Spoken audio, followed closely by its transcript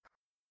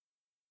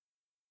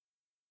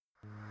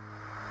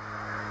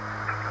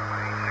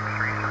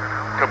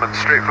coming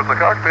straight from the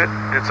cockpit.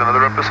 It's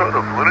another episode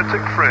of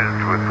Lunatic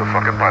Fringe with the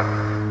fucking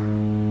pilot.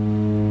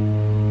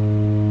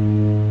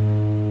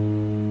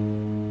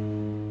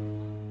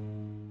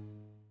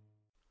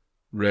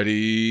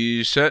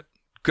 Ready, set,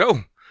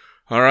 go.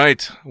 All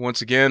right.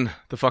 Once again,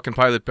 the fucking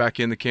pilot back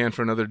in the can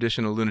for another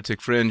edition of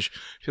Lunatic Fringe.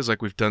 Feels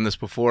like we've done this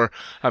before.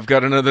 I've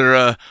got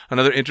another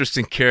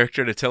interesting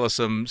character to tell us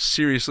some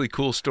seriously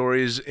cool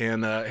stories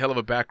and a hell of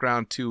a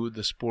background to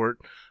the sport.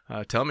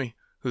 Tell me,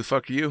 who the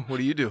fuck are you? What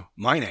do you do?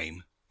 My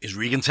name is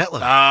Regan Tetlow.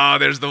 Ah,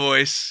 there's the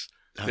voice.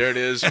 There it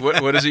is.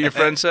 What is it your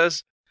friend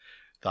says?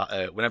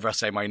 That whenever I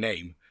say my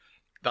name,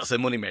 that's a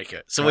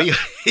moneymaker. So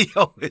he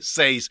always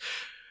says,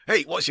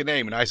 "Hey, what's your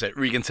name?" And I said,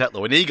 "Regan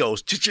Tetlow." And he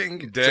goes,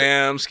 "Cha-ching."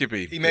 Damn,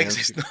 Skippy. He makes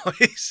this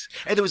noise.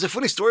 Hey, there was a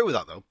funny story with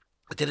that, though.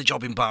 I did a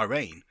job in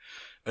Bahrain,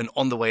 and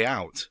on the way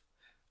out,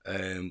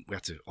 we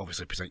had to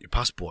obviously present your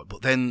passport,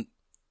 but then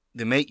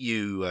they make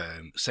you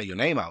say your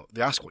name out.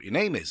 They ask what your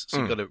name is, so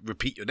you've got to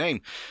repeat your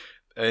name.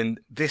 And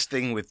this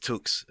thing with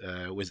Tux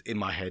was in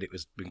my head. It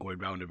was been going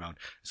round and round.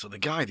 So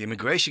the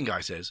immigration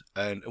guy says,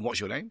 and what's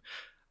your name?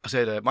 I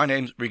said, my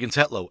name's Regan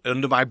Tetlow. And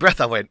under my breath,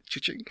 I went,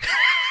 "Cha-ching."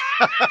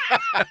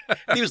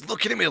 And he was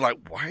looking at me like,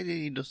 why did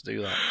he just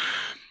do that?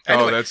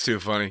 Anyway, Oh, that's too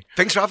funny.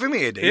 thanks for having me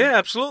here, Dave. Yeah,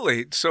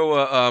 absolutely. So,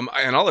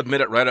 and I'll admit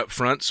it right up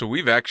front. So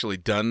we've actually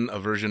done a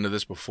version of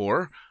this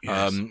before,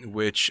 Yes.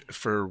 which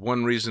for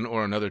one reason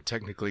or another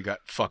technically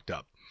got fucked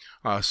up.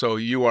 So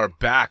you are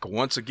back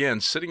once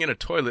again, sitting in a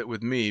toilet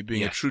with me,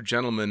 being a Yes. true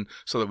gentleman,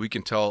 so that we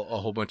can tell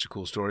a whole bunch of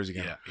cool stories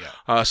again.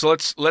 Yeah. So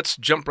let's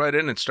jump right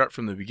in and start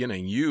from the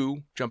beginning.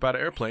 You jump out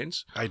of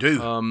airplanes I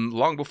do.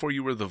 long before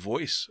you were the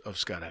voice of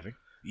skydiving.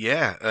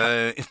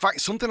 Yeah. In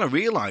fact, something I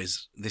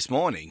realised this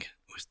morning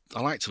was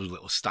I like to do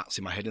little stats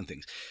in my head and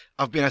things.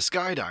 I've been a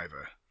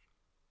skydiver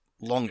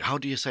how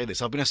do you say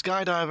this? I've been a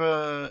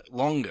skydiver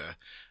longer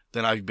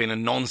than I've been a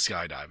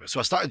non-skydiver. So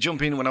I started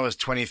jumping when I was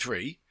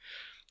 23.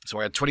 So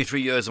I had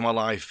 23 years of my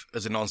life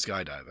as a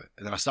non-skydiver.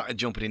 And then I started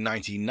jumping in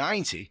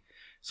 1990.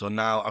 So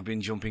now I've been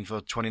jumping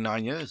for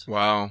 29 years.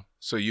 Wow.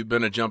 So you've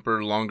been a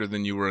jumper longer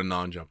than you were a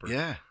non-jumper.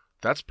 Yeah.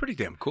 That's pretty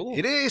damn cool.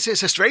 It is.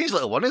 It's a strange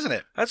little one, isn't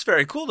it? That's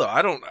very cool, though.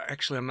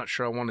 I'm not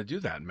sure I want to do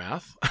that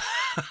math.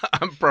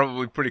 I'm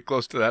probably pretty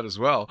close to that as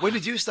well. When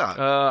did you start?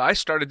 I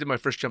did my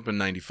first jump in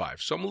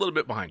 95, so I'm a little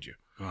bit behind you.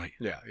 Right.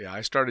 Yeah.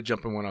 I started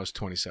jumping when I was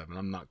 27.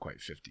 I'm not quite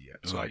 50 yet,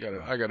 so Right.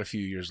 I got a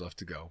few years left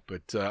to go,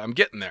 but I'm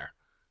getting there.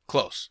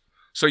 Close.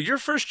 So your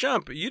first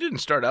jump, you didn't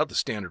start out the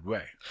standard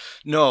way.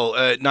 No,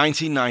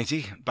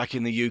 1990, back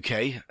in the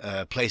UK,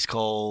 a place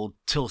called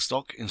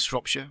Tilstock in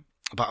Shropshire,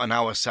 about an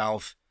hour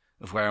south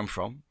of where I'm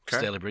from, Okay.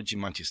 Stalybridge in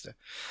Manchester.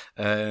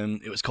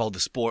 It was called the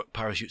Sport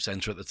Parachute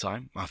Centre at the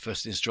time. My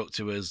first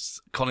instructor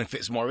was Colin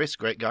Fitzmaurice,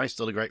 great guy,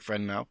 still a great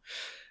friend now.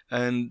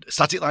 And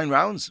static line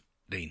rounds,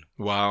 Dean.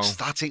 Wow.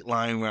 Static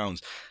line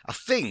rounds. I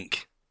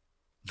think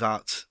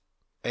that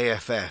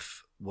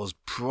AFF was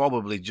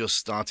probably just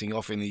starting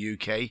off in the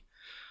UK.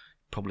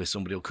 Probably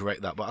somebody will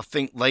correct that, but I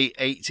think late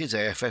 80s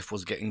AFF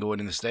was getting going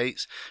in the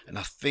States, and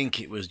I think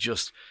it was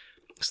just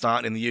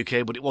starting in the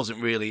UK, but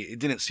it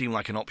didn't seem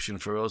like an option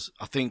for us.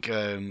 I think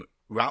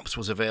RAPS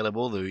was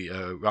available,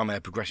 the Ram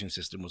Air Progression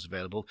System was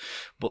available,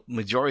 but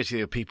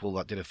majority of people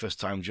that did a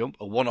first-time jump,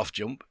 a one-off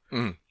jump,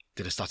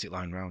 did a static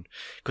line round,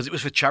 because it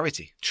was for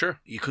charity. Sure.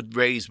 You could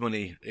raise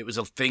money. It was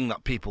a thing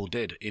that people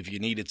did. If you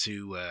needed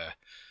to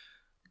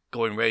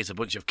go and raise a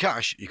bunch of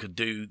cash, you could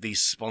do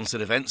these sponsored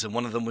events, and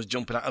one of them was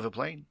jumping out of a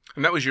plane.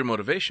 And that was your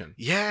motivation.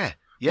 Yeah.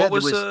 What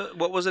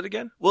was it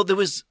again? Well, there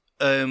was,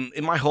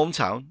 in my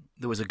hometown,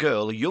 there was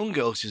a young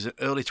girl, she was in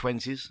early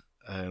 20s,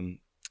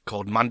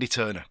 called Mandy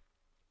Turner.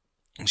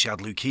 And she had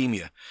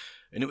leukemia.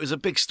 And it was a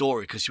big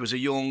story because she was a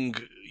young,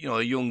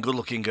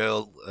 good-looking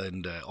girl,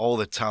 and all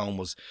the town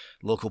was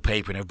local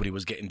paper, and everybody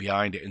was getting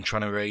behind it and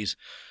trying to raise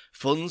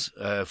funds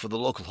for the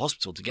local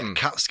hospital to get a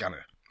CAT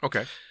scanner.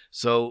 Okay.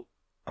 So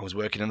I was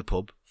working in the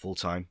pub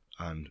full-time,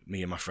 and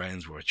me and my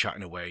friends were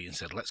chatting away and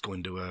said, let's go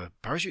and do a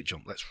parachute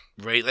jump. Let's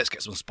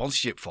get some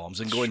sponsorship forms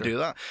and go and do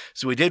that.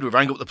 So we did. We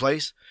rang up the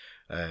place.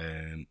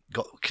 I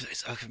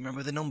can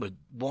remember the number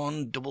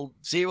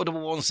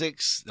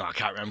 100116. No, I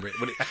can't remember it,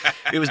 but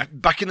it was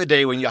back in the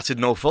day when you had to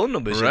know phone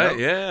numbers, Right? you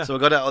know? Yeah. So I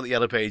got it out of the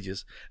yellow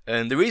pages,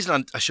 and the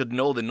reason I should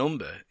know the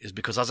number is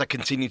because as I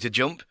continued to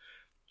jump,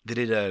 they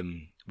did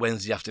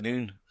Wednesday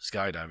afternoon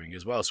skydiving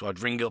as well. So I'd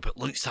ring up at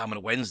lunchtime on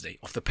a Wednesday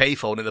off the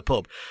payphone in the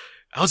pub.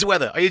 How's the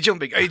weather? Are you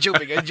jumping? Are you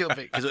jumping? Are you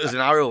jumping? Because it was an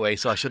hour away,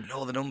 so I should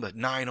know the number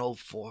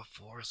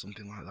 9044 or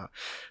something like that.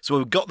 So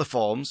we got the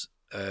forms.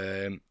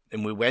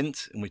 And we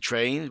went and we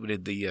trained. We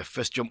did the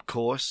first jump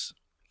course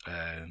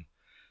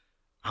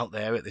out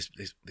there at this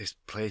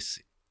place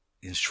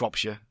in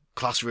Shropshire.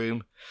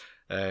 Classroom.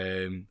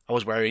 I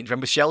was wearing,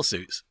 remember shell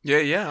suits?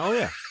 Yeah. Oh,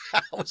 yeah.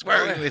 I was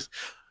wearing this.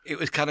 It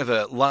was kind of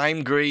a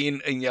lime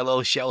green and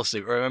yellow shell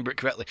suit. I remember it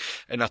correctly.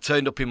 And I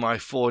turned up in my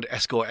Ford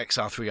Escort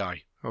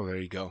XR3i. Oh, there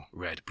you go.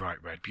 Red,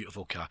 bright red,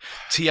 beautiful car.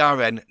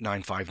 TRN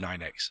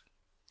 959X.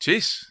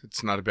 Jeez,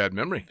 it's not a bad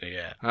memory.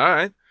 Yeah. All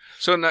right.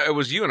 So now it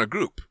was you and a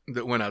group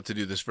that went out to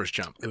do this first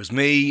jump. It was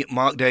me,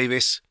 Mark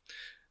Davis,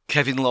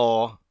 Kevin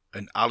Law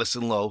and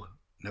Alison Lowe,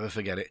 never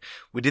forget it.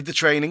 We did the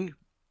training,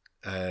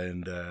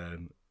 and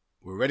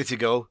we were ready to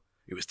go.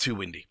 It was too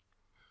windy.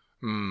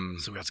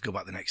 So we had to go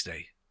back the next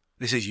day.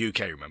 This is UK,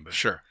 remember?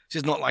 Sure. This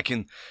is not like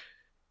in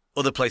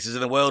other places in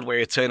the world where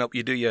you turn up,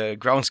 you do your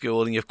ground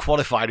school, and you've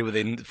qualified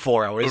within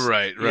 4 hours.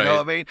 Right. You know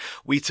what I mean?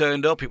 We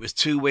turned up. It was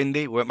too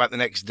windy. We went back the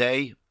next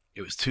day.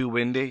 It was too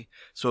windy.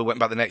 So we went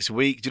back the next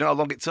week. Do you know how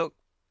long it took?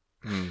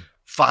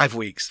 5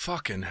 weeks.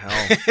 Fucking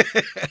hell.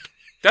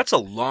 That's a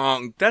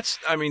long.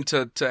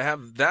 To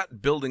have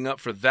that building up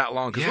for that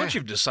long. Because once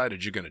you've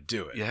decided you're going to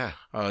do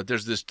it,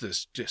 there's this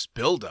just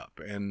build up.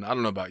 And I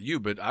don't know about you,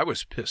 but I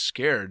was pissed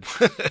scared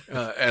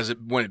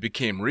when it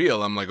became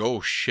real. I'm like,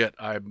 oh shit!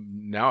 I've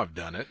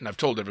done it, and I've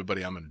told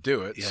everybody I'm going to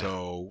do it. Yeah.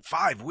 So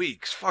 5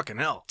 weeks, fucking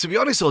hell. To be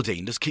honest,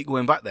 Dean, just keep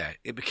going back there.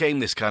 It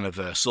became this kind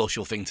of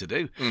social thing to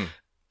do.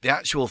 The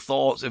actual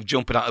thoughts of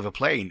jumping out of a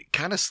plane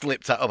kind of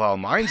slipped out of our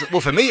minds. Well,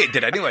 for me, it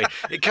did anyway.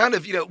 It kind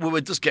of, we were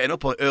just getting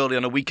up early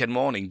on a weekend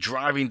morning,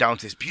 driving down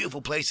to this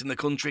beautiful place in the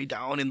country,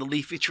 down in the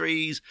leafy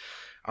trees,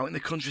 out in the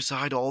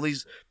countryside, all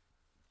these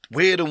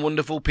weird and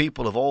wonderful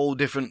people of all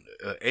different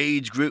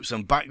age groups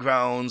and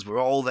backgrounds were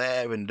all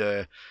there. And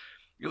it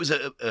was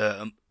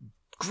a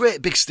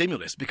great big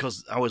stimulus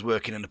because I was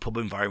working in a pub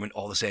environment,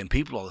 all the same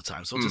people all the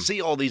time. So to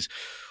see all these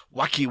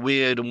wacky,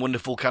 weird, and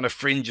wonderful kind of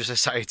fringe of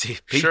society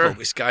people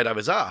with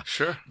skydivers are.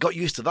 Sure. Got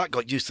used to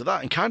that.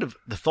 And kind of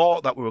the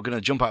thought that we were going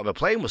to jump out of a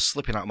plane was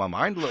slipping out of my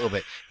mind a little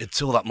bit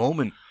until that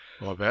moment.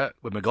 Well, I bet.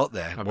 When we got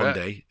there one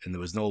day and there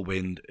was no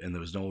wind and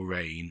there was no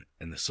rain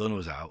and the sun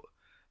was out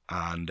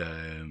and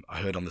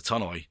I heard on the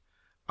tannoy,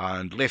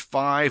 and lift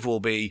 5 will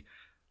be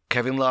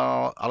Kevin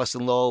Law,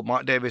 Alison Lowe,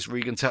 Mark Davis,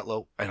 Regan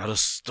Tetlow, and I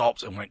just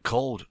stopped and went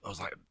cold. I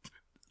was like,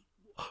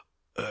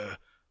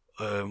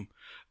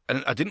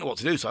 and I didn't know what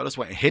to do, so I just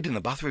went and hid in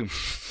the bathroom.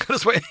 I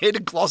just went and hid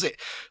in the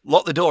closet,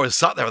 locked the door, and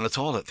sat there on the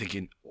toilet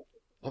thinking,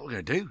 what are we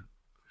going to do?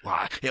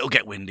 Well, it'll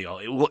get windy,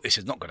 or this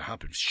is not going to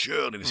happen.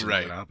 Surely this is not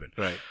going to happen.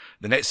 Right.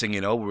 The next thing you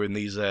know, we're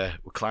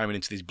climbing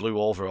into these blue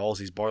overalls,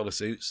 these boiler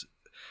suits.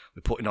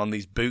 We're putting on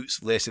these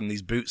boots, lacing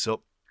these boots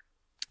up.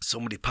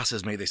 Somebody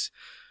passes me this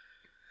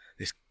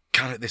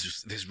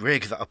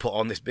rig that I put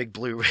on, this big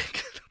blue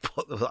rig.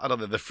 I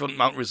don't know, the front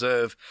mount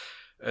reserve.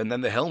 And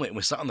then the helmet, and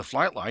we sat on the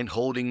flight line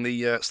holding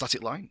the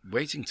static line,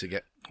 waiting to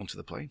get onto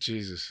the plane.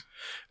 Jesus.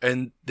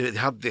 And they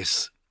had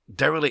this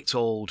derelict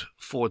old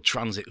Ford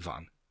Transit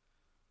van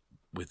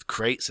with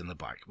crates in the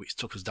back, which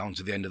took us down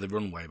to the end of the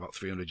runway, about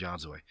 300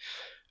 yards away.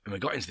 And we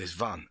got into this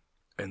van,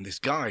 and this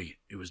guy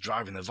who was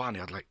driving the van, he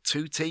had like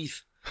 2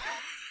 teeth.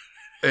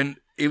 And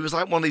he was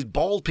like one of these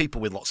bald people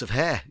with lots of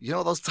hair. You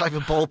know, those type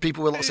of bald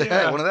people with lots of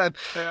hair, one of them.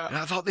 Yeah. And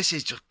I thought, this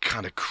is just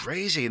kind of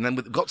crazy. And then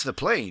we got to the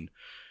plane,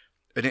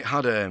 and it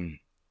had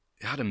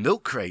a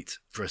milk crate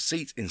for a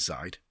seat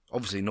inside.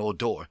 Obviously, no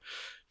door.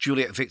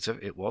 Juliet Victor,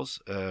 it was.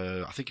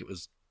 I think it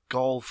was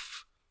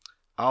Golf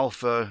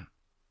Alpha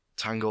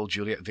Tango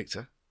Juliet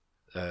Victor.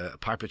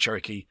 Piper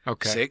Cherokee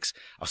 6.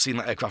 I've seen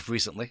that aircraft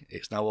recently.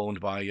 It's now owned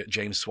by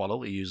James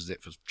Swallow. He uses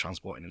it for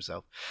transporting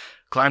himself.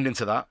 Climbed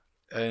into that,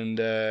 and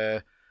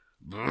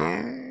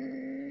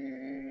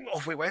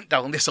off we went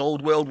down this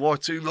old World War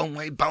II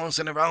runway,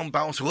 bouncing around,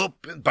 bouncing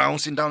up, and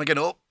bouncing down again,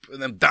 up,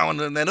 and then down,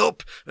 and then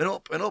up, and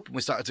up, and up. And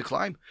we started to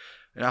climb.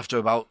 And after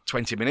about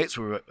 20 minutes,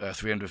 we were at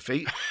 300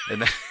 feet,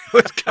 and then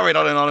we carried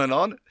on and on and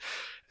on.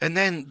 And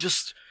then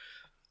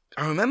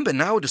I remember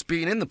now just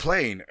being in the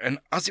plane, and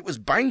as it was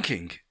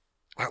banking,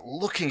 like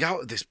looking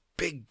out at this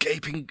big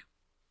gaping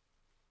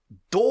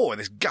door,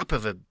 this gap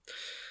of a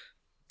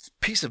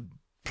piece of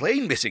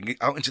plane missing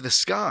out into the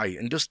sky,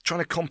 and just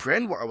trying to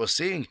comprehend what I was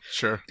seeing.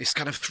 Sure. This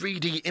kind of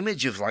 3D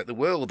image of like the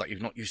world that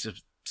you've not used to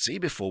see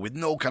before, with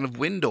no kind of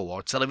window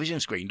or television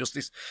screen, just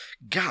this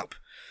gap.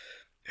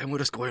 And we're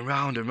just going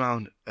round and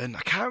round. And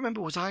I can't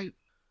remember, I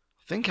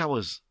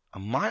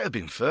might have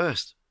been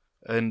first.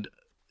 And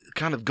it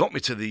kind of got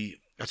me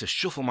I had to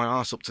shuffle my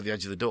arse up to the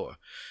edge of the door.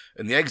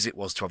 And the exit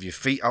was to have your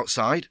feet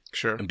outside.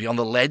 Sure. And be on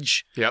the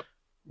ledge. Yep.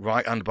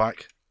 Left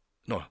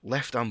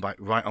hand back,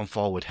 right hand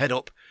forward, head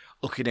up,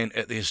 looking in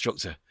at the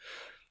instructor.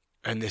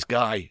 And this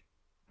guy,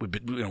 we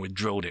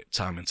drilled it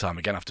time and time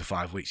again. After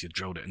 5 weeks, you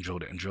drilled it and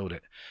drilled it and drilled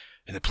it.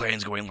 And the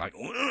plane's going like,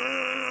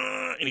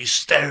 and he's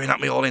staring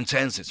at me all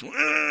intense. It's,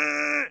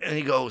 and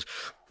he goes,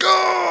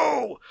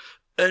 go!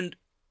 And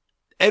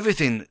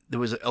everything, there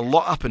was a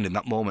lot happened in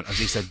that moment as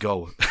he said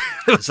go.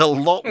 There was a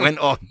lot went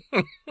on.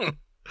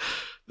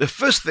 The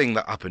first thing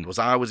that happened was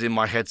I was in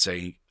my head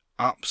saying,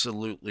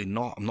 absolutely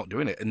not, I'm not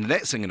doing it. And the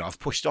next thing you know, I've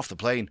pushed off the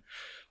plane.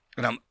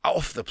 And I'm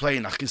off the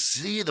plane. I can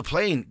see the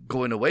plane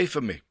going away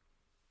from me.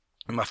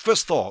 And my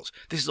first thought,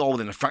 this is all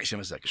within a fraction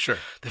of a second. Sure.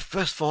 The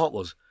first thought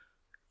was,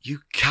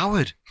 you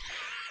coward.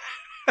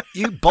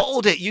 You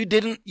bottled it.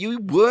 You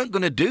weren't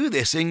going to do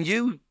this, and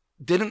you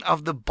didn't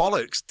have the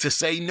bollocks to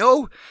say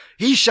no.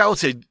 He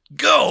shouted,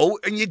 go,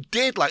 and you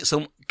did, like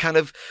some kind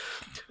of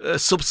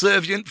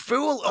subservient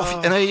fool.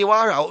 And here you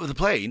are out of the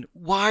plane.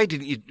 Why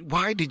did you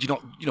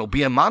not,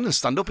 be a man and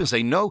stand up and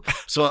say no?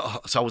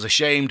 So I was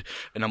ashamed,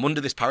 and I'm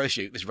under this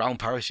parachute, this round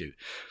parachute.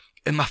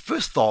 And my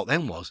first thought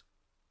then was,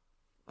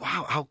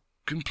 wow, how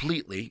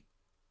completely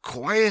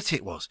quiet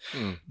it was.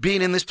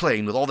 Being in this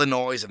plane with all the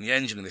noise and the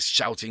engine and this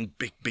shouting,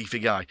 big, beefy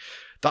guy,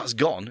 that's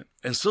gone.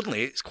 And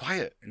suddenly it's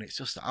quiet and it's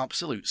just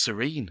absolute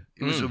serene.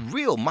 It was a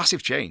real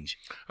massive change.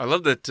 I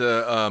love that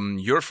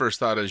your first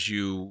thought as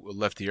you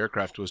left the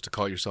aircraft was to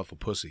call yourself a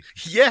pussy.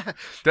 Yeah.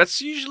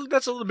 That's a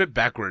little bit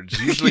backwards.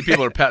 Usually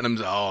people are patting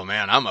themselves, oh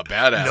man, I'm a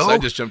badass. No. I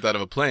just jumped out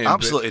of a plane.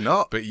 Absolutely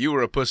not. But you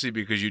were a pussy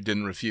because you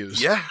didn't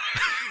refuse. Yeah.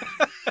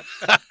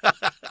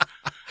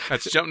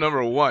 That's jump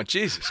number one.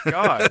 Jesus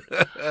God.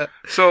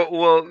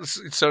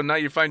 So now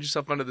you find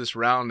yourself under this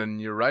round,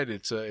 and you're right.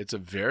 It's a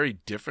very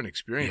different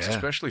experience,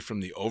 especially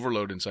from the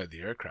overload inside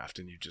the aircraft,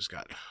 and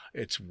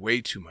it's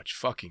way too much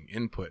fucking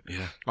input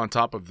on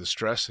top of the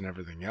stress and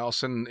everything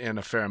else, and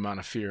a fair amount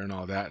of fear and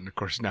all that. And of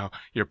course, now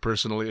you're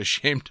personally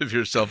ashamed of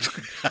yourself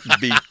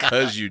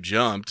because you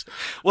jumped.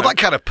 Well, that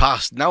kind of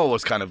passed. Now I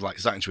was kind of like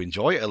starting to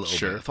enjoy it a little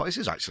Sure. bit. I thought this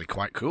is actually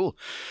quite cool,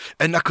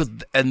 and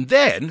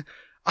then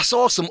I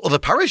saw some other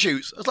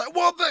parachutes. I was like,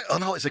 what? Oh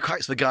no, it's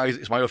the guys.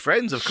 It's my old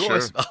friends, of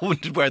course. Sure. I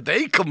wondered where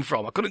they come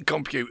from. I couldn't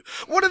compute.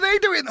 What are they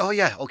doing? Oh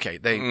yeah, okay.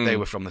 They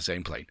were from the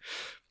same plane.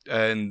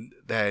 And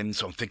then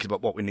so I'm thinking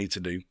about what we need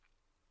to do.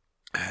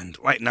 And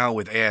right now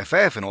with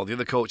AFF and all the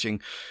other coaching,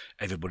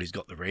 everybody's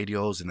got the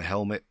radios in the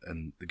helmet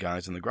and the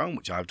guys on the ground,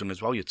 which I've done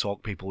as well. You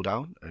talk people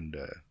down and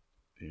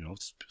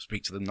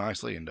speak to them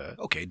nicely. And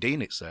okay,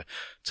 Dean, it's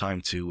time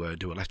to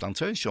do a left-hand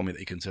turn. Show me that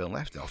you can turn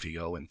left. And off you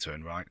go and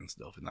turn right and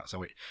stuff. And that's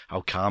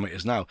how calm it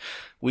is now.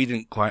 We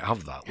didn't quite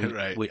have that.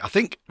 Right. I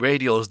think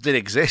radios did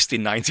exist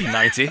in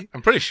 1990.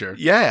 I'm pretty sure.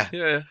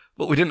 Yeah,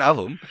 but we didn't have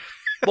them.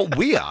 What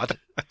we had,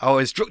 our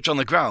instructor on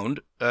the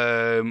ground,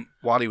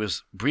 while he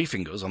was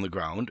briefing us on the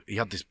ground, he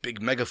had this big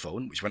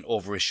megaphone which went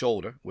over his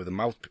shoulder with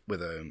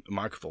a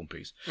microphone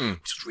piece,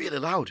 which was really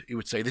loud. He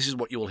would say, "This is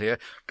what you will hear: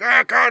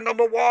 car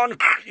number 1,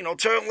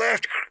 turn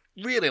left."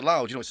 Really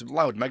loud. It's a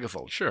loud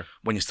megaphone. Sure.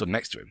 When you stood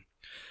next to him,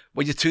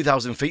 when you're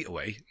 2,000 feet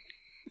away,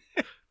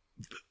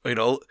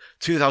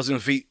 2,000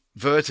 feet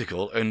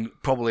vertical and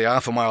probably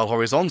half a mile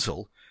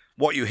horizontal,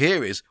 what you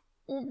hear is.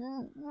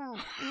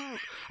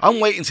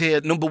 I'm waiting to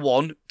hear number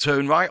 1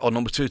 turn right or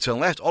number 2 turn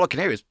left. All I can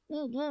hear is,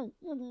 and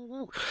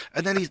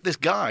then this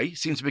guy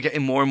seems to be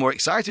getting more and more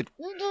excited,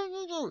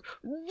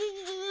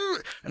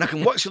 and I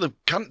can watch the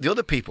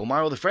other people,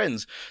 my other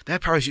friends. Their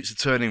parachutes are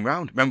turning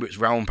round. Remember, it's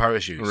round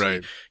parachutes.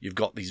 Right. So you've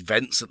got these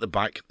vents at the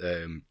back.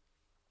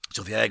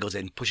 So the air goes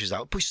in, pushes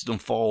them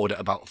forward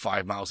at about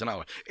 5 miles an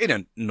hour in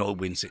a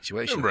no-win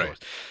situation. Right. Of course.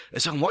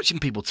 And so I'm watching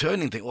people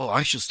turning, think, well,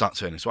 I should start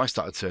turning. So I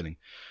started turning.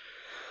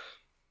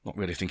 Not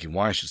really thinking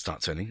why I should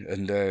start turning.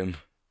 And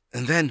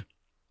then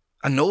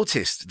I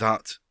noticed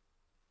that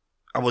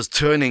I was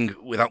turning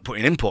without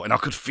putting input, and I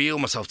could feel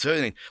myself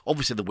turning.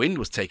 Obviously, the wind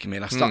was taking me,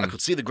 and I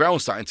could see the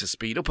ground starting to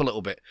speed up a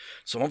little bit.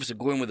 So I'm obviously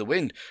going with the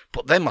wind.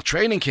 But then my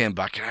training came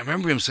back, and I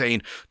remember him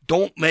saying,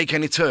 don't make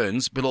any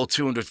turns below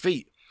 200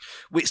 feet,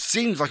 which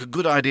seems like a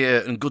good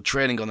idea and good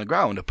training on the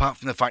ground, apart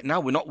from the fact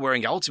now we're not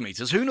wearing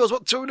altimeters. Who knows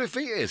what 200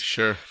 feet is?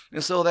 Sure.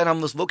 And so then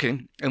I'm just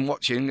looking and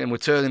watching, and we're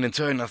turning and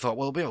turning. I thought,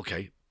 well, we'll be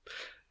okay.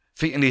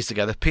 Feet and knees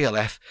together,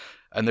 PLF,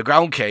 and the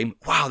ground came.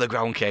 Wow, the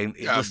ground came.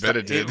 I bet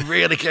it did. It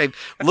really came.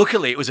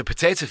 Luckily, it was a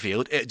potato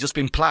field. It had just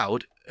been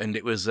ploughed, and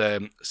it was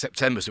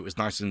September, so it was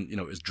nice and,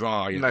 it was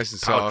dry. Nice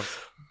and soft.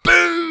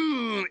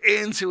 Boom!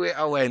 Into it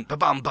I went.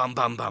 Bam, bam,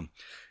 bam, bam.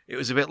 It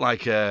was a bit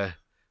like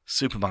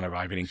Superman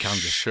arriving in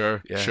Kansas.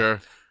 Sure, Yeah.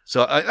 sure.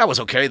 So that was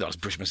okay, though. I was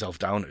brushing myself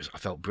down. I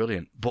felt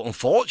brilliant. But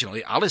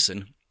unfortunately,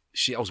 Alison,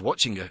 I was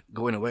watching her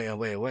going away,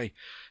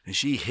 and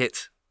she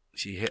hit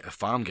a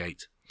farm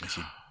gate, and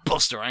she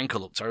bust her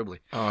ankle up terribly.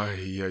 On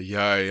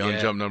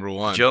jump number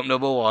 1. Jump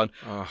number 1.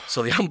 Oh.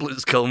 So the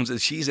ambulance comes and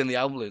she's in the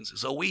ambulance.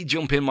 So we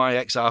jump in my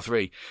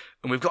XR3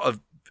 and we've got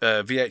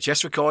a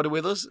VHS recorder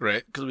with us.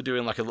 Right. Because we're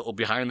doing like a little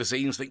behind the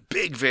scenes thing.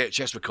 Big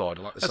VHS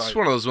recorder. Like the That's side.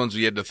 one of those ones where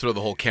you had to throw the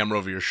whole camera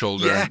over your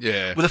shoulder.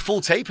 Yeah. With a full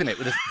tape in it,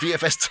 with a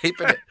VFS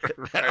tape in it.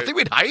 I think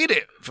we'd hired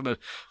it from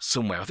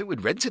somewhere. I think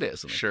we'd rented it or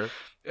something. Sure.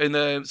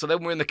 And so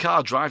then we're in the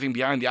car driving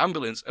behind the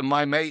ambulance, and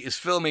my mate is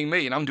filming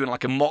me, and I'm doing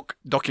like a mock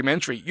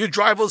documentary. You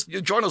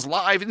join us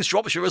live in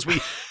Shropshire as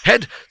we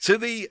head to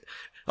the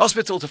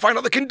hospital to find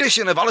out the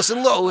condition of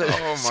Alison Lowe.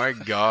 Oh my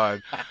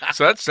God.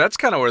 So that's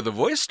kind of where the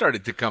voice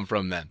started to come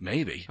from then.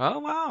 Maybe. Oh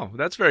wow,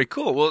 that's very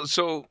cool. Well,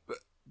 so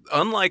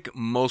unlike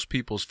most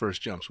people's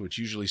first jumps, which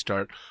usually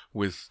start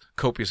with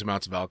copious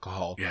amounts of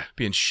alcohol,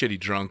 being shitty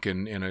drunk,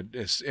 and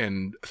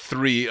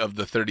 3 of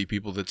the 30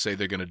 people that say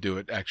they're going to do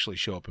it actually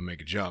show up and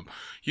make a jump.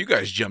 You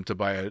guys jumped to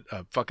buy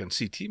a fucking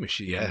CT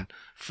machine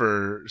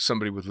for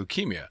somebody with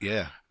leukemia.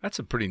 Yeah. That's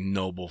a pretty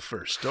noble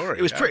first story.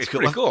 It was pretty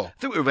cool. I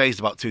think we raised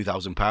about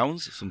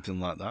 £2,000, something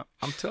like that.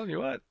 I'm telling you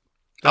what.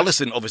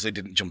 Alison obviously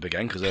didn't jump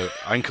again because her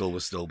ankle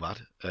was still bad.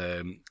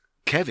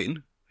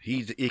 Kevin,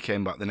 he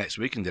came back the next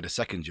week and did a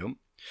second jump.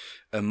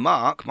 And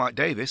Mark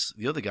Davis,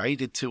 the other guy, he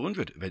did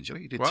 200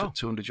 eventually. He did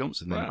 200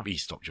 jumps, and then he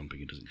stopped jumping.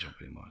 He doesn't jump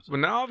anymore. So.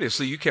 Well, now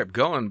obviously you kept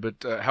going, but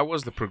how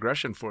was the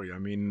progression for you? I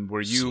mean,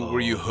 were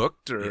you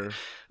hooked or? Yeah.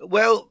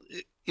 Well,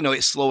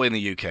 it's slow in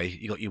the UK.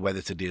 You got your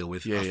weather to deal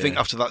with. I think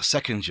after that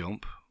second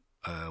jump,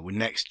 we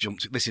next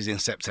jumped. This is in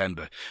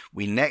September.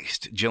 We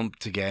next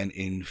jumped again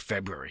in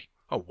February.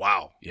 Oh,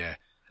 wow. Yeah.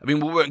 I mean,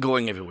 we weren't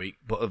going every week,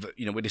 but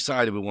we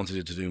decided we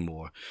wanted to do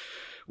more.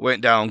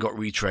 Went down, got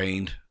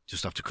retrained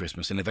just after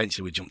Christmas, and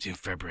eventually we jumped in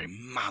February.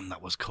 Man, that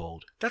was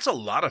cold. That's a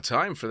lot of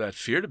time for that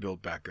fear to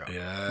build back up.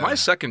 Yeah. My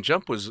second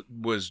jump was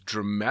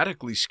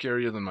dramatically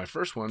scarier than my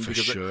first one. For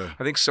because sure.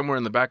 I think somewhere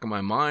in the back of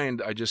my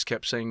mind, I just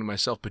kept saying to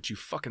myself, but you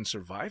fucking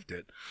survived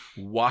it.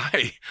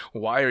 Why?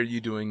 Why are you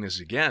doing this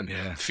again?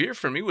 Yeah. Fear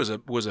for me was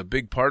a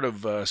big part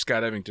of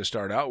skydiving to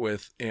start out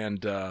with,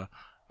 and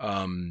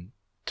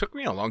took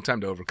me a long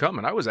time to overcome.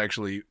 And I was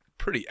actually a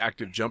pretty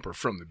active jumper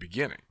from the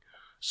beginning.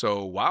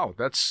 So, wow,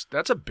 that's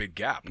a big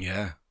gap.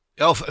 Yeah.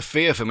 Oh,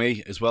 fear for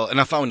me as well.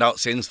 And I found out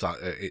since that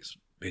it's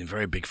been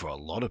very big for a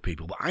lot of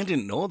people. But I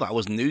didn't know that. I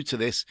was new to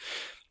this.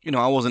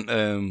 I wasn't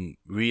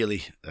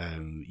really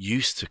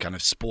used to kind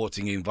of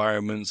sporting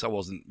environments. I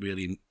wasn't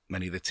really in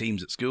many of the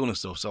teams at school and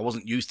stuff. So I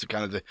wasn't used to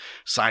kind of the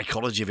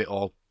psychology of it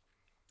all.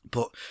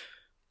 But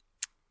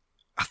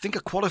I think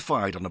I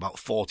qualified on about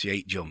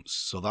 48 jumps.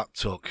 So that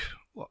took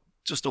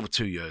just over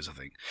 2 years, I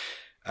think.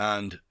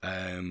 And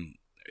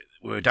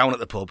we were down at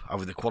the pub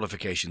having the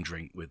qualification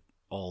drink with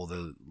all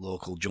the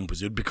local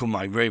jumpers who'd become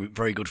my very,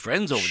 very good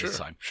friends over this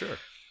time. Sure.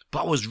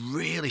 But I was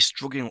really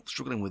struggling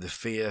with the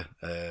fear.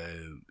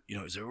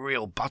 It was a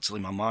real battle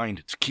in my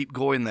mind to keep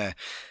going there.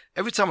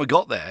 Every time I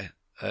got there,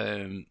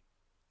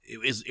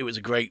 it was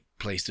a great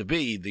place to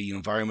be. The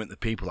environment, the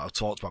people that I've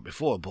talked about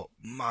before. But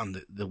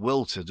man, the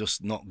will to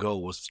just not go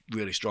was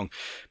really strong.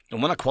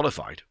 And when I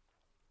qualified,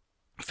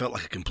 I felt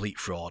like a complete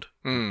fraud.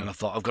 And I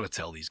thought, I've got to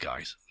tell these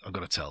guys. I've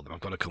got to tell them. I've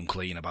got to come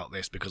clean about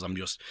this because I'm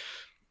just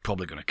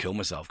probably going to kill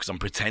myself because I'm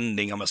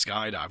pretending I'm a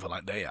skydiver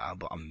like they are,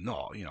 but I'm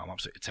not. I'm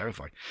absolutely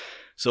terrified.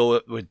 So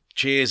we're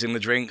cheersing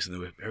the drinks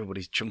and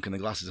everybody's chunking the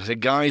glasses. I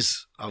said,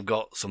 guys, I've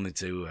got something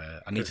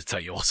I need to tell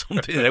you or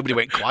something. And everybody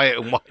went quiet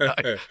and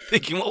wide-eyed,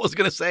 thinking what I was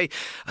going to say.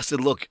 I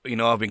said, look,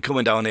 I've been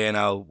coming down here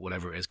now,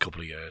 whatever it is, a couple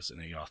of years, and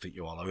I think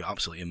you all are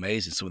absolutely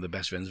amazing. Some of the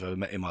best friends I've ever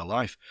met in my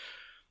life.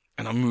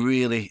 And I'm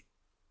really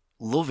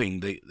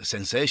loving the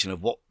sensation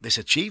of what this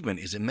achievement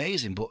is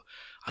amazing, but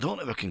I don't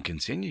know if I can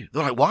continue.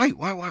 They're like, why?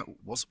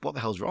 What the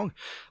hell's wrong?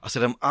 I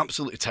said, I'm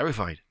absolutely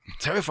terrified. I'm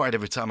terrified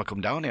every time I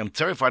come down here. I'm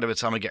terrified every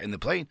time I get in the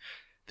plane.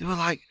 They were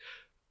like,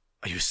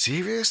 are you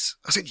serious?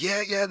 I said,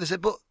 yeah. They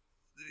said, but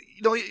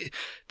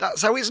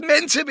that's how it's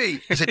meant to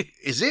be. I said,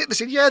 is it? They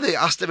said, yeah. They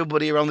asked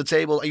everybody around the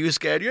table, are you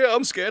scared? Yeah,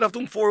 I'm scared. I've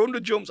done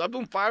 400 jumps. I've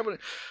done 500.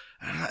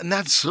 And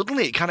then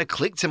suddenly it kind of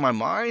clicked in my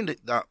mind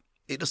that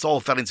it just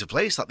all fell into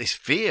place, that this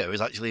fear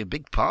is actually a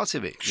big part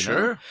of it.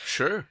 Sure.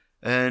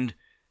 And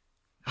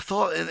I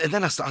thought, and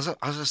then as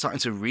I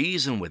started to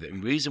reason with it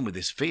and reason with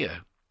this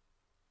fear,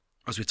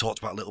 as we talked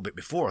about a little bit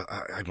before,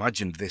 I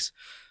imagined this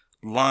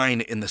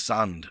line in the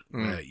sand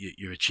where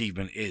your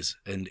achievement is,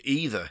 and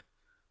either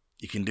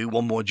you can do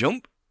one more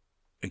jump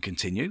and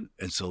continue,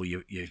 and so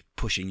you're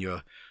pushing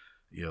your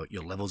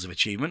levels of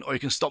achievement, or you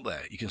can stop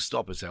there. You can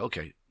stop and say,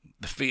 okay,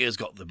 the fear's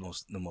got the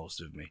most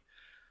of me.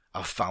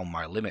 I've found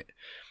my limit.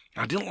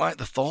 I didn't like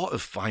the thought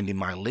of finding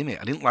my limit.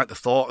 I didn't like the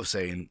thought of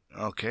saying,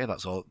 okay,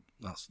 that's all.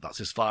 That's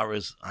as far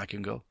as I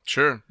can go.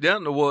 Sure. Yeah.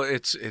 No, well,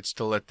 it's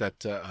to let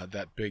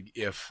that big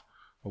if,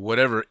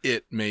 whatever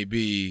it may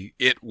be,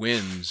 it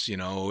wins.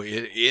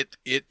 It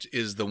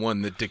is the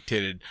one that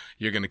dictated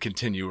you're going to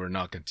continue or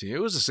not continue.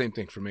 It was the same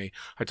thing for me.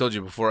 I told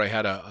you before, I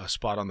had a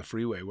spot on the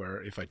freeway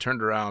where if I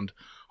turned around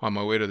on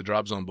my way to the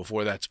drop zone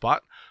before that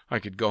spot, I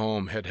could go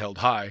home head held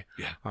high.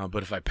 Yeah.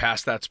 But if I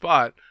passed that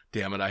spot,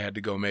 damn it, I had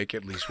to go make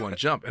at least one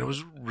jump. And it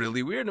was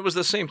really weird. And it was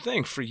the same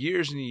thing. For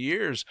years and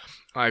years,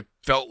 I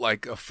felt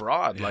like a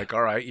fraud. Yeah. Like,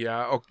 all right,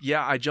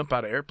 I jump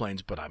out of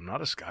airplanes, but I'm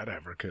not a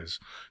skydiver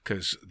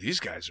because these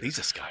guys are. He's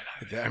a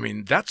skydiver. I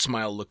mean, that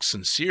smile looks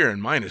sincere, and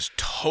mine is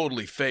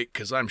totally fake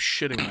because I'm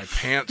shitting my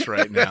pants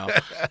right now.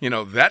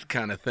 That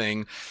kind of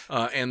thing.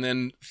 And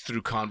then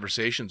through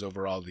conversations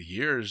over all the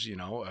years,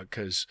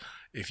 because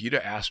if you'd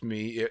have asked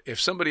me, if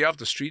somebody off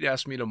the street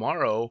asked me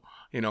tomorrow,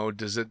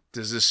 does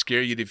this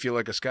scare you to feel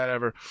like a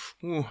skydiver?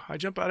 Ooh, I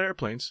jump out of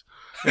airplanes.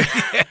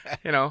 I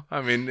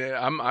mean,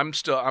 I'm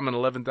an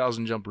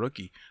 11,000 jump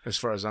rookie as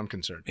far as I'm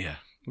concerned. Yeah.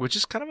 Which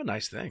is kind of a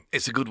nice thing.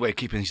 It's a good way of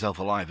keeping yourself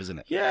alive, isn't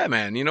it? Yeah,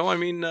 man.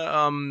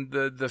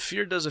 The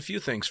fear does a few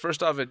things.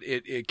 First off,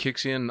 it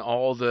kicks in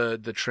all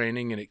the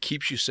training and it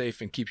keeps you safe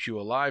and keeps you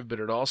alive, but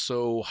it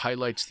also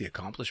highlights the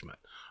accomplishment.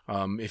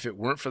 If it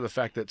weren't for the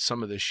fact that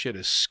some of this shit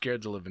has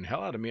scared the living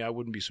hell out of me, I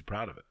wouldn't be so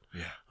proud of it.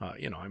 Yeah.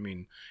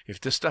 If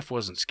this stuff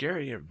wasn't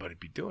scary, everybody'd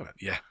be doing it.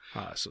 Yeah.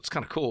 So it's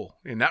kind of cool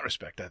in that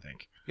respect, I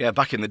think. Yeah,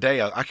 back in the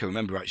day, I can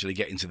remember actually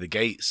getting to the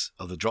gates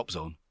of the drop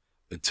zone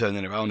and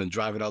turning around and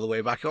driving all the way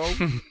back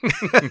home.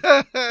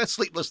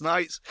 Sleepless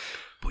nights.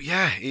 But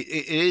yeah,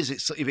 it is.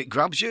 It's if it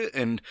grabs you,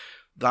 and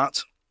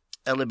that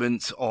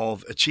element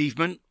of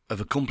achievement,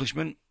 of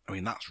accomplishment, I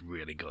mean, that's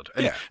really good.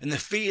 And, Yeah. and the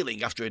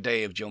feeling after a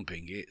day of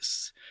jumping,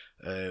 it's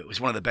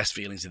one of the best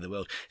feelings in the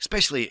world.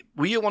 Especially,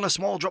 were you on a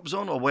small drop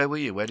zone, or where were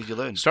you? Where did you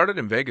learn? Started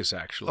in Vegas,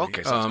 actually.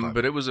 Okay, so that's quite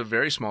but it was a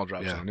very small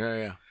drop Yeah. zone.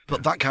 Yeah.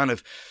 But that kind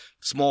of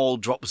small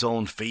drop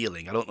zone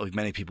feeling, I don't know if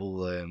many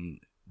people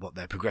what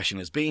their progression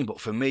has been, but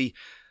for me,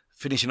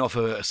 finishing off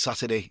a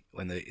Saturday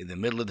when they're in the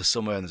middle of the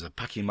summer and there's a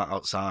packing mat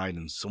outside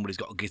and somebody's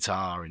got a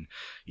guitar and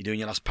you're doing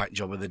your last pack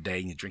job of the day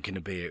and you're drinking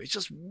a beer, it's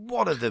just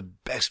one of the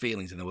best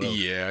feelings in the world.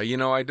 Yeah,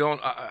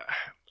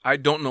 I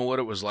don't know what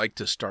it was like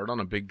to start on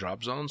a big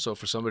drop zone. So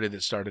for somebody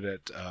that started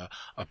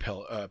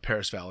at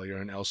Paris Valley or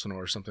an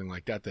Elsinore or something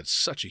like that, that's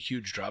such a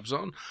huge drop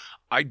zone.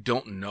 I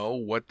don't know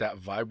what that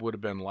vibe would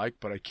have been like,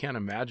 but I can't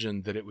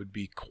imagine that it would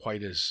be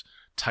quite as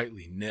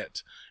tightly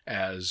knit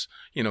as,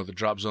 the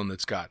drop zone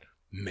that's got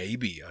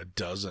maybe a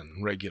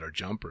dozen regular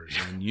jumpers,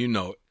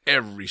 and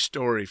every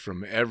story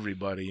from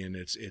everybody, and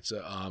it's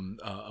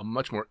a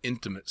much more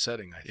intimate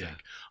setting, I think.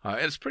 And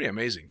it's pretty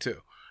amazing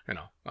too.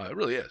 It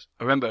really is.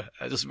 I remember,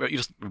 you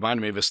just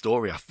reminded me of a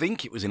story. I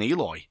think it was in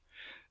Eloy,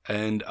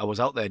 and I was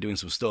out there doing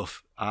some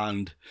stuff,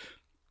 and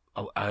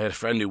I had a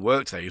friend who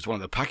worked there. He was one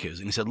of the packers,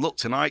 and he said, "Look,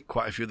 tonight,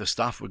 quite a few of the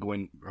staff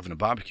we're having a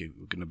barbecue.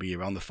 We're going to be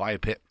around the fire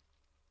pit,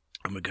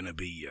 and we're going to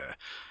be,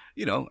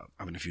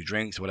 having a few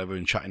drinks or whatever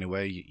and chatting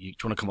away. Do you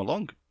want to come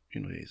along?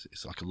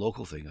 It's like a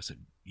local thing." I said,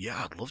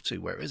 "Yeah, I'd love to.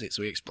 Where is it?"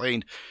 So he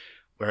explained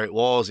where it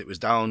was. It was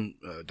down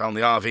the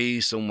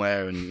RV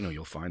somewhere, and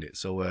you'll find it.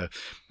 So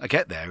I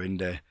get there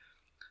and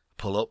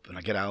pull up, and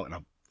I get out, and I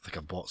think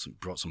I've brought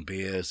some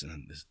beers,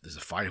 and there's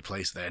a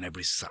fireplace there, and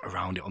everybody's sat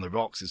around it on the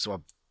rocks, and so I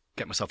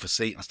get myself a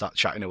seat and I start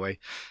chatting away.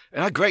 And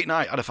I had a great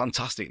night. I had a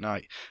fantastic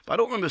night. But I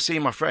don't remember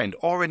seeing my friend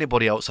or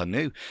anybody else I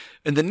knew.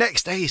 And the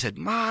next day he said,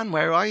 "Man,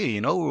 where are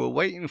you? We were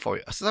waiting for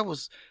you." I said, I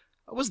was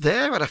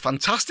there. I had a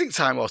fantastic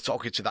time. I was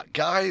talking to that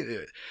guy.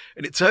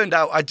 And it turned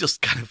out I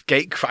just kind of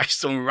gate crashed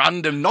some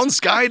random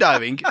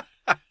non-skydiving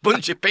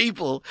bunch of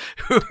people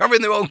who were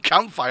having their own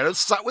campfire. I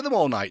sat with them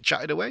all night,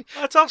 chatted away.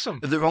 That's awesome.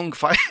 The wrong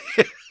fire.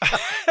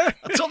 I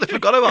totally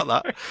forgot about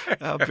that.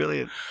 Oh,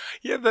 brilliant.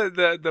 Yeah,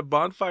 the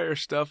bonfire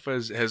stuff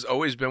has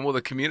always been,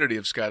 the community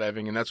of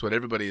skydiving, and that's what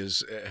everybody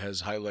has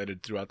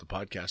highlighted throughout the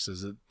podcast,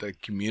 is that the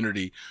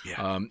community,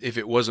 if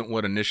it wasn't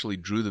what initially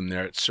drew them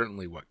there, it's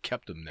certainly what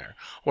kept them there,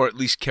 or at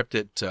least kept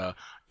it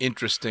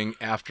interesting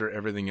after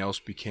everything else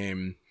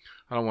became,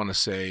 I don't want to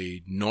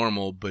say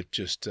normal, but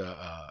just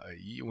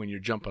when you're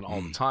jumping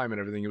all the time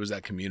and everything, it was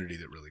that community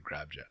that really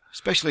grabbed you.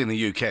 Especially in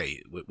the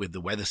UK with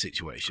the weather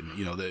situation,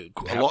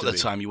 a lot of the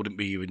time you wouldn't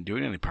be even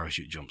doing any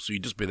parachute jumps, so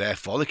you'd just be there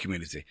for the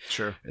community.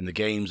 Sure. And the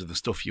games and the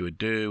stuff you would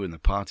do, and the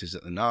parties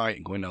at the night,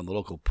 and going down the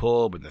local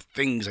pub, and the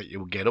things that you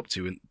would get up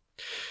to. And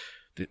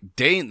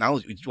now,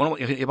 you want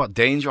to hear about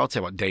danger? I'll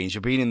tell you about danger.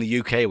 Being in the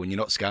UK when you're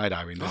not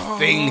skydiving, the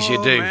things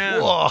you do.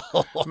 Man.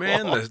 Whoa.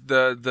 Man,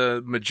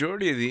 the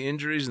majority of the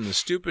injuries and the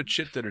stupid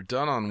shit that are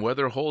done on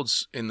weather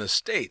holds in the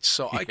States.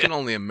 So I can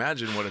only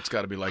imagine what it's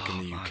got to be like in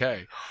the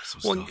UK.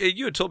 Well,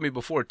 you had told me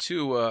before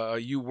too.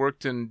 You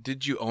worked in.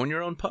 Did you own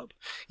your own pub?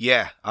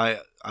 Yeah, I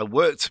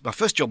worked. My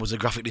first job was a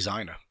graphic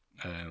designer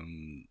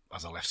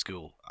as I left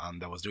school,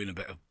 and I was doing a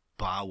bit of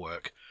bar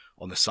work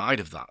on the side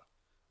of that.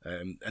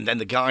 And then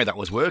the guy that I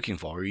was working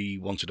for, he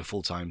wanted a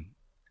full-time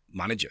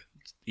manager.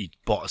 He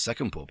bought a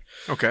second pub.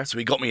 Okay. So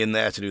he got me in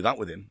there to do that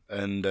with him.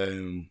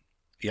 And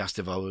he asked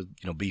if I would,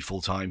 be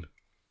full-time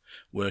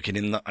working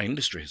in that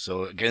industry.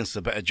 So against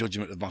the better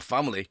judgment of my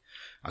family,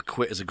 I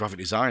quit as a graphic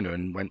designer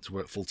and went to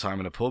work full-time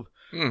in a pub,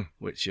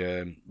 which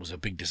was a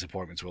big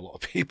disappointment to a lot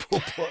of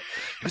people. But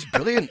it was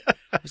brilliant.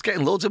 I was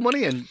getting loads of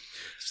money and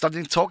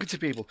starting talking to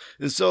people.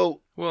 And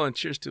so... Well, and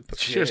cheers to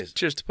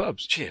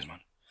pubs. Cheers,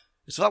 man.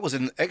 So that was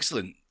an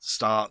excellent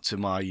start to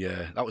my,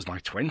 that was my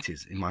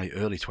 20s, in my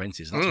early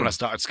 20s. And that's when I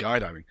started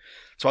skydiving.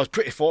 So I was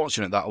pretty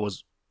fortunate that I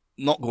was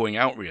not going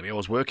out really. I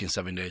was working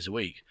 7 days a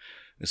week.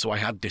 And so I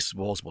had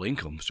disposable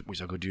income,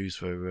 which I could use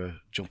for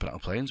jumping out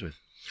of planes with.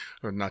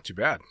 Well, not too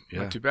bad.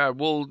 Yeah. Not too bad.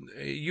 Well,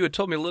 you had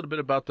told me a little bit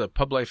about the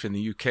pub life in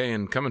the UK,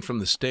 and coming from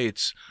the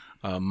States,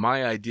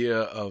 my idea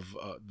of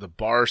the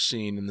bar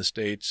scene in the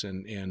States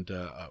and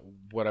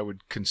what I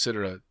would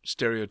consider a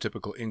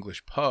stereotypical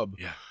English pub.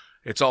 Yeah.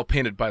 It's all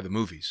painted by the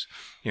movies.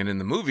 And in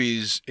the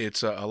movies,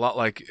 it's a lot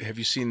like, have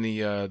you seen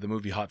the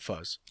movie Hot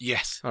Fuzz?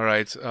 Yes. All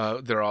right.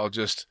 They're all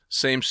just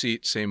same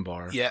seat, same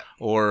bar. Yeah.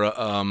 Or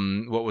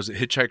what was it?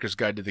 Hitchhiker's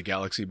Guide to the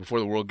Galaxy, before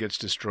the world gets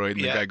destroyed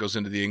and the guy goes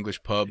into the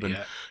English pub and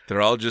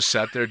they're all just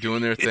sat there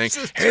doing their thing.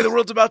 Hey, the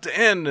world's about to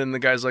end. And the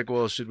guy's like,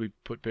 well, should we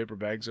put paper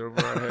bags over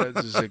our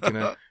heads? Is it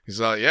gonna... He's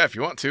like, yeah, if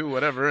you want to,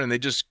 whatever. And they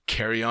just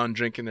carry on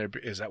drinking their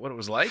beer. Is that what it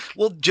was like?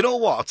 Well, do you know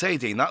what? I'll tell you,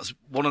 Dean, that's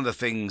one of the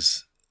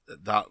things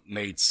that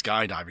made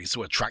skydiving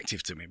so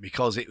attractive to me,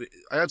 because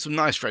I had some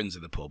nice friends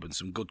in the pub and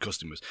some good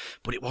customers,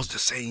 but it was the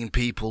same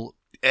people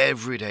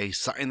every day,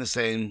 sat in the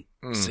same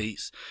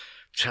seats,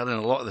 telling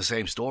a lot of the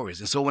same stories.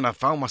 And so when I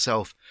found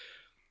myself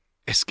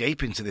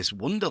escaping to this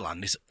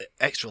wonderland, this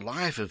extra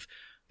life of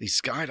these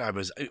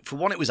skydivers, for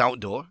one, it was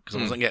outdoor, because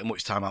I wasn't getting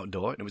much time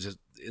outdoor. And it was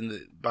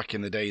back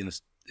in the day in the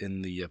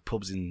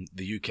pubs in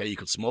the UK, you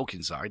could smoke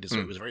inside, so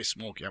it was a very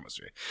smoky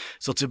atmosphere.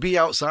 So to be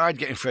outside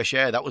getting fresh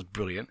air, that was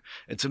brilliant.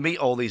 And to meet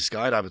all these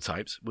skydiver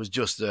types was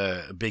just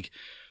a big,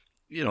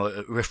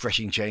 a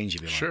refreshing change,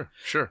 if you like.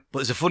 Sure. But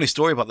there's a funny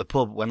story about the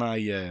pub. When I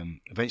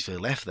eventually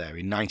left there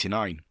in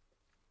 '99,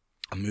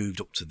 I moved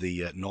up to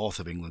the north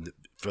of England,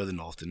 further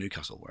north to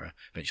Newcastle, where I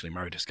eventually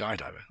married a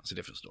skydiver. That's a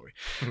different story.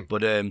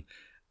 But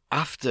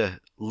after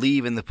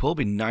leaving the pub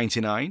in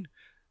 '99,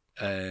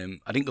 I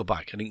didn't go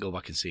back. I didn't go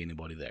back and see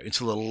anybody there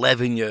until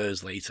 11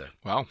 years later.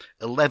 Wow.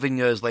 11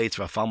 years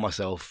later, I found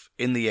myself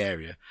in the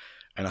area,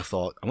 and I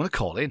thought, I'm going to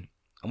call in.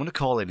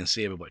 And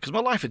see everybody. Because my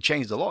life had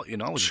changed a lot,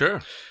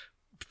 Sure.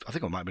 I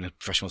think I might have been a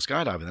professional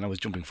skydiver. Then I was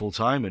jumping full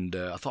time, and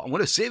I thought, I'm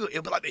going to see it.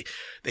 It'll be like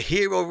the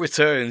hero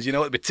returns,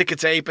 it'll be ticker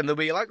tape, and there'll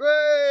be like,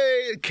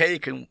 hey,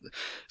 cake. And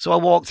so I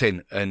walked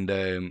in, and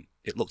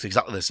it looked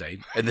exactly the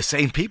same. And the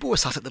same people were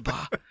sat at the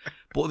bar.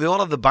 But they all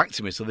had their back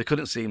to me, so they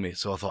couldn't see me.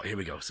 So I thought, here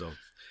we go. So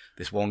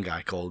this one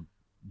guy called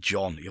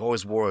John, he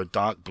always wore a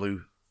dark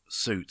blue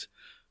suit,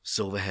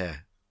 silver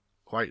hair,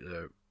 quite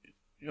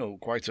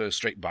a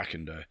straight back,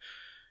 and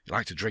he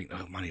liked to drink.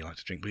 Oh man, he liked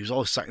to drink, but he was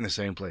always sat in the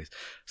same place.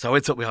 So I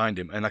went up behind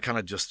him, and I kind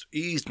of just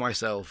eased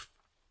myself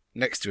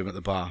next to him at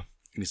the bar,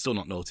 and he's still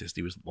not noticed.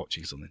 He was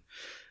watching something,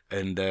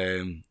 and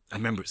I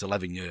remember it's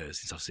 11 years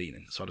since I've seen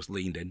him, so I just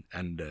leaned in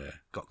and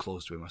got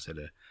close to him. I said,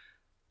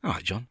 "All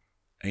right, John,"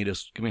 and he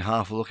just gave me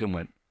half a look and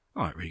went,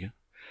 "All right, Regan."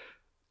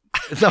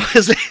 That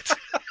was it.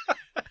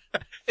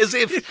 As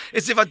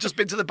if I'd just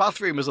been to the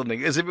bathroom or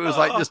something. As if it was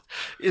like just,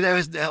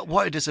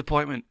 what a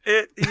disappointment.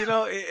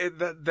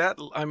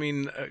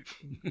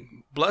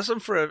 Bless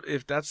them for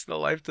if that's the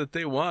life that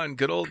they want.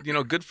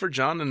 Good for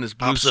John and his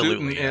blue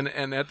Absolutely, suit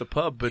and at the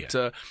pub. But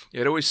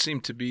it always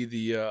seemed to be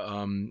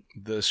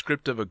the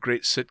script of a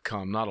great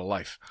sitcom, not a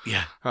life.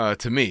 Yeah.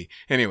 To me,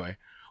 anyway.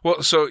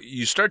 Well, so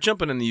you start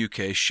jumping in the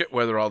UK, shit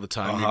weather all the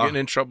time. You're getting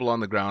in trouble on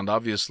the ground.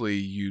 Obviously,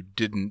 you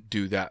didn't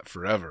do that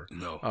forever.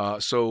 No.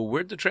 So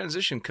where'd the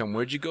transition come?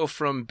 Where'd you go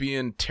from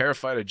being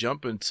terrified of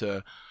jumping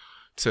to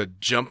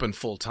jumping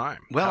full time?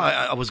 Well,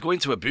 I was going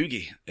to a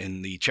boogie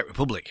in the Czech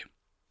Republic,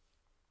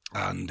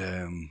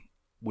 and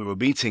we were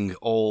meeting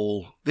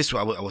all this.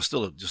 I was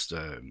still just,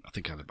 I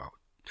think I had about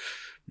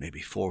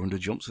maybe 400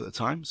 jumps at the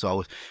time. So I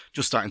was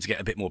just starting to get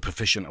a bit more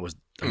proficient.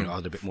 I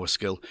had a bit more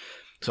skill.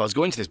 So I was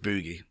going to this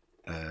boogie.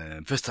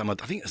 First time, I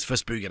think it's the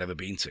first boogie I'd ever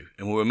been to.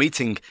 And we were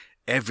meeting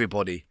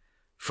everybody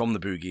from the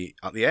boogie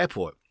at the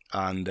airport.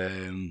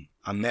 And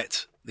I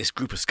met this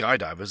group of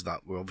skydivers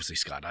that were obviously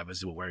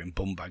skydivers who were wearing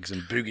bum bags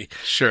and boogie.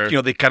 Sure.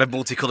 The kind of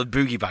multicolored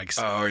boogie bags.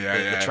 Oh,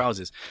 yeah, the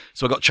trousers.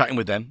 So I got chatting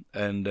with them,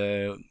 and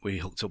we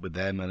hooked up with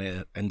them, and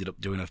it ended up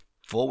doing a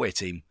 4-way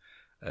team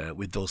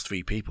with those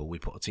 3 people. We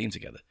put a team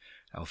together.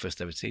 Our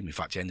first ever team. In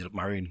fact, I ended up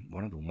marrying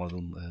one of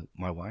them,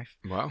 my wife.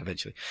 Wow.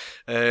 Eventually.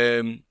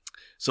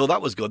 So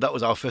that was good. That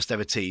was our first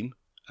ever team.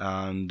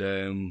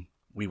 And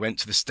we went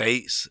to the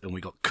States, and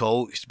we got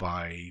coached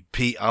by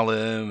Pete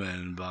Allen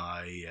and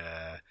by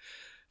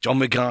John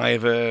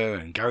MacGyver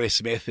and Gary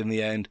Smith in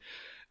the end.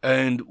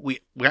 And we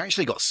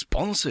actually got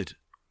sponsored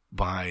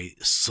by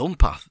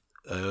Sunpath.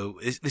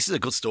 This is a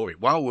good story.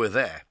 While we were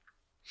there,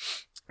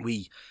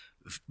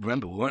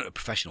 remember, we weren't a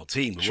professional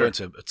team. We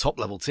weren't a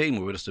top-level team.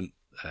 We were just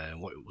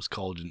what was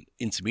called an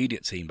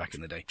intermediate team back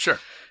in the day. Sure.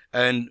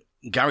 And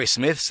Gary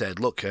Smith said,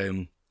 look,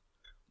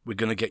 we're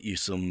going to get you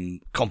some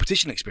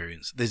competition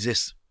experience. There's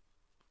this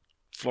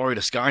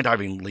Florida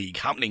skydiving league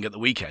happening at the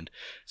weekend.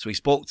 So he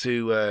spoke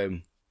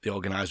to the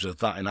organizer of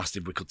that and asked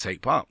if we could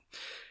take part.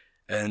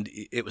 And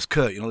it was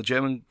Kurt, the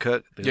German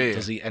Kurt,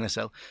 does the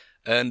NSL.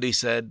 And he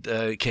said,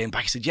 he came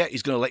back, he said, yeah,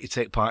 he's going to let you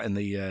take part in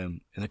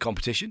the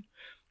competition,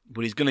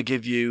 but he's going to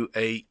give you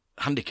a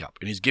handicap,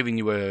 and he's giving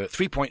you a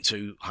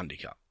 3.2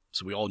 handicap.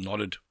 So we all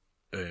nodded,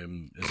 as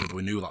if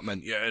we knew what that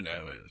meant. Yeah,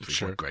 no,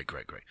 sure. Great.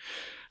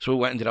 So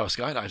we went and did our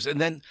skydives. And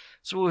then,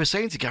 so we were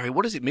saying to Gary,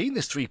 what does it mean,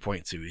 this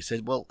 3.2? He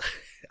said, well,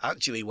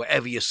 actually,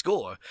 whatever you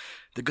score,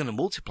 they're going to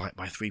multiply it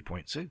by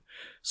 3.2.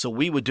 So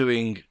we were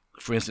doing,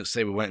 for instance,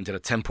 say we went and did a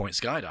 10-point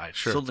skydive.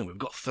 Sure. Suddenly we've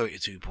got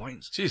 32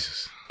 points.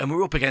 Jesus. And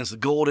we're up against the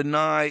Golden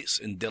Knights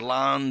and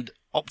Deland,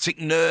 Optic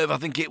Nerve, I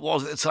think it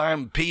was at the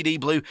time, PD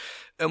Blue.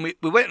 And we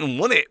went and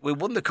won it. We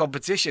won the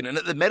competition. And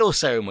at the medal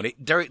ceremony,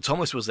 Derek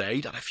Thomas was there.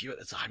 He'd had a few at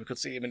the time. We could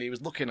see him, and he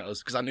was looking at us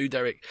because I knew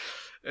Derek.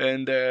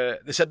 And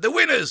they said, the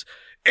winners,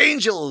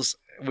 Angels.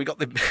 And we got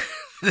the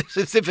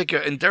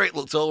certificate, and Derek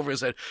looked over and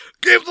said,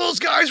 give those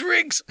guys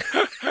rings.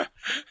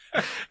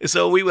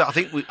 So we were, I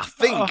think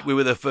we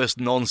were the first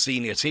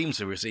non-senior team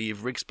to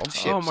receive rig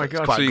sponsorship. Oh my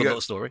God. It's quite so a good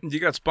little story. You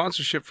got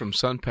sponsorship from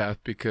Sunpath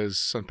because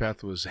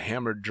Sunpath was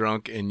hammered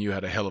drunk and you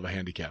had a hell of a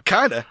handicap.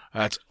 Kinda.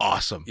 That's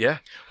awesome. Yeah.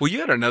 Well, you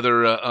had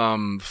another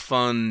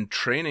fun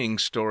training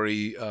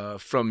story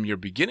from your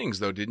beginnings,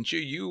 though, didn't you?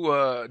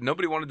 You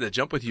nobody wanted to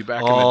jump with you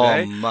back in the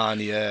day. Oh man,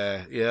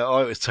 yeah. Oh,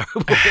 it was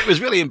terrible. It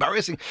was really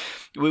embarrassing.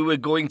 We were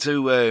going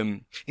to,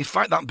 in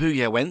fact, that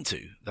boogie I went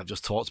to that I've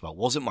just talked about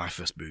wasn't my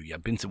first boogie.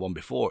 I'd been to one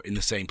before in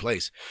the same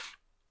place,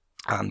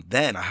 and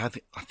then I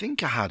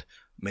think I had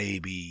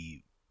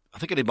maybe I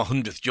think I did my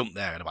 100th jump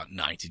there and about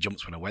 90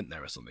 jumps when I went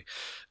there or something.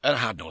 And I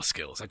had no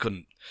skills. I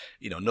couldn't,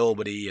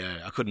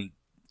 I couldn't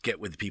get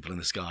with people in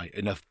the sky.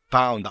 And I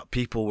found that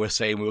people were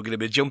saying we were going to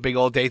be jumping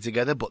all day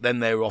together, but then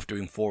they were off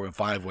doing 4 and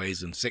 5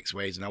 ways and 6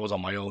 ways, and I was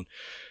on my own.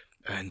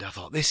 And I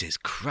thought, this is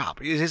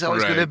crap. Is this how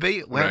it's going to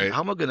be?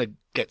 How am I going to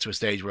get to a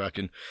stage where I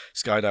can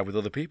skydive with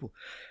other people?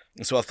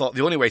 And so I thought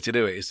the only way to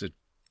do it is to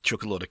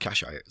chuck a load of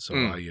cash at it. So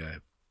I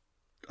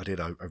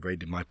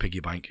raided my piggy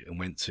bank and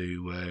went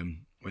to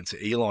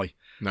Eloy.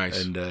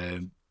 Nice.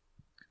 And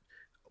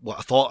what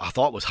I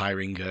thought was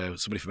hiring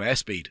somebody from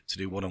Airspeed to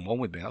do one-on-one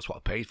with me. That's what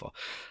I paid for.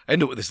 I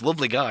ended up with this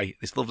lovely guy,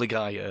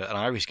 an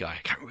Irish guy.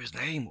 I can't remember his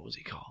name. What was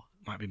he called?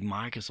 Might be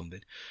Mike or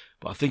something.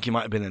 But I think he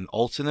might have been an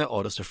alternate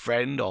or just a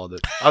friend or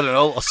I don't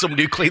know, or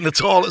somebody who cleaned the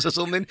toilets or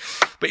something.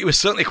 But he was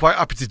certainly quite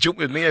happy to jump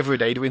with me every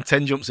day, doing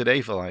 10 jumps a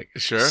day for like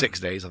 6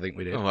 days, I think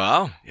we did. Oh,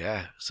 wow.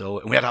 Yeah. So,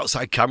 and we had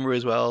outside camera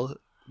as well.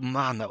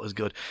 Man, that was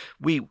good.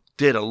 We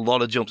did a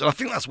lot of jumps. And I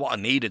think that's what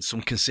I needed,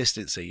 some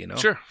consistency, you know?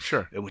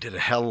 Sure. And we did a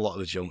hell of a lot of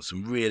the jumps,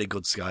 some really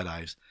good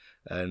skydives.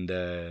 And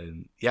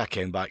I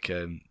came back.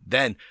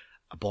 Then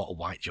I bought a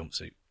white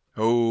jumpsuit.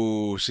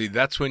 Oh, see,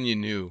 that's when you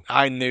knew.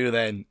 I knew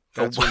then.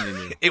 That's when you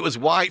knew. It was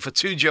white for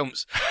 2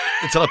 jumps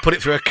until I put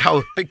it through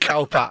a big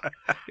cow pat.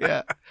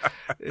 Yeah.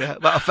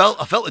 But I felt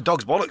the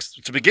dog's bollocks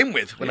to begin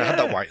with when I had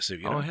that white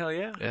suit. You know? Oh, hell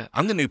yeah. Yeah.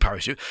 And the new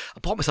parachute.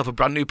 I bought myself a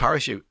brand new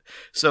parachute.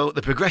 So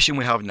the progression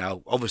we have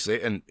now,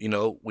 obviously, and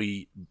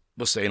we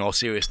must say in all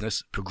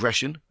seriousness,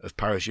 progression of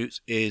parachutes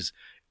is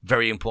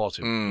very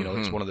important.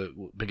 Mm-hmm. It's one of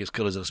the biggest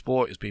killers of the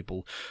sport is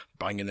people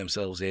banging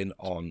themselves in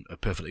on a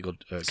perfectly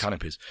good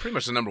canopies. Pretty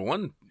much the number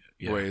one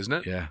way, isn't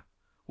it? Yeah.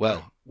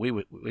 Well, we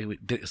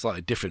did it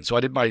slightly different. So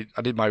I did my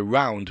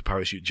round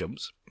parachute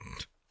jumps.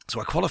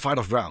 So I qualified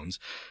off rounds,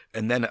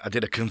 and then I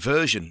did a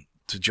conversion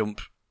to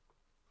jump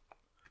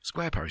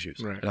square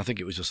parachutes. Right. And I think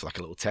it was just like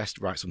a little test,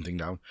 write something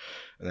down,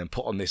 and then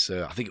put on this.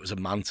 I think it was a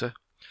Manta,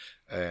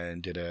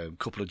 and did a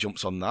couple of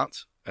jumps on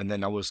that. And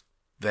then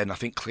I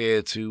think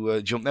cleared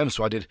to jump them.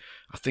 So I did,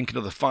 I think,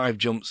 another 5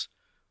 jumps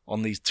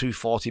on these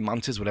 240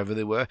 Mantas, whatever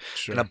they were.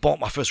 Sure. And I bought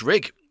my first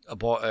rig. I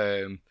bought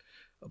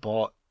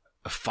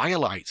a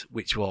Firelight,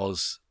 which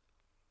was,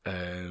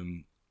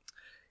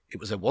 it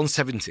was a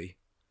 170.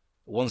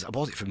 I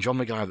bought it from John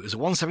McGuire. It was a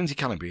 170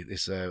 canopy,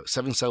 this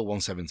 7-cell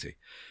 170,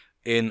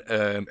 in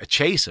a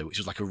Chaser, which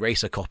was like a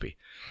racer copy,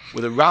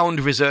 with a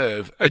round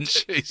reserve. A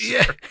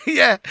Chaser.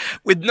 Yeah,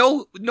 with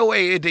no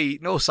AAD,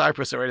 no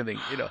Cypress or anything,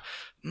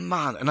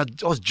 Man, and I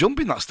was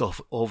jumping that stuff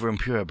over in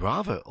Pura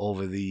Brava,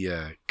 over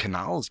the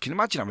canals. Can you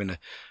imagine having a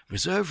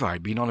reserve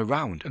ride being on a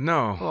round?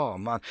 No. Oh,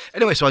 man.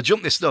 Anyway, so I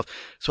jumped this stuff.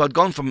 So I'd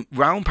gone from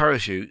round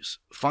parachutes,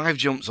 5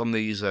 jumps on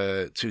these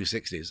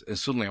 260s, and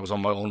suddenly I was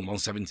on my own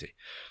 170.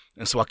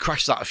 And so I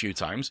crashed that a few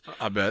times.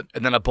 I bet.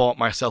 And then I bought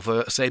myself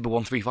a Sabre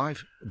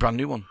 135, a brand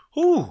new one.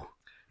 Ooh.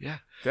 Yeah.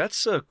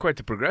 That's quite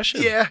the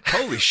progression. Yeah.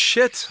 Holy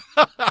shit.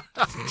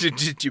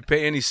 Did you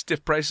pay any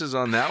stiff prices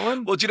on that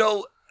one? Well,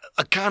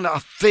 I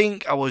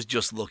think I was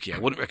just lucky. I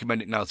wouldn't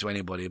recommend it now to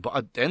anybody, but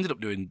I ended up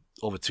doing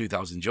over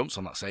 2,000 jumps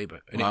on that Sabre.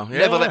 And Wow. it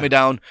never let me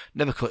down,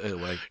 never cut it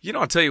away.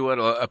 I'll tell you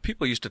what,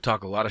 people used to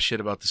talk a lot of shit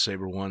about the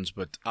Sabre ones,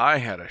 but I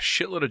had a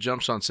shitload of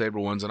jumps on Sabre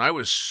ones, and I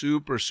was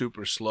super,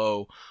 super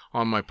slow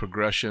on my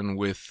progression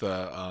with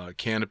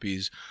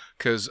canopies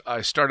because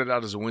I started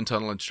out as a wind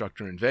tunnel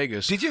instructor in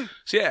Vegas. Did you?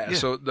 So, yeah.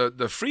 So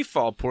the free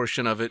fall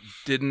portion of it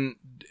didn't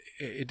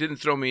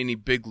throw me any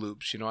big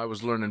loops. I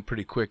was learning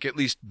pretty quick, at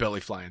least belly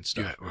flying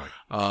stuff. Yeah,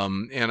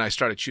 right. And I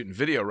started shooting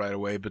video right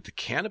away, but the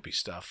canopy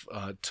stuff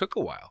took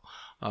a while.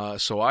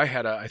 So I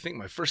had I think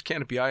my first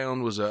canopy I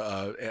owned was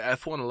a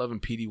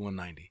F111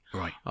 PD190.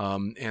 Right.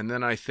 And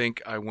then I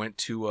think I went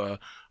to a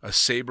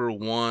Sabre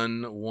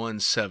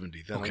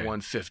 170, then a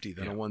 150,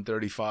 then a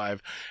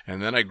 135,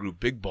 and then I grew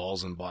big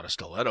balls and bought a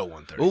Stiletto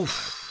 135.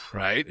 Oof.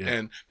 Right? Yeah.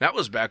 And that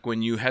was back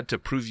when you had to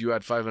prove you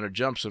had 500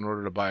 jumps in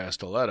order to buy a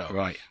Stiletto.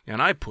 Right.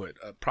 And I put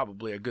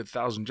probably a good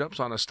 1,000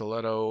 jumps on a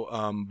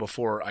Stiletto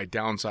before I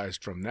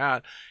downsized from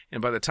that.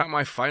 And by the time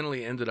I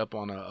finally ended up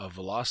on a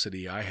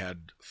Velocity, I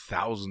had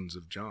thousands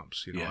of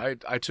jumps.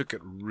 I took it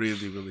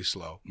really, really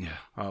slow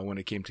when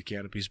it came to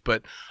canopies.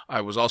 But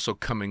I was also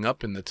coming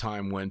up in the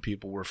time when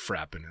people were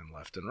frapping in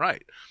left and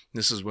right.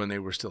 This is when they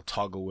were still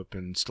toggle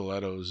whipping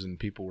stilettos and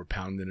people were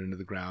pounding into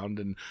the ground.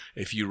 And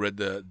if you read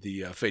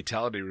the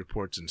fatality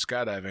reports in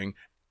skydiving,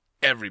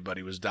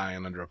 everybody was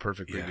dying under a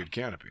perfectly good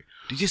canopy.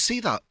 Did you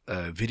see that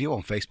video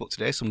on Facebook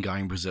today? Some guy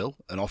in Brazil,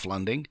 an off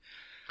landing.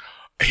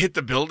 Hit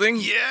the building?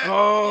 Yeah.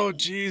 Oh,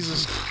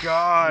 Jesus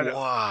God.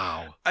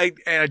 Wow. I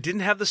didn't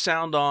have the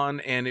sound on,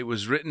 and it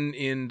was written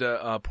in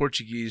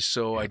Portuguese,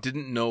 so I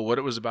didn't know what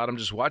it was about. I'm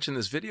just watching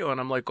this video, and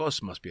I'm like, oh,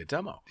 this must be a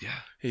demo. Yeah.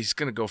 He's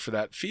going to go for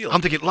that field.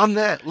 I'm thinking, land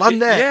there,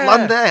 land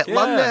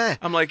there.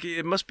 I'm like,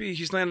 it must be,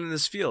 he's landing in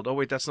this field. Oh,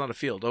 wait, that's not a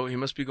field. Oh, he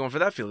must be going for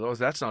that field. Oh,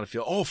 that's not a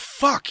field. Oh,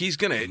 fuck, he's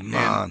going to.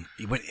 Man,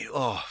 he went,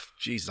 oh,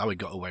 jeez, how he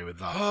got away with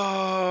that.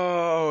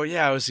 Oh,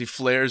 yeah, as he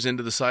flares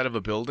into the side of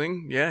a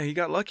building. Yeah, he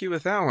got lucky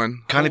with that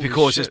one. Canopy Holy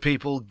courses, shit.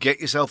 people, get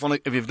yourself on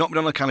it. If you've not been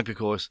on a canopy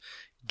course,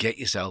 get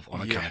yourself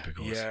on a canopy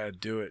course. Yeah,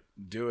 do it,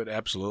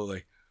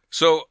 absolutely.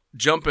 So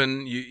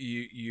jumping,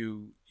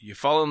 you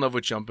fall in love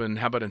with jumping.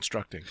 How about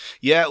instructing?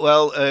 Yeah,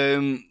 well,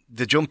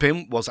 the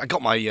jumping was, I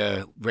got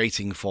my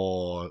rating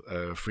for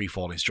free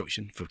fall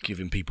instruction for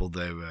giving people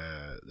their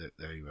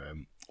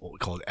what we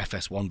called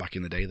FS1 back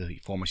in the day, the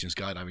formation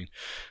skydiving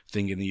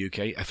thing in the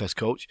UK, FS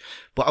coach.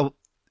 But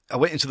I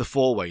went into the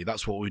four-way.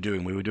 That's what we were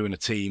doing. We were doing a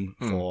team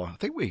for, I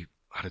think we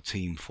had a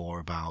team for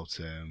about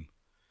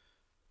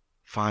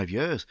 5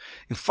 years.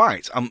 In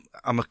fact,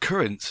 I'm a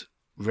current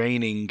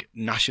reigning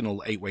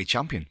national 8-way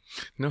champion.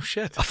 No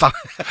shit.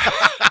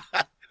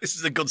 This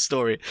is a good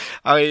story.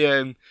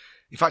 In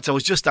fact, I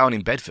was just down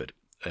in Bedford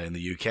in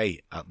the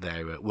UK at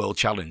their World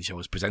Challenge. I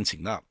was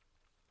presenting that.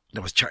 I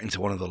was chatting to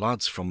one of the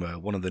lads from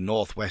one of the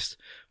northwest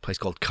place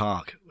called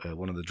Cark,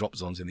 one of the drop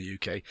zones in the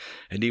UK,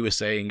 and he was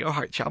saying, "All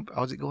right, champ,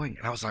 how's it going?"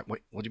 And I was like,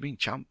 "Wait, what do you mean,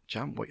 champ?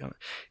 What you on?"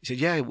 He said,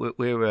 "Yeah,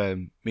 we're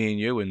me and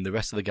you and the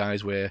rest of the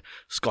guys, we're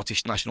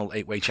Scottish national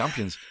 8-way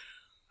champions."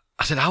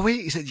 I said, "Are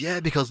we?" He said,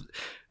 "Yeah, because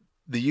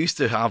they used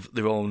to have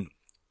their own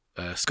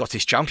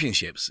Scottish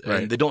championships, and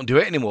right. They don't do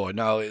it anymore.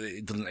 Now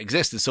it doesn't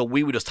exist, and so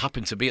we would just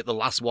happen to be at the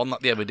last one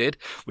that they ever did.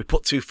 We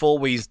put two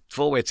four-way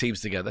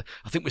teams together.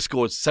 I think we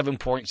scored 7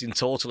 points in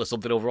total or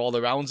something over all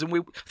the rounds, and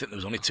I think there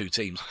was only 2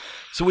 teams,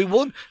 so we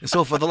won. And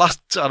so for the last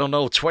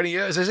 20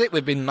 years, is it?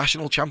 We've been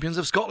national champions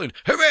of Scotland.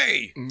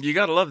 Hooray! You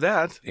gotta love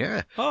that.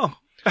 Yeah. Oh.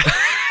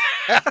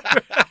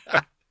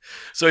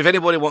 So if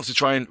anybody wants to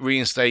try and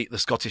reinstate the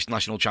Scottish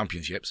national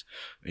championships,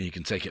 and you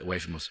can take it away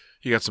from us.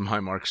 You got some high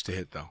marks to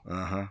hit, though.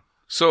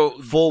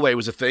 So four-way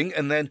was a thing,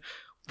 and then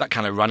that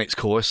kind of ran its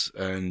course,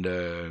 and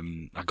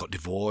I got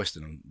divorced,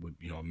 and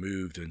I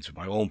moved into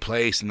my own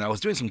place, and I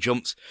was doing some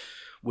jumps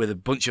with a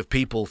bunch of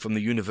people from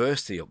the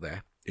university up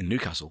there in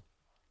Newcastle,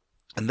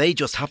 and they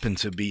just happened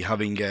to be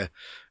having a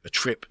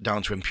trip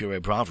down to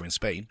Empura Brava in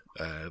Spain.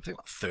 I think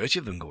like 30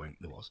 of them going,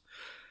 there was.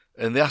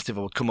 And they asked if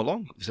I would come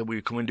along. They said, "Will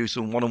you come and do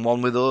some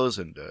one-on-one with us?"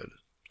 And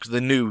because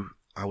they knew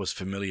I was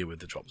familiar with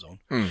the drop zone.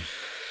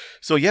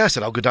 So yeah, I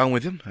said, "I'll go down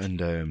with him."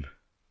 And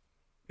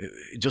I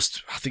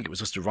think it was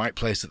just the right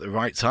place at the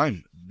right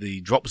time.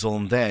 The drop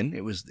zone then,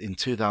 it was in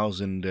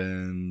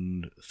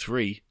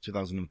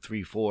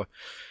 2003, 4,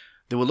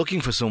 they were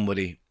looking for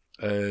somebody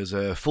as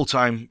a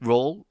full-time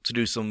role to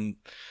do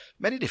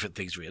many different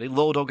things really.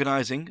 Load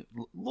organising,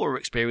 lower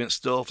experience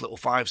stuff, little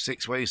 5,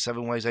 6 ways,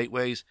 7 ways, 8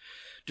 ways.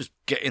 Just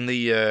getting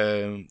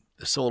the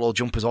solo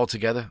jumpers all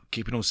together,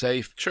 keeping them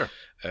safe. Sure.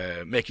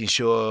 Making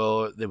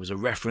sure there was a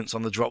reference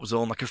on the drop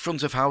zone, like a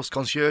front of house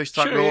concierge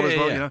type role as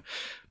well, yeah. you know.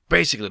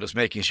 Basically just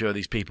making sure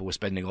these people were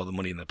spending all the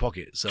money in their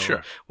pocket.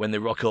 So when they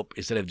rock up,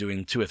 instead of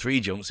doing 2 or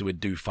 3 jumps, they would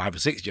do 5 or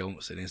 6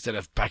 jumps. And instead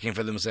of packing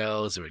for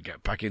themselves, they would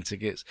get packing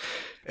tickets.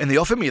 And they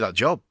offered me that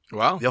job.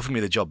 Wow. They offered me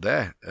the job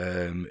there.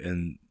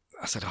 And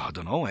I said, I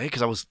don't know,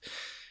 because I was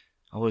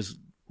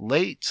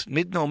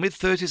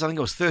mid-30s. I think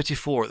I was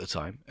 34 at the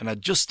time. And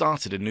I'd just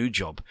started a new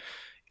job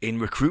in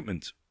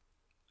recruitment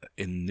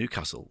in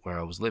Newcastle, where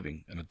I was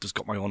living. And I'd just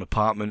got my own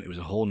apartment. It was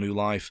a whole new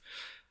life.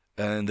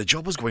 And the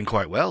job was going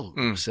quite well.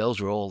 Sales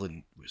role,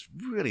 and was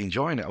really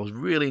enjoying it. I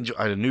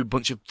had a new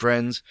bunch of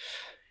friends.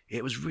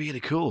 It was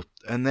really cool.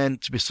 And then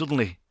to be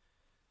suddenly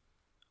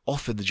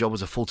offered the job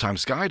as a full-time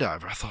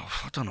skydiver, I thought,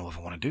 I don't know if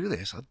I want to do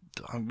this.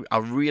 I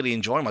really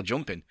enjoy my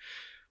jumping,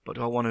 but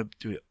do I want to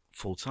do it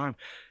full-time?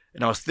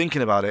 And I was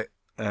thinking about it,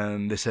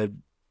 and they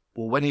said,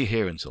 "Well, when are you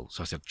here until?"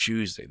 So I said,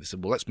 "Tuesday." They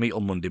said, "Well, let's meet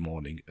on Monday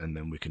morning, and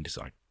then we can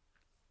decide."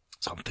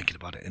 So I'm thinking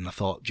about it, and I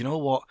thought, do you know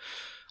what?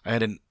 I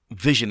had a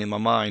vision in my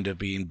mind of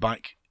being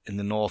back in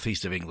the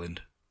northeast of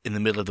England in the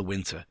middle of the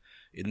winter,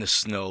 in the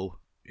snow,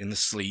 in the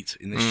sleet,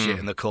 in the shit,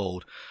 in the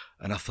cold.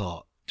 And I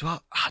thought, I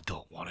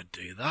don't want to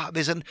do that.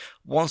 There's a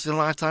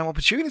once-in-a-lifetime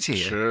opportunity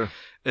here. Sure.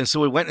 And so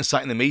we went and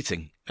sat in the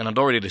meeting, and I'd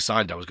already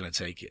decided I was going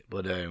to take it.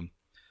 But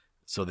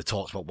so they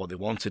talked about what they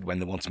wanted, when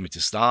they wanted me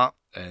to start,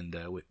 and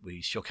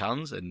we shook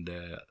hands, and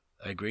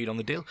I agreed on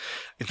the deal.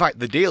 In fact,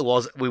 the deal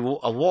was I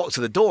walked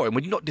to the door, and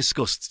we'd not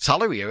discussed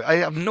salary. I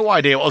have no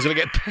idea what I was going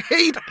to get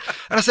paid.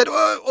 And I said,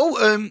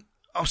 I'm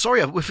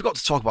sorry, we forgot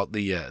to talk about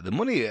the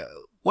money.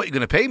 What are you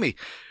going to pay me?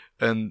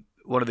 And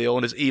one of the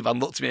owners, Ivan,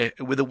 looked at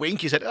me with a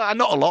wink. He said,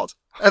 "Not a lot."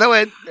 And I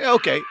went, "Yeah,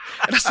 okay."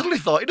 And I suddenly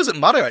thought, it doesn't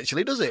matter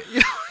actually, does it?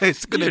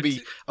 It's going to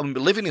be, I'm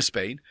living in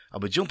Spain. I'll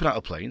be jumping out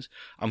of planes.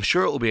 I'm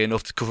sure it'll be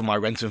enough to cover my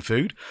rent and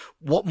food.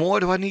 What more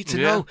do I need to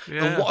know?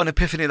 Yeah. And what an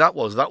epiphany that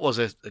was. That was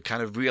a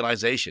kind of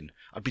realization.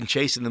 I'd been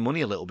chasing the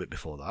money a little bit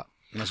before that.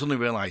 And I suddenly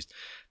realized,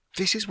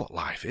 this is what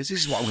life is.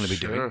 This is what I'm going to be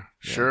doing.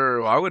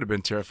 Sure. Well, I would have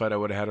been terrified. I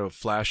would have had a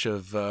flash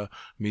of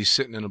me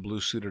sitting in a blue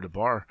suit at a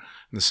bar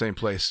in the same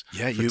place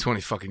for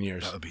 20 fucking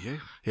years. That would be you.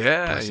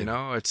 Yeah, it's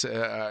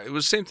it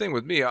was the same thing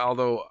with me,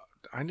 although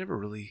I never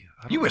really...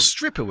 You were a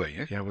stripper, weren't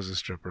you? Yeah, I was a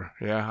stripper.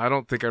 Yeah, I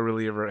don't think I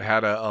really ever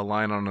had a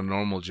line on a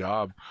normal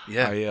job.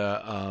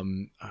 Yeah.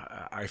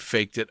 I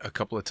faked it a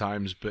couple of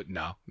times, but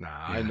no.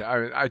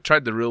 I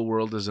tried the real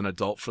world as an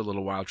adult for a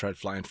little while. Tried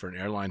flying for an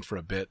airline for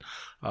a bit,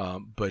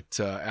 but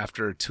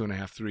after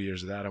 2.5, 3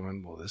 years of that, I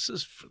went, well, this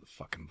is for the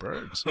fucking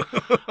birds.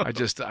 I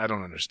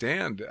don't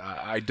understand.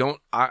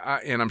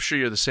 And I'm sure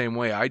you're the same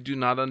way. I do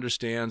not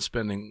understand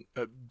spending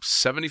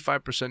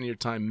 75% of your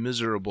time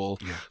miserable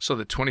so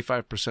that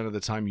 25% of the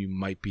time you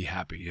might be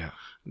happy. Yeah.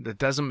 That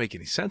doesn't make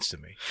any sense to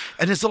me.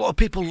 And there's a lot of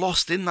people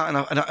lost in that.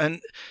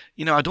 And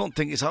you know, I don't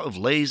think it's out of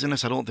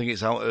laziness. I don't think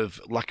it's out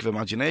of lack of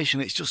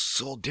imagination. It's just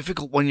so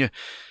difficult when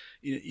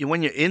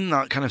when you're in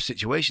that kind of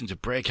situation to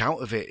break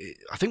out of it.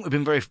 I think I've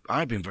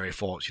been very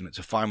fortunate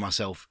to find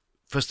myself,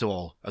 first of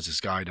all, as a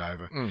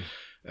skydiver,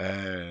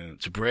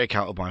 to break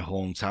out of my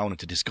hometown and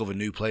to discover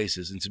new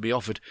places and to be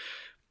offered,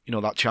 you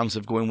know, that chance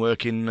of going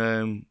working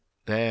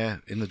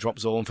there in the drop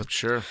zone for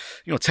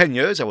 10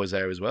 years I was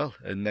there as well.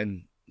 And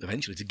then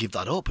eventually to give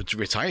that up and to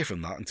retire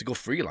from that and to go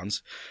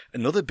freelance,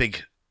 another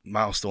big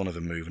milestone of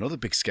a move, another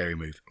big scary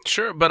move.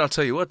 Sure, but I'll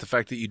tell you what, the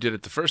fact that you did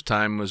it the first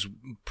time was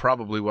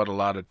probably what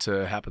allowed it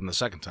to happen the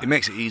second time. It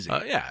makes it easy.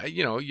 Yeah,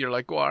 you know, you're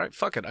like, well, all right,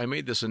 fuck it. I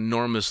made this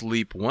enormous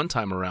leap one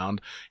time around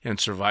and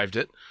survived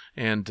it,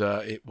 and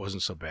it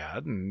wasn't so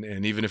bad.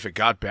 And even if it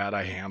got bad,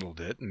 I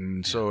handled it.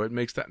 And so it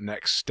makes that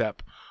next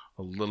step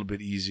a little bit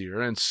easier,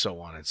 and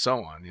so on and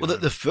so on. Well,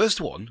 the first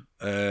one,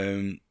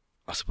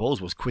 I suppose,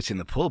 was quitting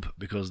the pub,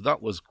 because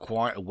that was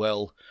quite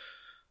a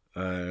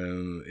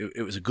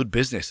it was a good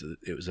business.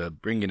 It was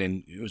bringing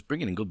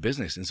in good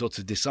business, and so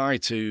to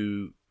decide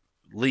to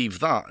leave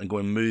that and go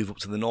and move up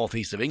to the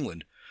northeast of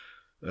England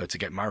to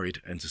get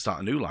married and to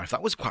start a new life,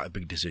 that was quite a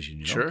big decision.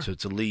 You know? Sure.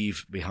 To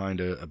leave behind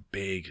a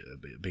big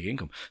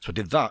income. So I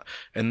did that,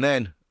 and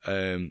then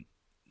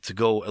to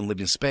go and live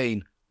in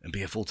Spain and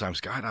be a full-time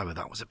skydiver,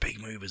 that was a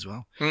big move as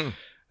well.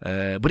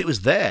 But it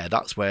was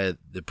that's where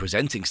the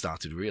presenting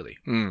started, really,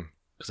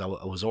 because I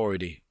was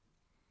already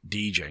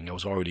DJing. I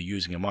was already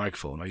using a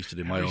microphone. I used to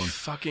do my own.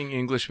 Fucking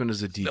Englishman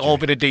is a DJ. They've all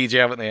been a DJ,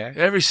 haven't they? Eh?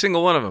 Every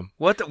single one of them.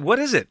 What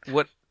is it?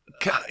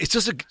 It's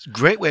just a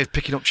great way of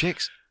picking up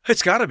chicks.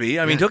 It's got to be.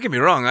 I mean, don't get me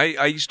wrong.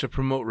 I used to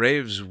promote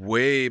raves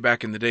way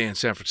back in the day in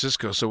San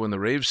Francisco. So when the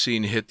rave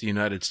scene hit the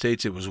United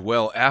States, it was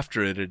well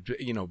after it had,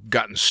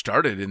 gotten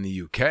started in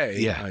the UK.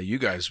 Yeah. You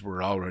guys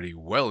were already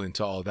well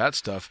into all that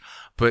stuff.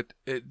 But,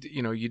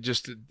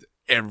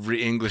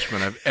 every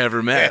Englishman I've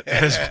ever met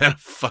has been a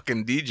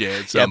fucking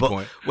DJ at some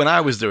point. When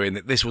I was doing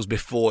it, this was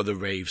before the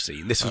rave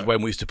scene. This was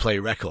when we used to play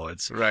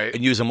records, right,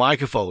 and use a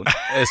microphone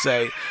and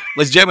say,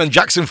 "Ladies and gentlemen,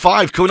 Jackson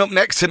 5 coming up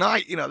next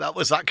tonight." You know, that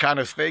was that kind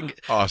of thing.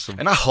 Awesome.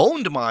 And I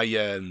honed my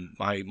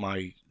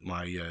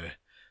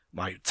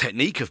my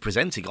technique of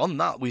presenting on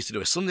that. We used to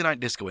do a Sunday night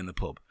disco in the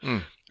pub.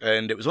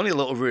 And it was only a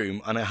little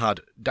room, and I had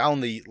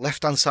down the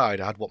left-hand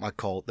side, I had what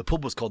the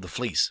pub was called the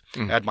Fleece.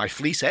 I had my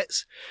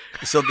fleecettes.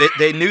 So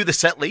they knew the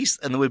set list,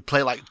 and they would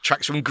play like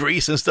tracks from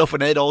Grease and stuff,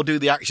 and they'd all do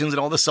the actions and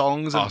all the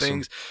songs and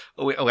things.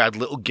 We had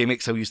little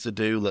gimmicks I used to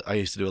do. I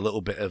used to do a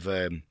little bit of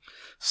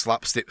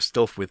slapstick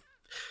stuff with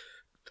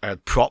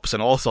props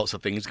and all sorts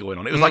of things going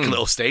on. It was like a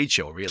little stage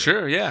show, really.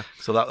 Sure, yeah.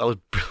 So that was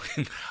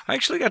brilliant. I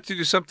actually got to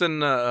do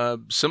something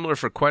similar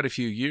for quite a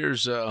few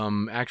years,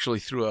 actually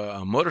through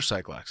a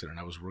motorcycle accident.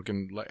 I was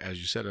working, as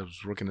you said,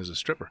 as a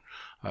stripper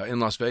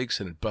in Las Vegas,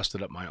 and it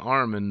busted up my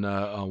arm. And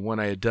when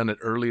I had done it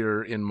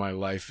earlier in my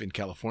life in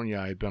California,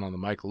 I had been on the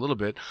mic a little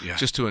bit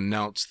just to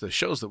announce the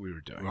shows that we were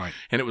doing. Right.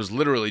 And it was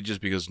literally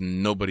just because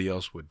nobody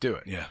else would do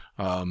it. Yeah.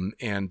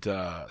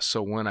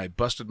 So when I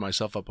busted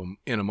myself up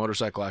in a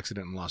motorcycle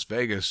accident in Las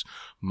Vegas,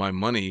 my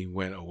money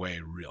went away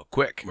real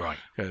quick. Right.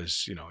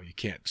 Because, you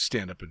can't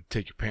stand up and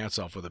take your pants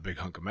off with a big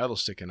hunk of metal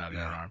sticking out of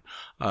your arm.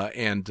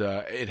 And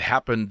it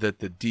happened that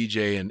the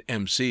DJ and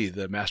MC,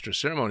 the master of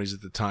ceremonies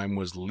at the time,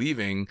 was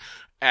leaving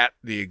at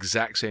the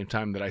exact same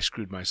time that I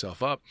screwed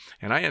myself up.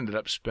 And I ended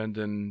up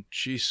spending,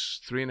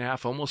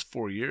 3.5, almost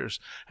 4 years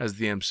as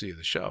the MC of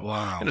the show.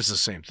 Wow. And it's the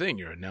same thing.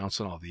 You're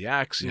announcing all the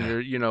acts,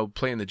 and you're,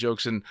 playing the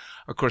jokes. And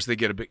of course they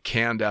get a bit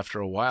canned after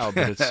a while,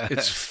 but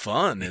it's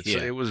fun.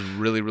 It was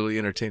really, really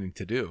entertaining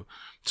to do.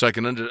 So I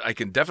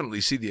can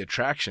definitely see the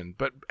attraction.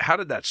 But how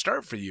did that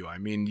start for you? I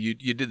mean, you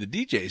did the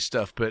DJ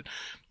stuff, but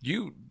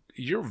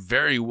you're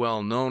very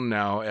well known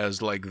now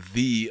as like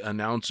the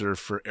announcer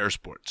for air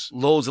sports.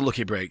 Loads of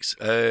lucky breaks.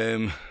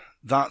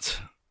 That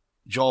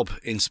job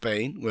in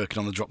Spain, working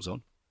on the drop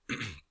zone,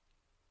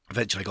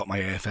 eventually I got my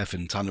AFF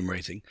and tandem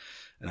rating,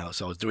 and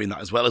so I was doing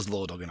that as well as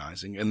load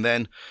organising. And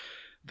then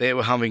they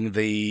were having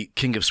the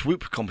King of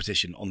Swoop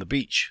competition on the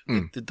beach.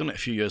 They'd done it a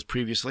few years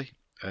previously,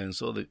 and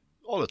so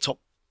all the top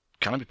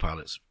canopy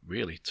pilots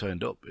really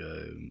turned up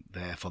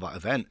there for that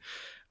event.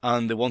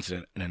 And they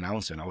wanted an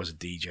announcer, and I was a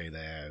DJ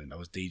there, and I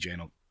was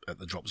DJing up at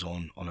the drop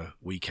zone on a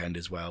weekend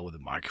as well with a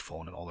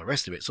microphone and all the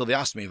rest of it. So they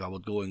asked me if I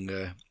would go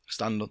and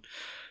stand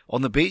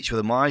on the beach with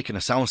a mic and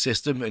a sound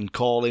system and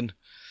calling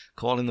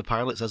the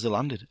pilots as they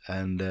landed.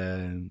 And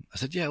I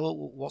said, yeah, well,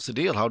 what's the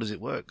deal? How does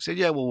it work? He said,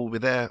 yeah, well, we'll be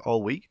there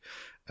all week,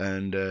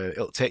 and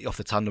it'll take you off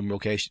the tandem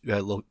rotation,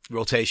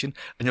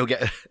 and you'll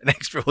get an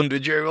extra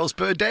 €100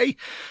 per day.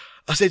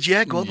 I said,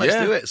 yeah, go on, let's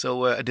Yeah. do it.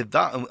 So I did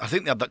that. And I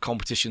think they had that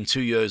competition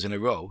 2 years in a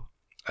row.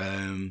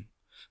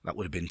 That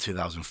would have been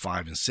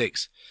 2005 and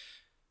 6.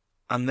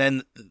 And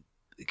then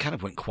it kind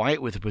of went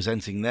quiet with the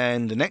presenting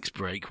then. The next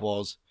break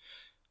was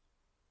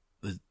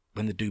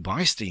when the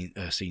Dubai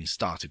scene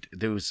started.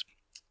 There was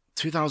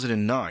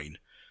 2009.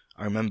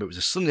 I remember it was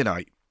a Sunday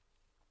night.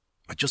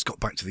 I just got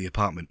back to the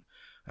apartment.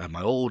 I had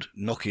my old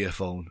Nokia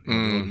phone, the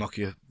old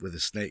Nokia with a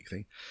snake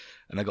thing.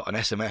 And I got an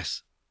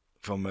SMS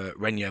from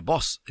Renier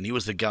Boss, and he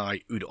was the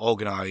guy who'd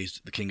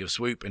organised the King of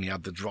Swoop, and he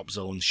had the Drop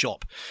Zone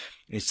shop.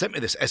 And he sent me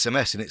this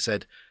SMS, and it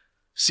said,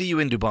 "See you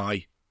in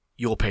Dubai,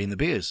 you're paying the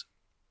beers."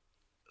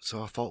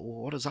 So I thought,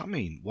 well, what does that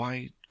mean?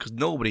 Why? Because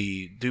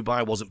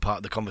Dubai wasn't part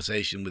of the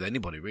conversation with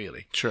anybody,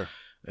 really. Sure.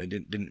 It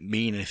didn't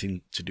mean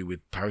anything to do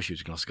with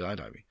parachuting or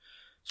skydiving.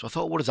 So I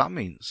thought, what does that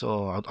mean?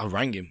 So I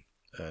rang him,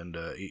 and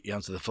he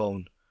answered the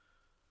phone.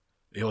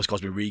 He always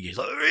calls me Rigi. He's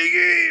like,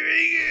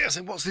 Rigi. I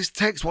said, what's this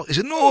text? What? He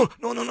said, no.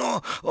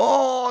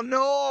 Oh,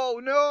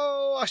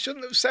 no. I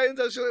shouldn't have said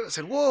that. I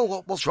said,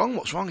 whoa, what's wrong?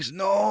 He said,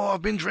 no,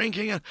 I've been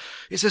drinking, and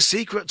it's a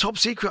secret, top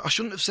secret. I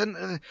shouldn't have sent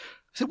it. I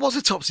said, what's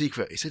a top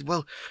secret? He said,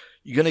 well,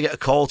 you're going to get a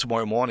call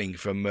tomorrow morning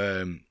from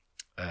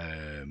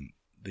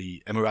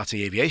the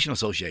Emirati Aviation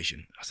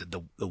Association. I said,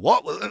 the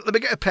what? Well, let me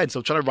get a pen. So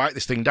I'm trying to write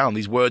this thing down,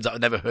 these words that I've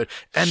never heard.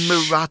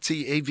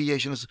 Emirati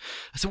Aviation.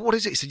 I said, what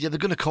is it? He said, yeah, they're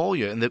going to call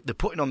you. And they're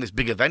putting on this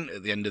big event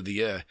at the end of the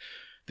year,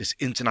 this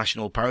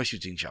International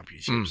Parachuting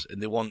Championships.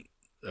 And they want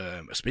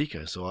a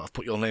speaker. So I've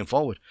put your name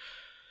forward.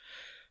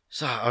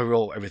 So I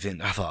wrote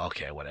everything. I thought,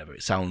 okay, whatever.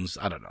 It sounds,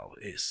 I don't know,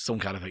 it's some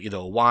kind of either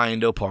a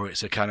wind up or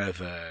it's a kind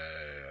of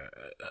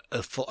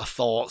a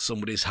thought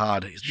somebody's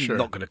had. It's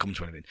not going to come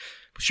to anything.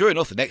 But sure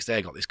enough, the next day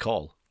I got this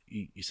call.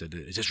 He said,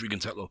 is this Regan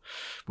Tetlow?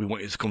 We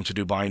want you to come to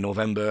Dubai in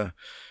November.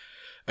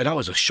 And I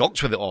was just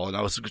shocked with it all. And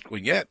I was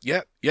going, yep.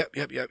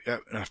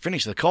 And I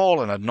finished the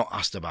call and I'd not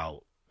asked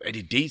about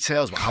any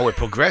details about how we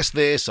progressed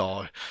this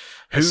or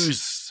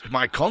who's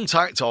my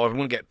contact or if I'm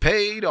going to get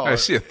paid. Or I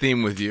see a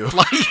theme with you.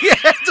 Like,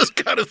 just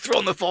kind of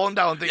throwing the phone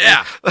down thinking,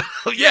 I'll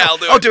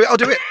do it. I'll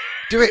do it.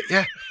 Do it,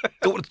 yeah.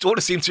 Don't want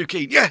to seem too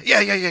keen. Yeah.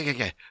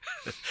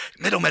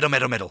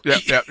 Middle.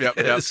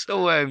 Yep.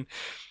 So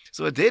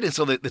I did, and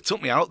so they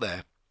took me out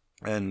there,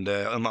 and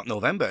on that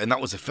November, and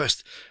that was the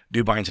first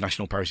Dubai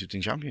International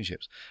Parachuting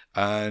Championships,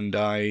 and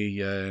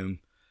I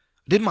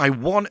did my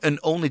one and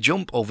only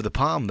jump over the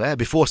Palm there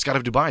before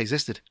Skydive Dubai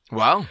existed.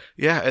 Wow.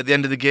 Yeah, at the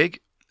end of the gig,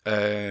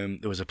 there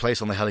was a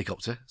place on the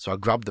helicopter, so I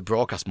grabbed the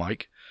broadcast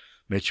mic,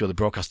 made sure the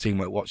broadcast team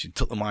weren't watching,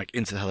 took the mic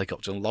into the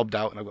helicopter and lobbed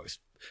out, and I got this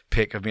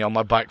pic of me on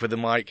my back with the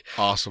mic.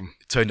 Awesome.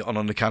 Turned it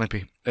on the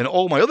canopy. And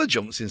all my other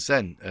jumps since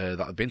then that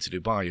I've been to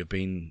Dubai have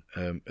been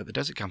at the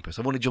desert campus.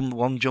 I've only jumped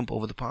one jump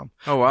over the Palm.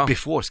 Oh, wow.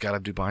 Before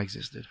Skydive Dubai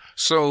existed.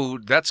 So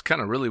that's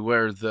kind of really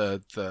where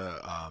the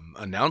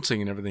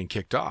announcing and everything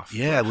kicked off.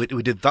 Yeah,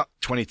 we did that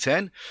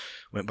 2010.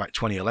 Went back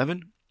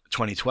 2011,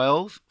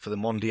 2012 for the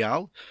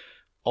Mondial.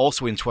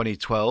 Also in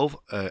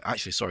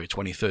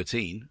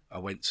 2013,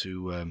 I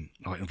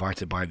got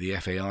invited by the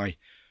FAI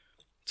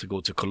to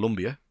go to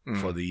Colombia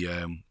for the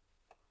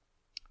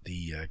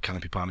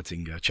Canopy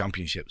Piloting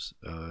Championships.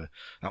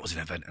 That was an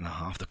event and a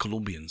half. The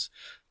Colombians,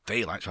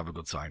 they like to have a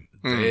good time.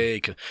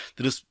 They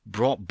just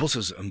brought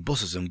buses and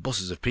buses and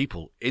buses of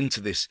people into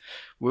this.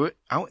 We were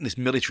out in this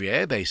military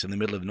airbase in the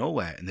middle of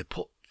nowhere, and they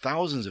put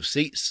thousands of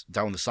seats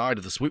down the side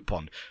of the swoop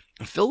pond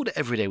and filled it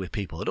every day with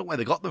people. I don't know where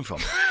they got them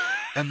from.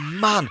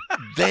 And man,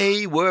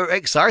 they were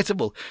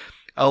excitable.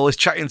 I was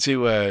chatting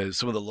to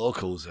some of the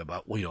locals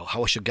about,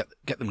 how I should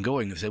get them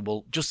going. They said,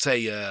 well, just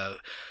say,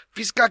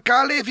 Visca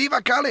Cali,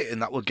 Viva Cali,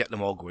 and that would get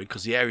them all going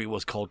because the area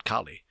was called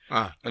Cali.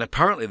 And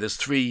apparently there's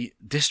 3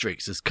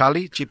 districts. There's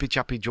Cali, Chipi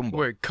Chapi, Jumbo.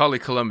 Wait, Cali,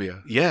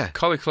 Colombia. Yeah.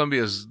 Cali,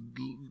 Colombia is,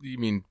 you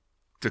mean,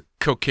 the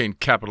cocaine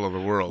capital of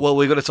the world. Well,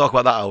 we're going to talk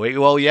about that, are we?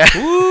 Well, yeah.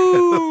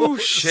 Ooh,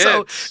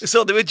 shit.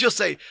 So they would just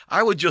say,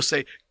 I would just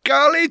say,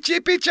 Cali,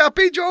 Chippy,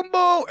 Chappy,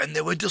 Jumbo. And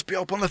they would just be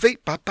up on the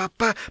feet. Pa, pa,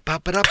 pa, pa,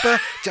 pa, pa, pa,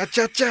 cha,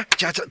 cha, cha,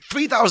 cha, cha.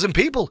 3,000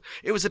 people.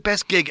 It was the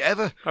best gig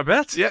ever. I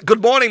bet. Yeah.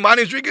 Good morning. My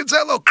name's Regan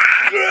Tetlow.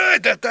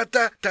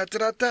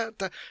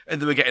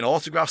 And they were getting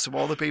autographs from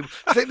all the people.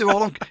 I think they were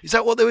all on. Is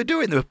that what they were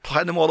doing? They were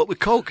playing them all up with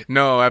coke.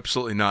 No,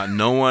 absolutely not.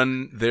 No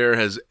one there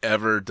has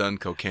ever done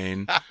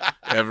cocaine.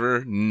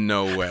 Ever?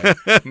 No way.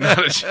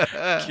 Not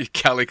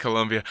Cali,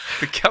 Colombia.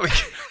 The Cali.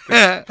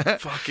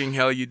 Fucking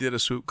hell, you did a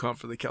swoop comp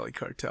for the Cali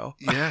cartel.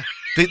 Yeah.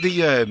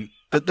 The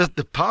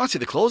party,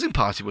 the closing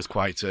party was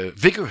quite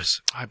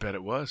vigorous. I bet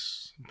it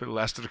was. But it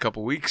lasted a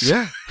couple weeks.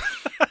 Yeah.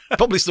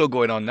 Probably still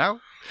going on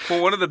now.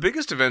 Well, one of the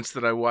biggest events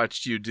that I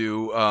watched you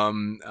do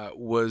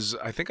was,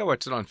 I think I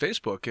watched it on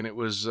Facebook, and it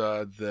was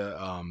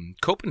the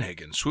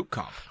Copenhagen Swoop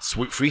Comp.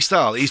 Swoop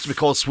Freestyle. It used to be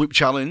called Swoop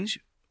Challenge.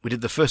 We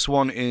did the first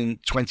one in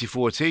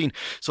 2014.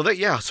 So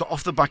so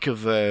off the back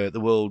of the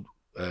World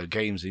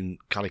Games in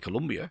Cali,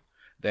 Colombia,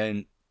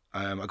 then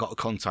I got a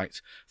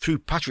contact through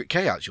Patrick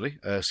Kay, actually,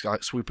 a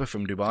swooper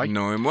from Dubai.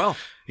 Know him well.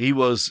 He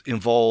was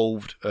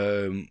involved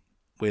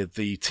with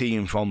the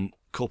team from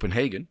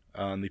Copenhagen,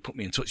 and they put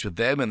me in touch with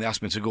them, and they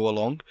asked me to go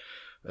along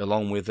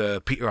along with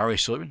Peter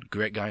Irish Sullivan,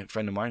 great guy,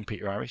 friend of mine,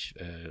 Peter Irish,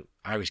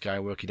 Irish guy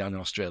working down in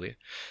Australia.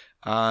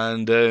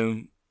 And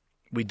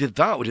we did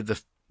that. We did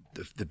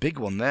the big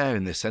one there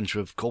in the centre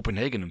of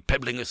Copenhagen and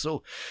Pebbling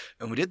so.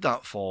 And we did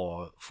that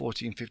for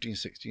 14, 15,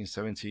 16,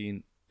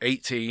 17,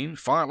 18,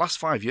 last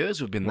 5 years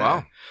we've been there.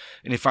 Wow.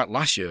 And in fact,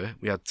 last year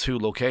we had 2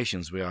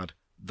 locations. We had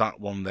that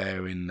one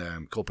there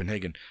in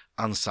Copenhagen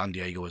and San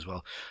Diego as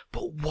well.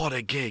 But what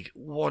a gig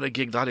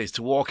that is,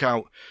 to walk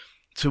out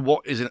to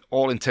what is, in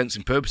all intents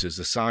and purposes,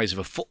 the size of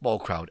a football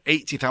crowd,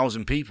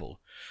 80,000 people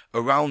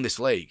around this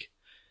lake.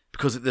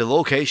 Because at the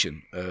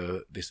location,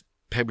 this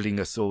Pebbling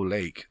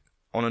Lake,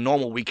 on a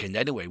normal weekend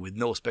anyway, with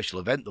no special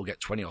event, they'll get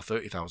 20 or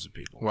 30,000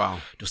 people.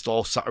 Wow. Just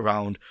all sat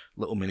around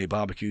little mini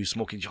barbecues,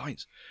 smoking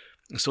joints.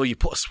 And so you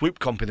put a swoop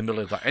comp in the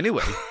middle of that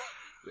anyway,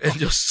 and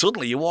just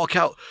suddenly you walk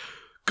out,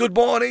 good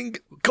morning,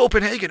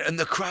 Copenhagen, and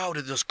the crowd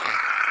is just...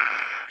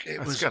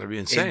 That's got to be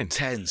insane.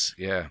 Intense,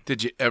 yeah.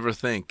 Did you ever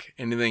think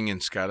anything in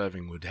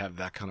skydiving would have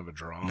that kind of a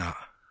draw? No.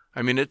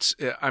 I mean,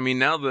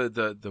 now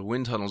the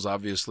wind tunnels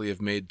obviously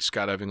have made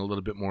skydiving a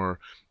little bit more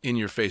in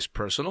your face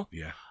personal.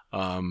 Yeah.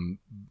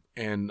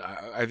 And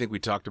I think we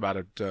talked about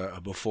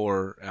it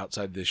before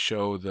outside this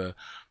show. The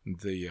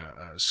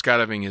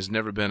skydiving has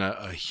never been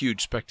a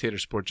huge spectator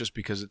sport just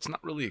because it's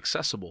not really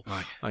accessible.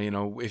 Right.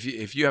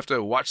 If you have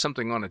to watch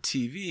something on a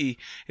TV,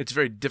 it's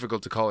very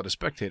difficult to call it a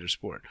spectator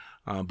sport.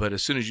 But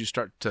as soon as you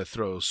start to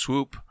throw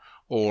swoop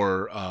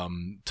or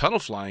tunnel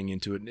flying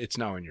into it, it's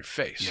now in your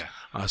face.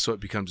 Yeah. So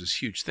it becomes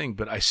this huge thing.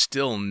 But I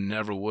still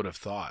never would have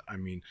thought. I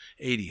mean,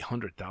 80,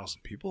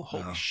 100,000 people?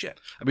 Holy shit.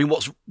 I mean,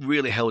 what's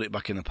really held it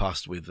back in the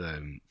past with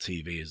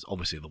TV is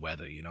obviously the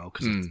weather,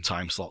 because of the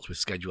time slots with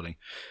scheduling.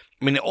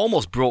 I mean, it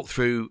almost broke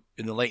through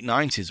in the late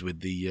 90s with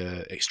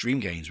the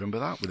Extreme Games. Remember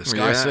that? With the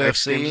sky surf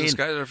scene?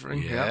 Sky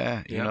surfing.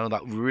 Yeah.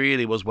 That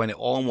really was when it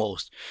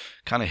almost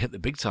kind of hit the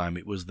big time.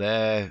 It was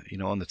there,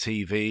 on the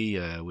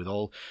TV with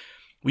all...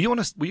 Were you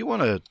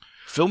on a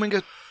filming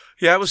a?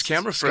 Yeah, I was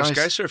camera for a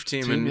sky surf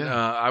team, and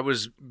yeah. I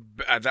was.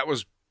 That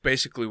was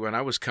basically when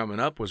I was coming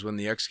up. Was when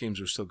the X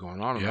Games were still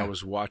going on, and I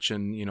was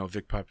watching,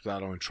 Vic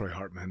Papato and Troy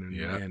Hartman,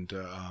 and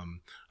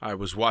I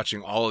was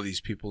watching all of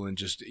these people and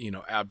just,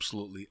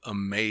 absolutely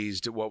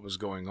amazed at what was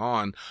going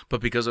on.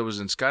 But because I was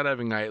in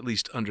skydiving, I at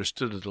least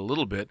understood it a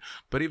little bit.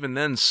 But even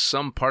then,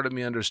 some part of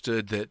me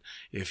understood that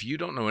if you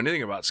don't know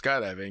anything about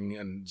skydiving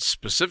and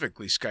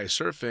specifically sky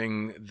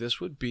surfing, this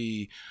would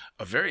be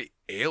a very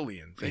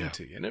alien thing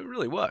to you. And it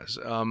really was.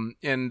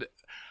 And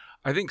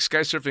I think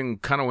sky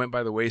surfing kind of went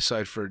by the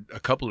wayside for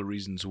a couple of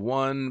reasons.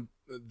 One,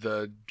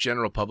 the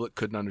general public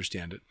couldn't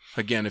understand it.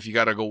 Again, if you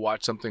got to go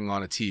watch something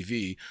on a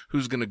TV,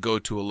 who's going to go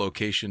to a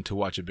location to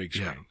watch a big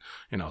screen?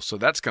 So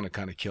that's going to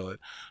kind of kill it.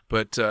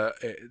 But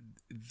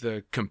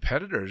the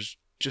competitors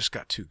just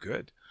got too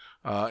good.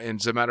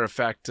 And as a matter of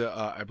fact,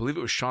 I believe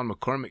it was Sean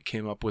McCormick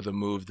came up with a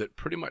move that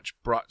pretty much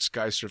brought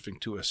sky surfing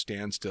to a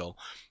standstill.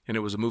 And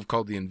it was a move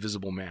called the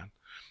Invisible Man.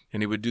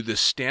 And he would do this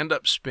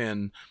stand-up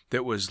spin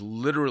that was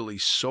literally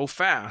so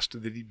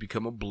fast that he'd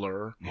become a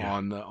blur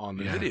on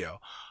the video.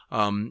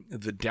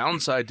 The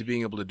downside to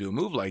being able to do a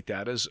move like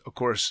that is, of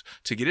course,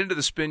 to get into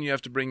the spin, you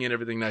have to bring in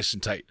everything nice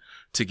and tight.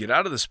 To get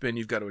out of the spin,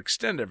 you've got to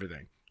extend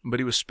everything. But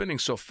he was spinning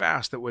so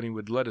fast that when he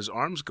would let his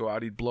arms go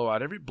out, he'd blow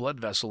out every blood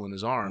vessel in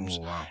his arms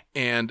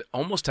and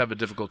almost have a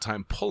difficult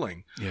time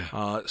pulling.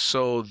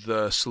 So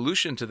the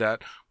solution to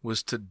that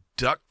was to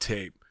duct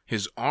tape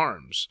his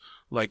arms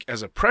like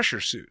as a pressure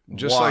suit,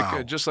 just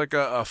like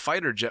a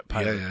fighter jet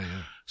pilot.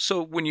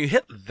 So when you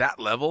hit that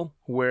level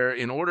where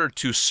in order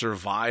to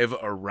survive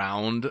a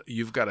round,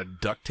 you've got to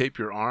duct tape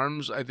your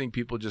arms, I think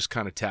people just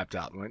kind of tapped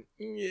out and went,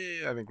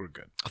 yeah, I think we're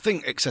good. I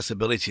think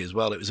accessibility as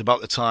well. It was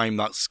about the time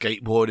that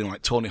skateboarding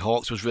like Tony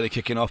Hawk's was really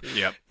kicking off.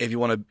 If you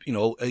want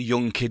to, a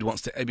young kid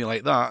wants to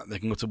emulate that, they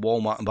can go to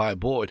Walmart and buy a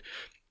board.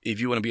 If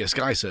you want to be a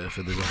sky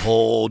surfer, there's a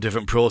whole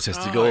different process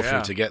to go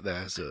through to get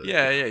there. So.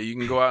 Yeah. You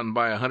can go out and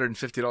buy a $150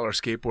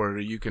 skateboard, or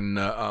you can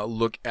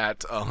look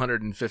at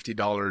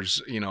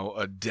 $150,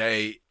 a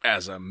day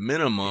as a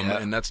minimum,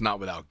 and that's not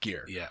without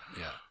gear.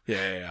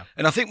 Yeah.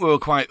 And I think we were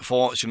quite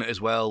fortunate as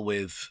well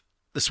with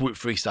the Swoop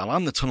Freestyle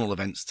and the tunnel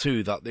events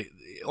too, that they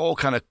all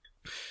kind of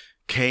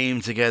came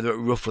together at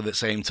roughly the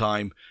same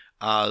time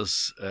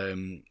as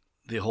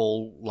the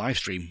whole live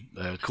stream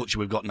culture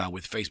we've got now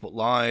with Facebook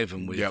Live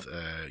and with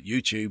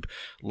YouTube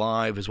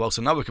Live as well.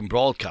 So now we can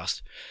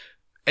broadcast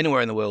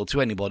anywhere in the world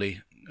to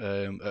anybody at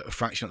a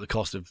fraction of the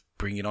cost of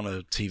bringing on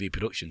a TV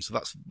production. So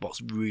that's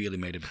what's really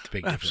made a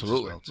big difference.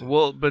 Absolutely. As well,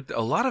 well, but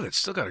a lot of it's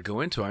still got to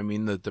go into. I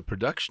mean, the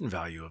production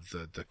value of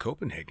the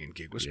Copenhagen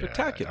gig was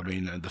spectacular. I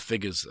mean, the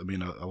figures. I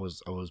mean, I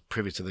was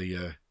privy to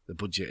the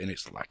budget, and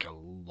it's like a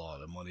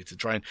lot of money to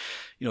try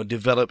and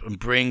develop and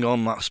bring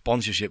on that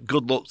sponsorship.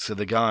 Good luck to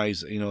the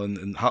guys,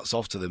 and hats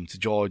off to them, to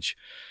George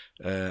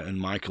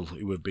and Michael,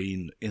 who have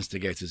been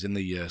instigators in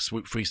the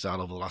Swoop Freestyle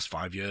over the last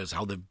 5 years,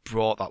 how they've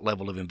brought that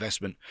level of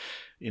investment,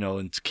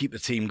 and to keep the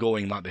team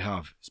going like they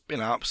have. It's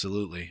been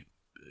absolutely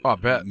I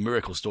bet.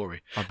 miracle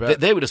story. I bet.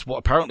 They were just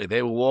apparently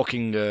they were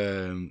walking.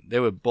 They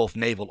were both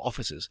naval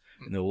officers,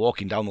 and they were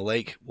walking down the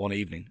lake one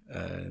evening.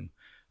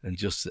 And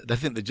I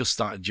think they just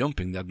started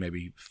jumping. They had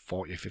maybe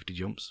 40 or 50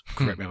 jumps.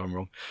 Correct me if I'm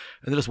wrong.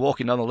 And they're just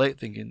walking down the lake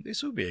thinking,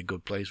 this would be a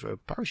good place for a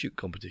parachute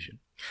competition.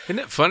 Isn't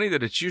it funny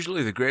that it's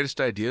usually the greatest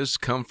ideas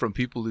come from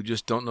people who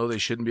just don't know they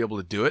shouldn't be able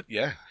to do it?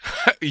 Yeah.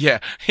 yeah.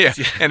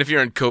 And if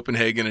you're in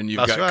Copenhagen and you've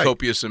That's got right.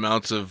 copious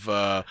amounts of,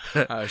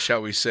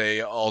 shall we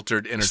say,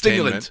 altered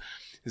entertainment. Stimulant.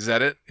 Is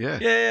that it?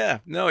 Yeah.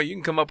 No, you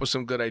can come up with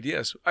some good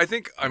ideas.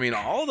 I mean,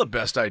 all the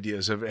best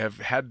ideas have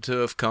had to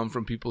have come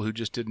from people who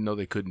just didn't know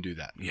they couldn't do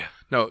that. Yeah.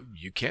 No,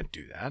 you can't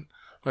do that.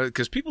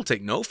 Because people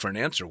take no for an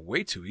answer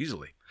way too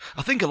easily.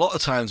 I think a lot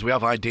of times we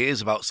have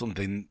ideas about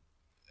something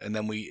and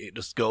then it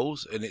just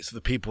goes, and it's the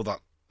people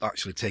that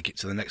actually take it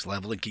to the next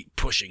level and keep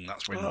pushing.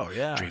 That's when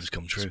dreams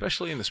come true.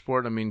 Especially in the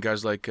sport. I mean,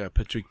 guys like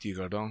Patrick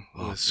Digardon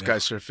with sky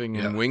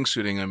surfing and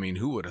wingsuiting. I mean,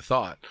 who would have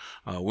thought?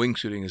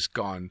 Wingsuiting has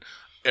gone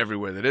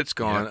everywhere that it's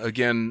gone. Yeah.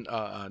 Again,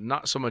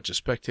 not so much a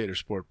spectator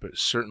sport, but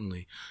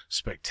certainly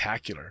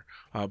spectacular.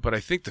 But I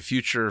think the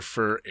future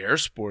for air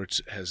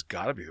sports has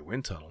got to be the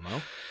wind tunnel,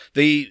 no?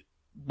 The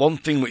one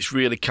thing which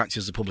really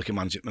catches the public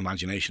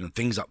imagination and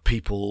things that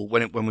people,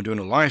 when we're doing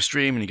a live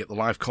stream and you get the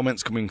live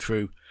comments coming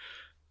through,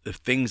 the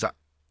things that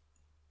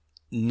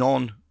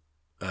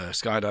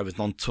non-skydivers,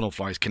 non-tunnel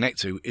flyers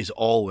connect to is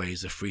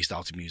always the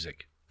freestyle to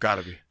music.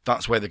 Gotta be.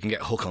 That's where they can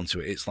get a hook onto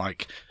it. It's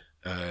like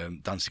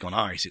Dancing on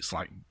Ice. It's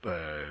like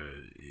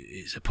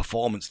it's a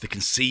performance. They can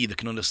see, they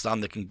can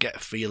understand, they can get a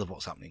feel of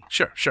what's happening.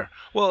 Sure.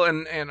 Well,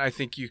 and I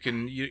think you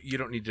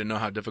don't need to know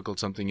how difficult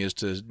something is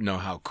to know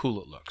how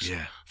cool it looks.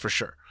 Yeah, for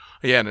sure.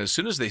 Yeah, and as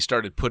soon as they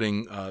started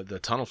putting the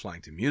tunnel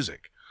flying to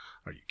music,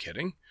 are you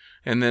kidding?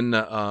 And then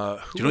do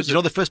you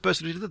know the first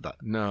person who did that?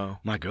 No,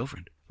 my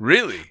girlfriend.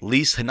 Really?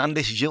 Lise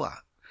Hernandez-Gila.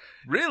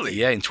 Really?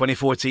 Yeah, in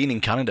 2014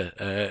 in Canada,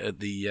 at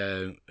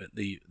the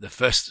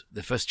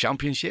first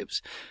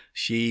championships,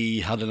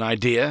 she had an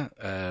idea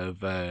of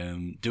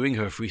doing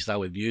her freestyle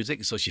with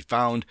music. So she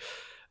found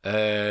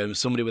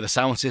somebody with a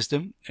sound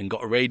system and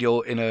got a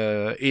radio in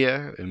her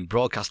ear and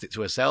broadcast it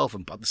to herself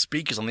and put the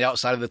speakers on the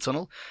outside of the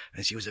tunnel.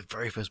 And she was the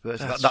very first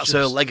person. That's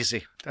her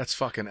legacy. That's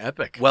fucking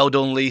epic. Well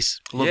done,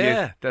 Lise. Love you.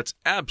 Yeah, that's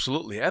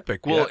absolutely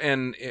epic. Well,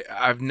 and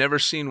I've never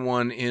seen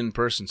one in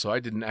person, so I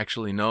didn't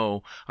actually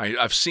know.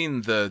 I've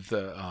seen the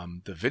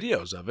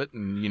videos of it,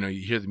 and you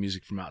hear the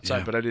music from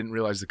outside, but I didn't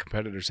realize the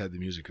competitors had the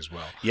music as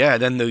well. Yeah,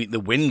 then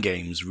the Wind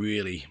Games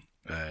really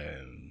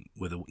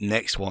were the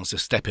next ones to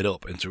step it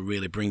up and to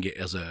really bring it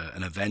as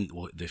an event,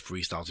 the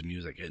freestyle to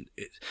music. And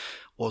it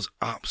was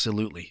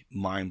absolutely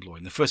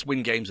mind-blowing. The first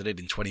Wind Games I did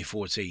in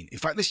 2014. In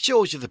fact, this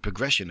shows you the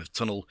progression of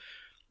tunnel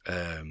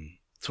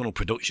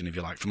production, if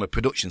you like, from a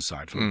production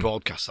side, from a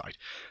broadcast side.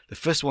 The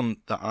first one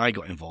that I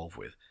got involved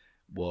with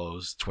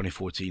was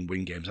 2014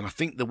 Wind Games. And I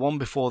think the one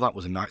before that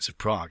was the Knights of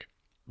Prague,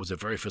 was the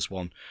very first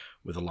one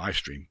with a live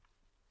stream.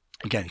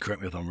 Again,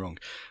 correct me if I'm wrong.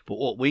 But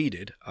what we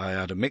did, I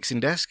had a mixing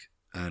desk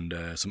and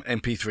some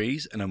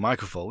MP3s and a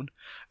microphone,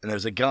 and there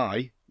was a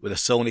guy with a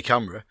Sony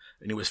camera,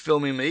 and he was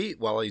filming me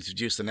while I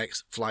introduced the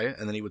next flyer,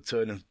 and then he would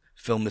turn and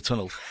film the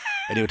tunnel,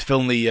 and he would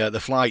film the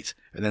flight,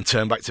 and then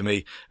turn back to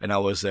me, and I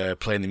was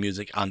playing the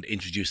music and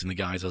introducing the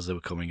guys as they were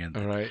coming in.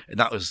 All right. And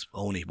that was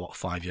only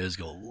 5 years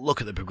ago.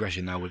 Look at the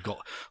progression now. We've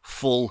got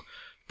full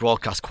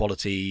broadcast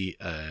quality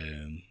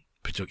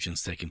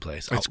productions taking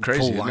place. It's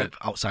crazy, full isn't it?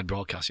 Outside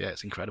broadcast. Yeah,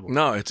 it's incredible.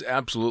 No, it's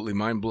absolutely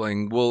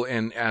mind-blowing. Well,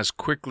 and as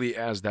quickly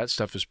as that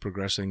stuff is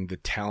progressing, the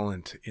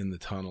talent in the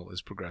tunnel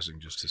is progressing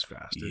just as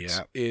fast.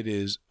 It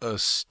is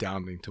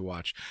astounding to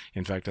watch.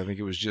 In fact, I think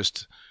it was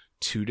just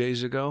 2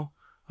 days ago,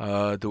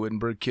 the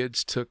Wittenberg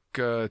kids took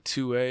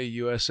 2A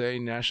USA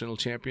national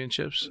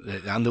championships.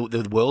 And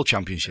the world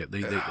championship.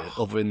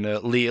 Over in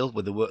Lille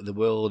with the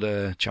world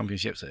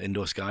championships at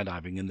indoor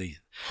skydiving.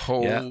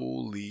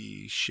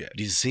 Holy shit.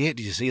 Did you see it?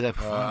 Did you see their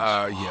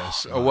performance?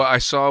 Yes. Well, I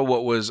saw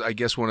what was, I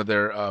guess, one of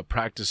their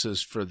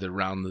practices for the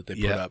round that they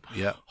put up.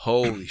 Yeah.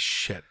 Holy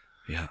shit.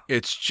 Yeah.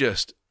 It's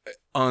just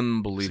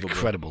unbelievable. It's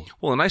incredible.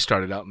 Well, and I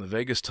started out in the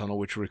Vegas tunnel,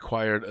 which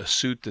required a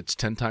suit that's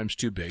 10 times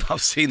too big.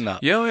 I've seen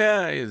that.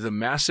 Yeah. The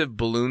massive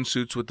balloon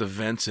suits with the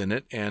vents in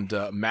it, and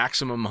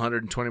maximum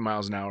 120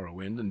 miles an hour of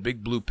wind, and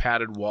big blue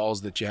padded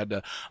walls that you had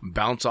to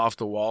bounce off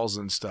the walls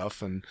and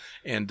stuff. And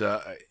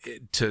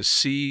to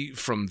see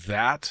from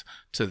that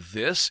to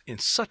this in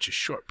such a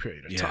short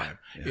period of time,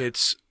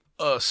 it's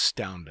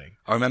astounding.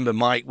 I remember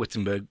Mike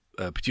Wittenberg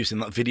producing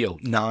that video,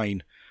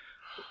 9.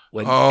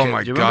 Oh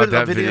my God,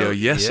 that video.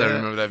 Yes, yeah, I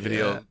remember that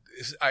video.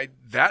 Yeah.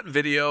 That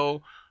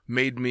video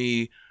made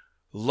me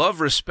love,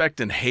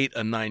 respect, and hate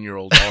a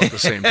 9-year-old all at the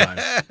same time.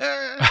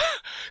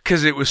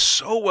 Because it was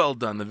so well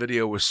done. The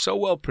video was so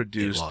well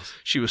produced.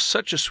 She was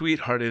such a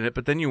sweetheart in it,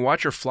 but then you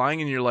watch her flying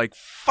and you're like,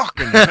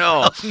 fucking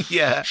hell.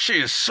 Yeah. She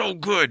is so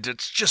good.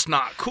 It's just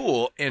not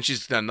cool. And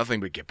she's done nothing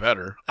but get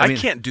better. I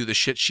can't do the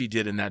shit she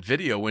did in that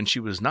video when she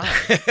was 9.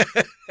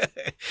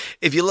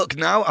 If you look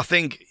now, I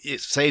think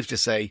it's safe to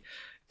say,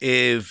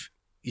 if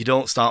you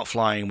don't start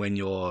flying when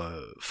you're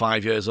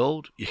 5 years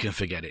old, you can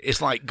forget it.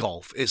 It's like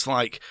golf. It's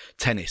like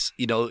tennis.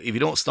 You know, if you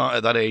don't start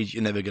at that age,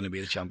 you're never going to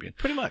be the champion.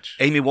 Pretty much.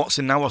 Amy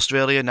Watson, now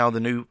Australia, now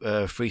the new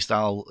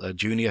freestyle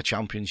junior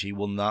champion. She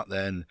won that.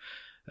 Then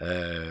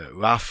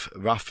Raf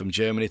from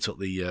Germany took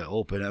the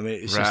Open. I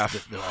mean, it's Raf.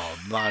 just, oh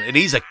man, and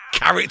he's a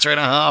character and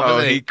a half. Oh,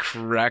 isn't he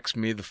cracks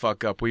me the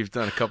fuck up. We've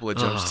done a couple of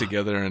jumps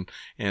together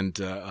and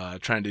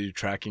trying to do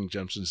tracking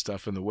jumps and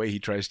stuff. And the way he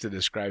tries to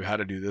describe how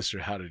to do this or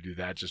how to do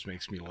that just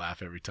makes me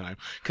laugh every time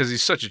because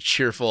he's such a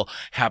cheerful,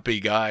 happy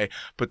guy.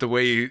 But the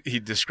way he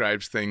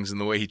describes things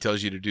and the way he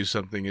tells you to do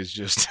something is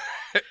just,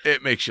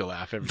 it makes you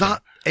laugh every time.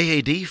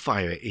 That AAD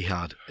fire he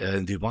had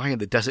in Dubai in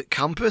the desert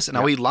campus and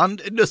how he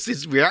landed, and just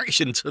his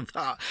reaction to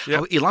that. Yeah.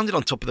 How he landed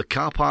on top of the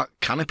car park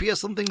canopy or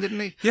something, didn't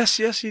he? Yes,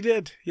 he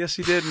did. Yes,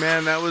 he did,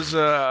 man. That was,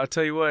 I'll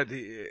tell you what,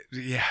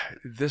 yeah,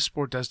 this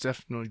sport does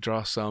definitely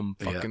draw some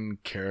fucking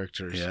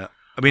characters. Yeah.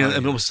 I mean, I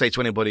must say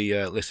to anybody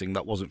listening,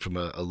 that wasn't from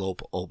a low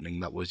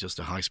opening. That was just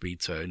a high-speed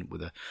turn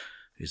with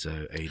his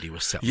AD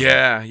was set.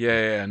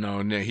 Yeah.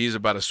 No, he's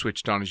about as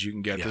switched on as you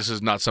can get. Yeah. This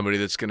is not somebody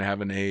that's going to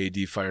have an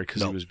AAD fire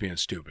because he was being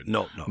stupid.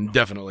 No.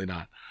 Definitely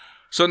not.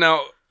 So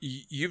now,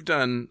 you've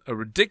done a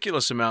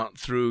ridiculous amount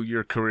through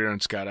your career in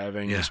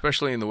skydiving,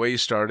 especially in the way you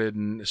started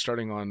and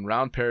starting on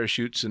round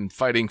parachutes and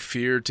fighting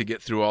fear to get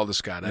through all the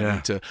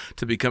skydiving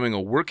to becoming a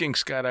working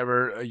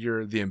skydiver.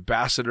 You're the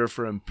ambassador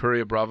for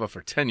Imperia Brava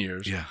for 10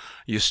 years. Yeah.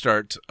 You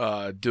start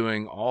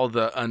doing all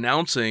the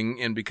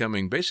announcing and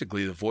becoming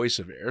basically the voice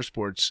of air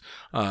sports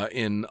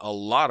in a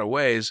lot of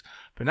ways.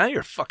 But now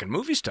you're a fucking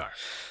movie star.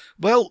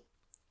 Well,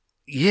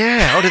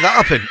 yeah, how did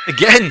that happen?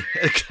 Again,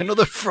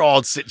 another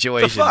fraud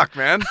situation. The fuck,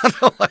 man?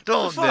 I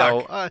don't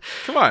know.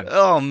 Come on.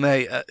 Oh,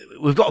 mate.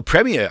 We've got a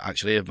premiere,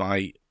 actually, of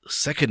my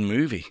second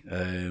movie.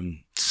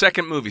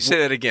 Second movie. Say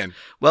that again.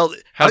 Well,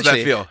 How's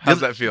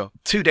that feel?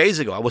 2 days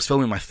ago, I was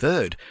filming my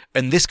third,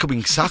 and this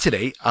coming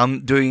Saturday,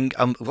 I've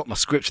got my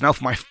script now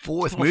for my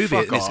fourth movie.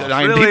 Fuck It's off. got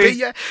IMDb, Really?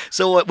 yeah.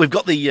 So we've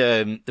got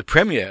the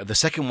premiere of the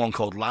second one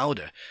called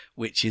Louder,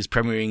 which is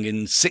premiering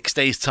in 6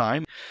 days'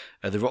 time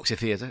at the Roxy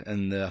Theatre,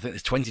 and I think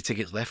there's 20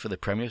 tickets left for the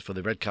premiere, for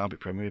the red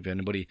carpet premiere, if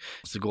anybody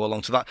wants to go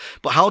along to that.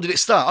 But how did it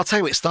start? I'll tell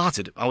you how it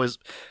started.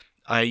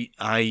 I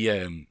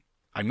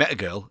met a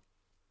girl.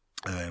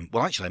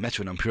 Well, actually, I met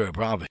her in Imperia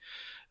Brava.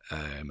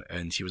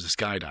 And she was a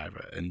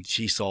skydiver, and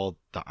she saw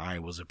that I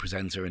was a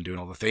presenter and doing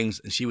all the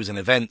things, and she was in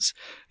events,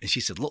 and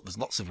she said, look, there's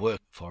lots of work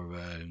for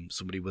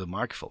somebody with a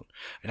microphone.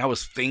 And I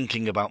was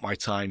thinking about my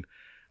time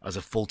as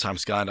a full-time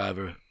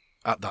skydiver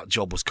at that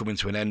job was coming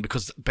to an end,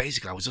 because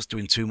basically I was just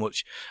doing too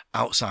much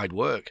outside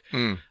work.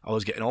 I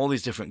was getting all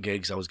these different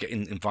gigs. I was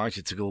getting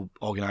invited to go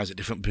organise at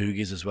different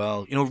boogies as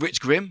well. You know,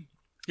 Rich Grimm?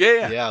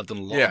 Yeah, I've done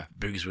a lot of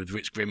boogies with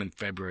Rich Grimm in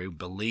February,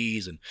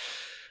 Belize and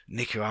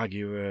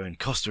Nicaragua and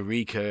Costa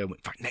Rica. In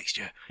fact, next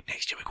year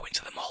we're going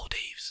to the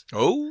Maldives.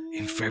 Oh,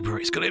 in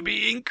February. It's going to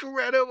be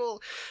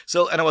incredible.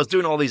 So, and I was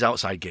doing all these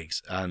outside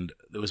gigs, and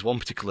there was one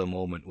particular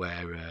moment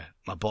where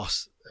my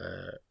boss,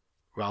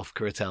 Ralph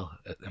Curatel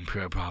at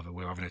Imperia Brava,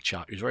 we were having a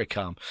chat. He was very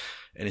calm,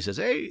 and he says,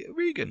 "Hey,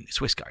 Regan,"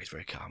 Swiss guy, he's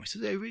very calm. He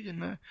says, "Hey,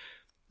 Regan,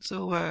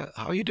 so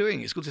how are you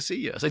doing? It's good to see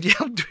you." I said, "Yeah,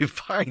 I'm doing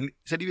fine." He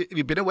said, "Have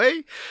you been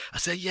away?" I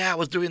said, "Yeah, I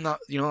was doing that,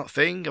 that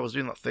thing. I was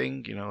doing that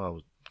thing, I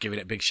was giving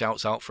it big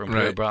shouts out for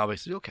Imperia Brava." He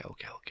said, okay.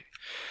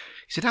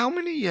 He said, how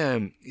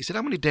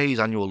many days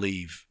annual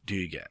leave do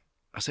you get?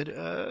 I said,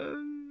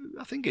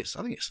 I think it's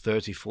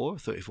 34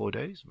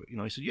 days.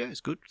 He said, yeah,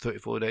 it's good,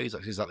 34 days.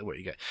 That's exactly what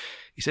you get.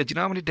 He said, do you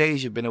know how many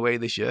days you've been away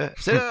this year?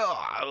 I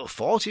said,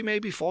 40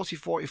 maybe, 40,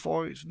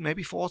 44,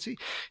 maybe 40. He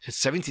said,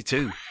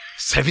 72.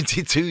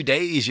 72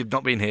 days you've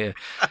not been here.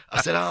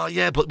 I said, oh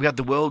yeah, but we had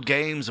the World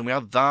Games and we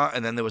had that,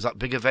 and then there was that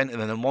big event, and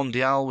then the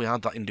Mondial, we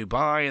had that in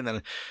Dubai, and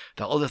then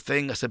that other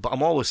thing. I said, but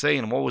I'm always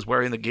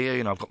wearing the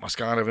gear, I've got my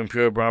Skydive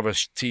Imperia Brava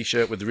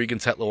t-shirt with the Regan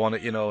Tetlow on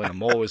it, and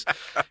I'm always,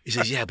 he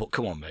says, yeah, but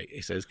come on, mate.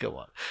 He says, come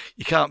on.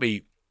 You can't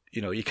be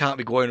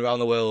going around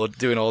the world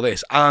doing all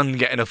this and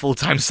getting a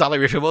full-time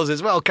salary from us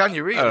as well, can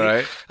you really? All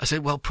right. I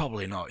said, well,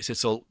 probably not. He said,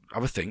 so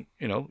have a think,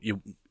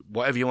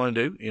 whatever you want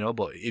to do,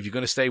 but if you're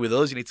going to stay with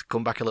us, you need to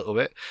come back a little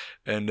bit.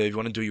 And if you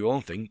want to do your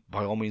own thing,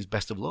 by all means,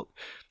 best of luck.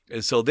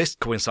 And so this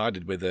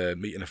coincided with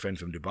meeting a friend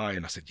from Dubai,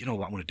 and I said, you know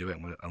what, I'm going to do it.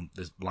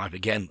 There's life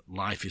again.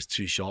 Life is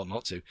too short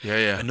not to.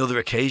 Yeah. Another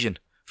occasion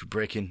for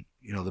breaking,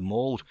 the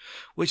mold,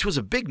 which was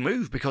a big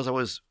move because I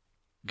was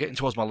getting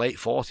towards my late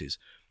 40s.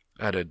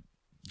 I had a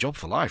job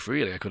for life,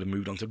 really. I could have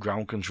moved on to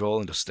ground control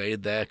and just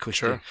stayed there,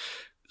 cushy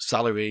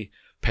salary,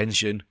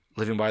 pension,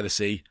 living by the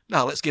sea.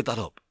 Now let's give that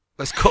up.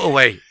 Let's cut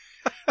away.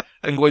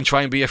 And go and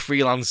try and be a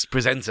freelance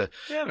presenter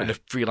and a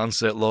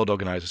freelance load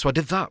organizer. So I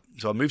did that.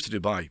 So I moved to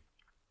Dubai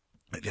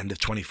at the end of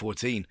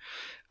 2014.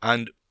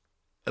 And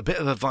a bit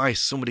of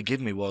advice somebody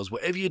gave me was,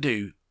 whatever you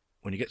do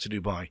when you get to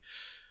Dubai,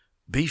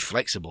 be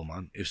flexible,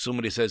 man. If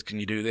somebody says, can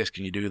you do this,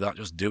 can you do that,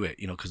 just do it,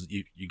 because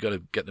you got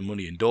to get the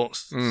money. And don't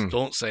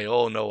say,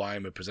 oh, no,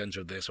 I'm a presenter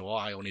of this, or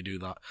I only do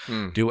that.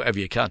 Do whatever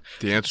you can.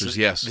 The answer is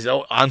yes.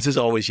 The answer is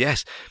always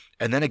yes.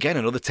 And then again,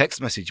 another text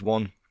message,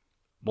 one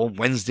one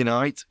Wednesday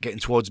night, getting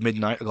towards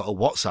midnight, I got a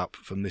WhatsApp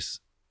from this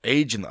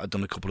agent that I'd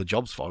done a couple of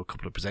jobs for, a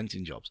couple of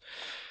presenting jobs.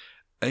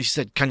 And she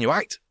said, "Can you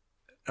act?"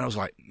 And I was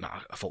like,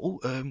 "Nah." I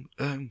thought,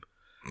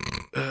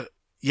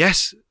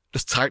 yes.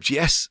 Just typed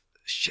yes.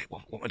 Shit,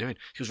 what am I doing?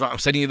 She was right, "I'm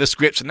sending you the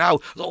scripts." And now,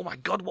 oh my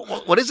God,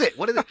 what is it?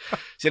 What is it? She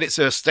said, "It's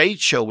a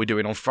stage show we're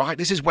doing on Friday."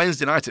 This is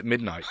Wednesday night at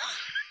midnight.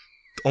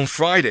 On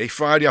Friday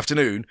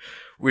afternoon,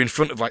 we're in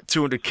front of like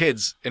 200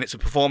 kids, and it's a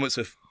performance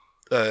of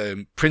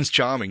Prince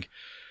Charming.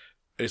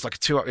 It's like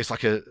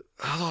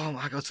oh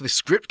my God, so the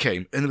script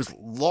came, and there was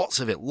lots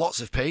of it,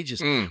 lots of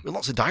pages, with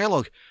lots of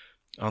dialogue.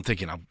 And I'm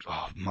thinking,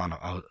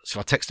 so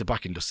I text her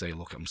back and just say,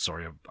 "Look, I'm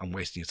sorry, I'm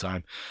wasting your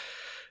time."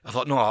 I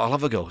thought, no, I'll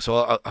have a go.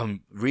 So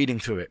I'm reading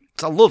through it.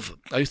 So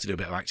I used to do a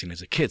bit of acting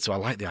as a kid, so I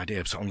like the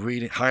idea. So I'm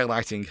reading,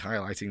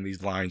 highlighting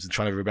these lines and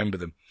trying to remember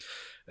them.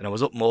 And I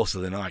was up most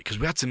of the night because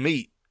we had to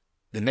meet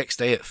the next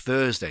day at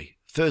Thursday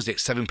at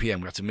 7 p.m.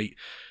 We had to meet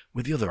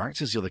with the other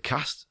actors, the other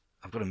cast.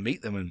 I've got to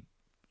meet them and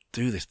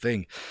do this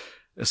thing.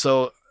 And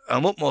so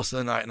I'm up most of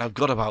the night, and I've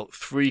got about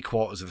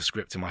 3/4 of the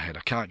script in my head.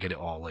 I can't get it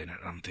all in, and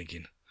I'm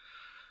thinking,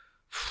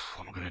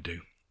 what am I going to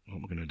do? What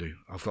am I going to do?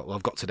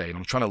 I've got today, and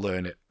I'm trying to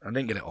learn it. I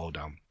didn't get it all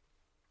down.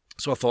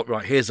 So I thought,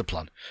 right, here's the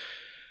plan.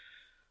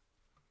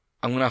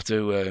 I'm going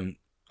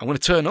to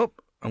turn up.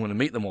 I'm going to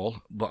meet them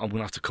all, but I'm going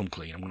to have to come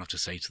clean. I'm going to have to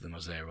say to them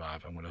as they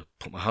arrive, I'm going to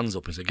put my hands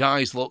up and say,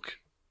 "Guys, look,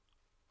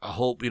 I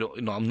hope,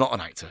 I'm not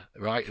an actor,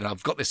 right? And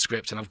I've got this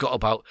script, and I've got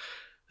about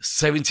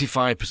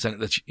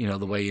 75% of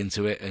the way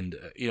into it. And,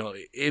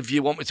 if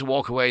you want me to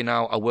walk away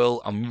now, I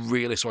will. I'm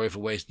really sorry for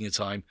wasting your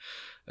time.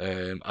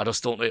 I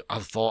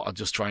thought I'd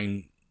just try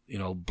and,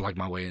 blag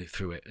my way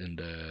through it,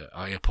 and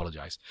I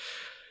apologize."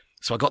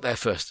 So I got there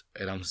first,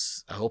 and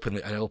I opened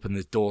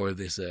the door of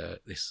this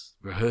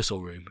rehearsal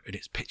room, and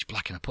it's pitch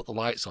black, and I put the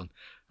lights on,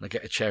 and I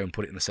get a chair and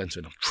put it in the center,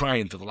 and I'm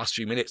trying for the last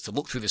few minutes to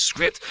look through the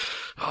script.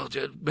 "Oh,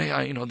 may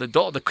I, the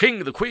daughter, the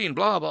king, the queen,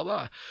 blah, blah,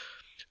 blah."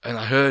 And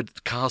I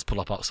heard cars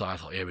pull up outside. I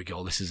thought, here we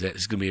go, this is it.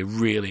 This is going to be a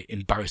really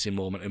embarrassing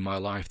moment in my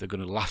life. They're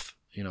going to laugh,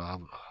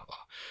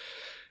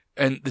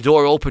 And the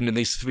door opened, and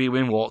these 3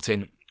 women walked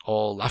in,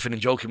 all laughing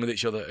and joking with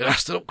each other. And I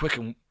stood up quick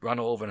and ran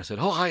over, and I said,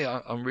 "Oh, hi,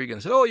 I'm Regan."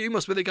 I said, "Oh, you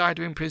must be the guy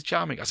doing Prince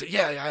Charming." I said,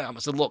 "Yeah, I am."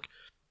 I said, "Look,"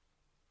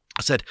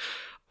 I said,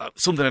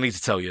 "something I need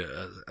to tell you."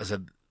 I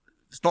said,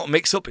 "It's not a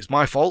mix-up, it's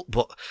my fault,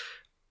 but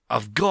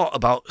I've got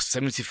about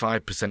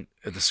 75%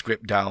 of the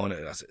script down."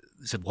 And I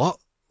said, "What?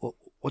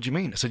 What do you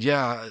mean?" I said,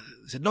 "Yeah." I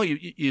said, "No,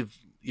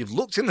 you've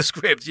looked in the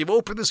script, you've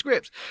opened the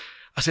script."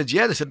 I said,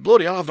 "Yeah." They said,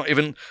 "Bloody hell, I've not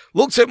even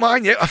looked at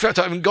mine yet. I fact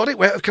I haven't got it.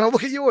 Where can I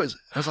look at yours?"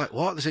 I was like,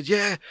 "What?" They said,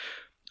 "Yeah."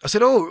 I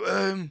said,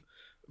 "Oh,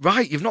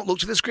 right, you've not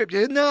looked at the script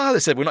yet?" "No." They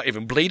said, "We're not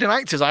even bleeding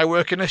actors. I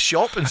work in a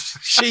shop, and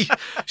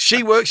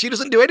she works. She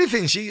doesn't do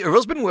anything. Her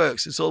husband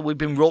works, and so we've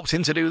been roped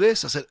in to do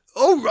this." I said,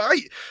 "Oh,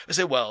 right." I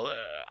said, "Well,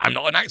 I'm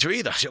not an actor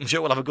either. I'm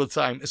sure we'll have a good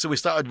time." And so we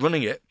started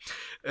running it,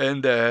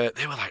 and they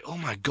were like, "Oh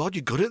my God,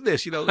 you're good at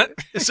this,"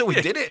 So we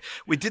did it.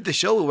 We did the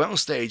show. We went on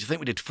stage. I think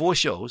we did 4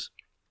 shows.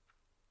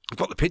 I've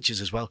got the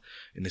pictures as well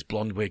in this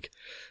blonde wig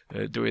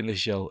doing this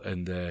show.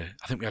 And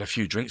I think we had a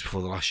few drinks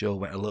before the last show,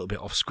 went a little bit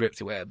off script,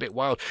 it went a bit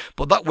wild.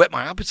 But that whet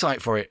my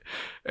appetite for it.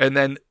 And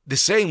then the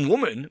same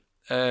woman,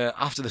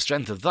 after the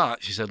strength of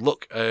that, she said,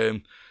 "Look,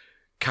 have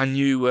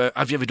you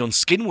ever done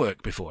skin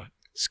work before?"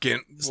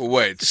 Skin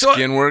work?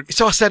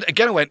 So I said,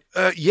 again, I went,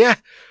 "Yeah."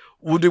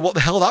 Wonder what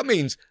the hell that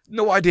means.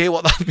 No idea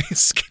what that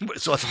means. Skin work.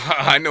 So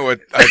I know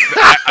what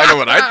I know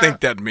what I think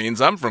that means.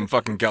 I'm from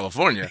fucking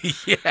California.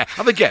 Yeah.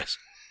 Have a guess.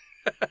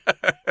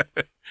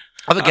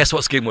 Have a guess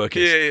what skin work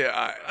is.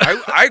 Yeah.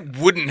 I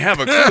wouldn't have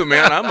a clue,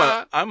 man.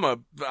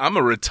 I'm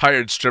a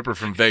retired stripper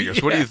from Vegas.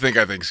 Yeah. What do you think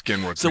I think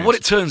skin work So means? What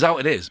it turns out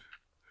it is,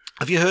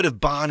 have you heard of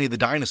Barney the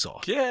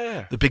dinosaur?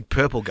 Yeah. The big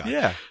purple guy.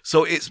 Yeah.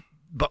 So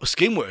but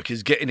skin work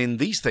is getting in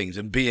these things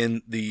and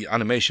being the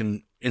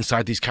animation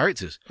inside these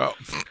characters. Oh,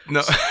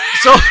 no.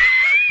 So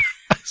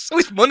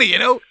it's money,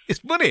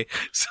 it's money.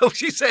 So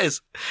she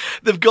says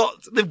they've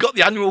got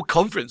the annual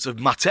conference of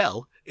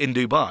Mattel in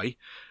Dubai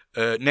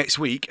next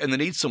week, and they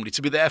need somebody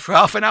to be there for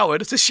half an hour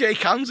to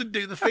shake hands and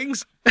do the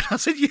things. And I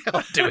said, "Yeah,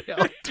 I'll do it.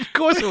 Of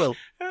course I will."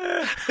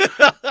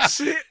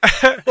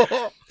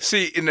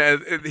 See,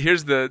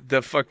 here's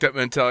the fucked up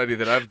mentality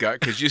that I've got,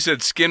 because you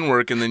said skin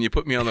work and then you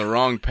put me on the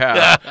wrong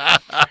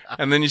path.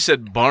 And then you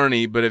said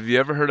Barney, but have you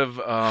ever heard of,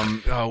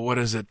 what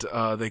is it?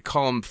 They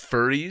call them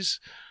furries.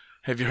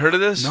 Have you heard of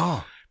this?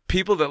 No.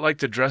 People that like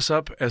to dress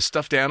up as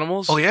stuffed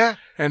animals. Oh, yeah?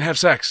 And have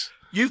sex.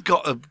 You've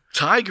got a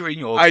tiger in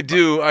your... I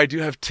do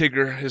have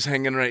Tigger is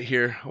hanging right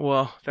here.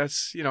 Well,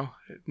 that's,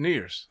 New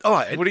Year's. All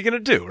right. What are you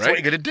going to do, right? That's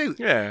what you're going to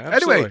do. Yeah,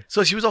 absolutely. Anyway,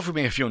 so she was offering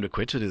me a few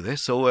 £100 to do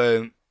this.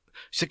 So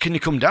she said, "Can you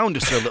come down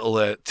just for a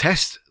little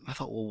test?" I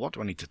thought, well, what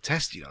do I need to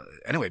test?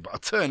 Anyway, but I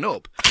turn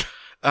up,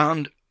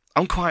 and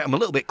I'm a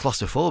little bit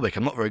claustrophobic.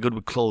 I'm not very good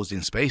with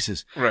closed-in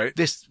spaces. Right.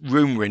 This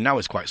room we're in now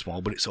is quite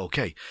small, but it's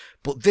okay.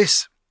 But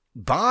this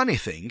Barney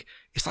thing,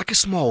 it's like a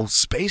small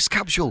space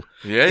capsule.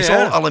 Yeah, it's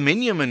all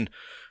aluminium, and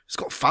it's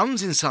got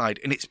fans inside,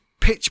 and it's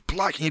pitch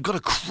black, and you've got to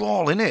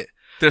crawl in it.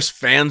 There's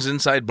fans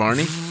inside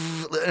Barney?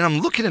 and I'm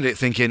looking at it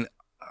thinking,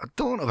 I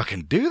don't know if I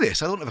can do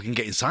this. I don't know if I can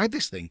get inside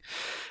this thing.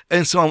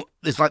 And so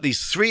there's like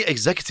these 3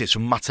 executives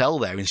from Mattel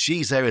there, and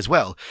she's there as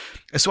well.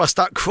 And so I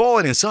start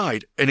crawling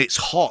inside, and it's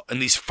hot,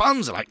 and these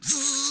fans are like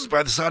zzz,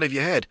 by the side of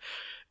your head.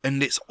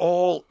 And it's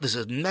all, there's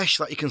a mesh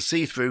that you can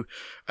see through,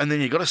 and then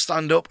you've got to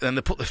stand up, and then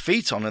they put the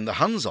feet on and the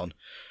hands on.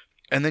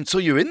 And then so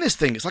you're in this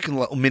thing. It's like a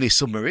little mini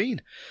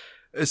submarine.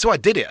 And so I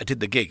did it. I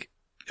did the gig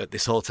at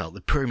this hotel,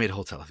 the Pyramid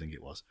Hotel, I think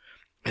it was.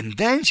 And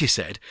then she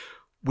said,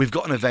 we've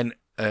got an event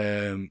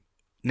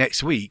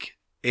next week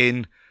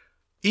in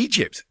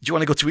Egypt. Do you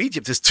want to go to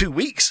Egypt? There's 2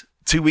 weeks.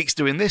 2 weeks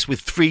doing this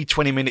with 3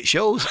 20-minute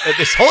shows at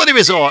this holiday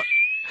resort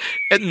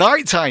at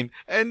night time.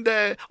 And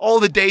all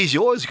the day's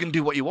yours. You can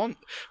do what you want.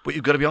 But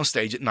you've got to be on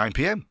stage at 9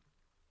 p.m.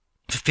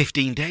 for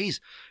 15 days.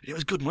 It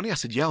was good money. I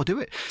said, yeah, I'll do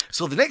it.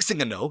 So the next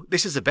thing I know,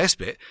 this is the best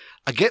bit,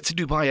 I get to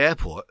Dubai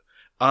Airport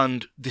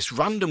and this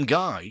random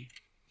guy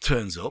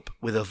turns up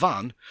with a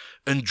van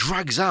and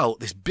drags out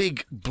this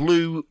big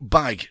blue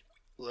bag,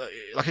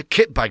 like a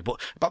kit bag, but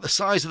about the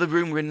size of the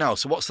room we're in now.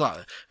 So what's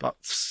that? About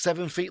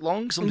 7 feet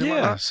long, something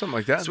like that? Something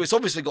like that. So it's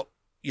obviously got,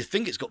 you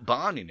think it's got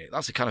barn in it.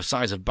 That's the kind of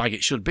size of bag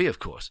it should be, of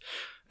course.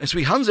 And so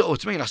he hands it over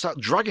to me and I start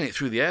dragging it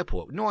through the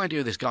airport. No idea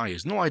who this guy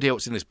is. No idea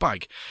what's in this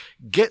bag.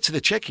 Get to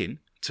the check-in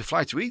to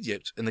fly to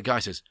Egypt and the guy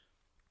says,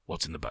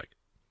 what's in the bag?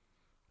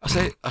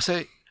 I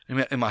say,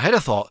 in my head I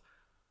thought,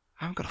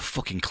 I haven't got a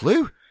fucking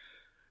clue.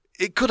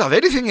 It could have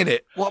anything in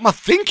it. What am I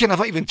thinking? I've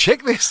not even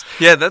checked this.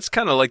 Yeah, that's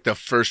kind of like the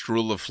first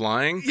rule of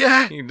flying.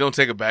 Yeah. You don't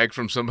take a bag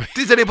from somebody.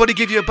 Does anybody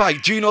give you a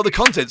bag? Do you know the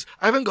contents?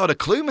 I haven't got a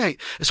clue,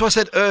 mate. So I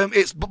said,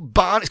 it's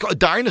barn. It's got a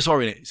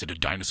dinosaur in it. He said, a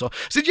dinosaur?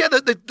 I said, yeah,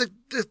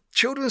 the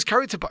children's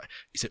character bag.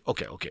 He said,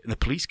 okay. And the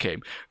police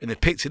came and they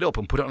picked it up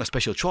and put it on a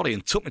special trolley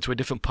and took me to a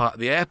different part of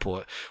the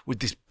airport with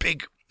this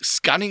big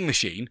scanning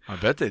machine. I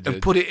bet they did.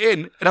 And put it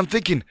in. And I'm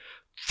thinking,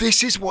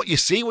 this is what you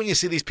see when you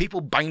see these people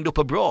banged up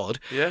abroad.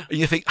 Yeah. And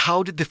you think,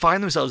 how did they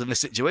find themselves in this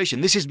situation?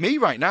 This is me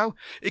right now.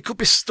 It could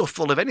be stuffed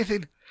full of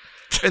anything.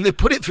 And they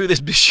put it through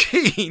this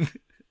machine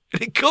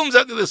and it comes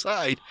out to the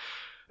side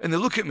and they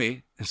look at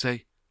me and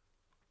say,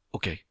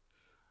 okay.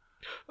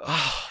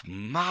 Oh,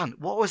 man,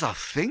 what was I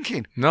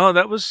thinking? No,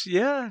 that was,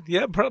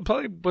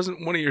 probably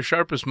wasn't one of your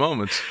sharpest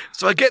moments.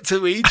 So I get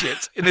to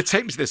Egypt and they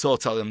take me to this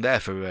hotel. I'm there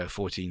for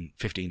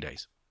 15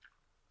 days.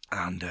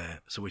 And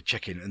so we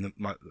check in, and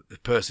the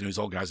person who's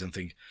organising the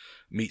thing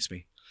meets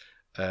me,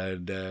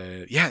 and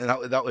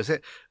that was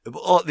it.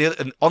 But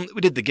we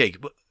did the gig,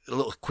 but a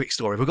little quick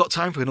story. We've got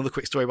time for another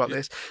quick story about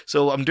this.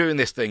 So I'm doing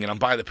this thing, and I'm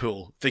by the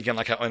pool, thinking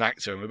like I'm an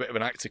actor. I'm a bit of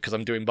an actor because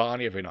I'm doing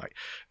Barney every night,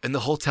 and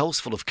the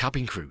hotel's full of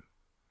cabin crew.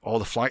 All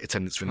the flight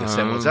attendants are in the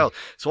same hotel.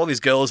 So all these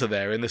girls are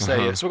there, and they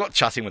say, so we got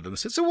chatting with them. They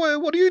said, so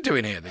what are you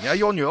doing here then? Are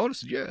you on your own? I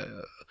said, yeah.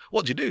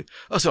 What do you do?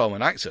 I said, I'm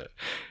an actor.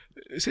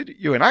 I said,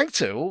 you're an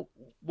actor? Well,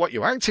 what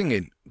you acting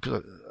in?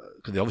 Because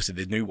obviously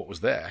they knew what was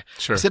there.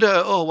 Sure. I said,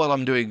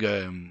 I'm doing,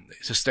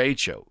 it's a stage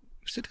show.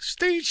 I said, a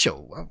stage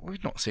show? Well,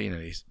 we've not seen any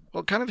of these.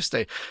 What kind of a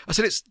stage? I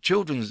said, it's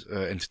children's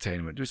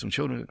entertainment. Do some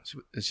children.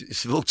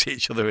 She looked at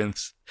each other and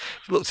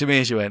she looked at me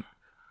and she went,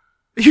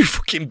 are you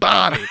fucking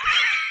Barney?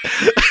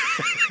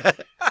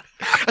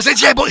 I said,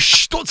 yeah, but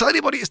shh, don't tell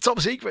anybody, it's top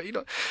secret, you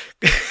know.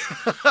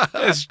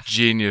 That's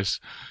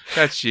genius.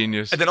 That's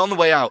genius. And then on the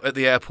way out at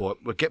the airport,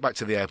 we'll get back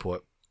to the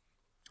airport.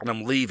 And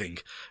I'm leaving,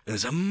 and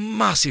there's a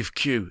massive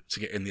queue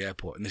to get in the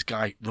airport. And this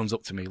guy runs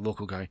up to me,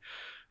 local guy.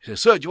 He says,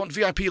 sir, do you want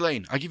VIP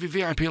lane? I give you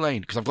VIP lane,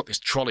 because I've got this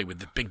trolley with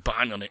the big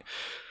band on it.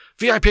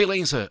 VIP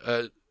lane,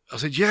 sir. I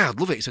said, yeah, I'd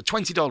love it. He said,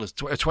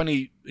 $20,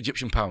 20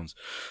 Egyptian pounds.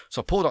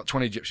 So I pulled out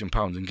 20 Egyptian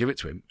pounds and give it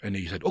to him. And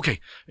he said, okay.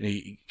 And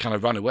he kind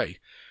of ran away.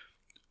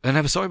 And I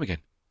never saw him again.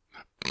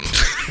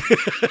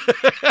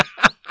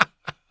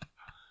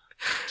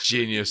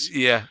 Genius.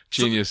 Yeah.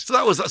 Genius. So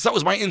that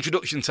was my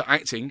introduction to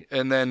acting.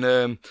 And then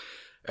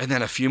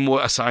a few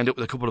more. I signed up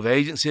with a couple of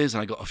agencies,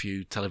 and I got a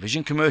few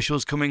television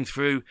commercials coming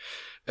through.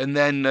 And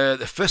then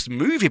the first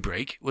movie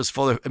break was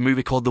for a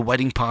movie called The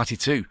Wedding Party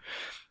 2.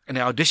 And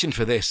I auditioned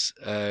for this.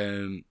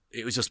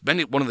 It was just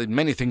one of the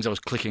many things I was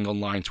clicking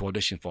online to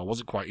audition for. I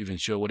wasn't quite even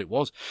sure what it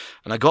was.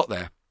 And I got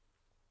there,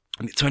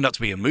 and it turned out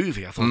to be a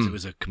movie. I thought it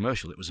was a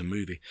commercial. It was a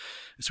movie.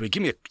 And so he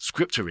gave me a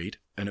script to read,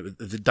 and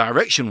the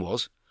direction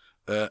was,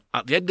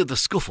 at the end of the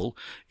scuffle,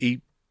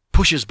 he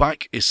pushes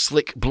back his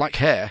slick black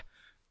hair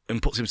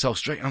and puts himself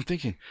straight. And I'm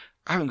thinking,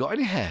 I haven't got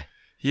any hair.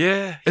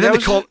 Yeah. And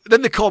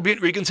then they called me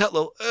at Regan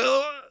Tetlow.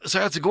 So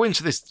I had to go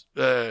into this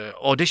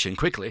audition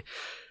quickly.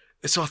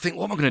 So I think,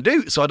 what am I going to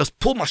do? So I just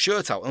pulled my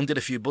shirt out and undid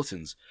a few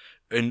buttons.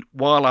 And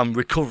while I'm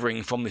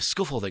recovering from this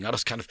scuffle thing, I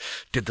just kind of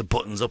did the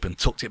buttons up and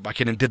tucked it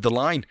back in and did the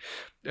line.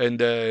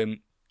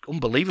 And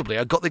unbelievably,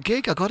 I got the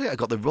gig. I got it. I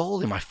got the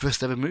role in my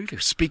first ever movie,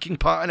 speaking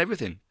part and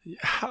everything.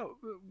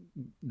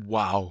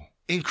 Wow.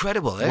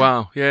 Incredible, eh?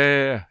 Wow.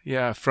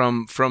 Yeah.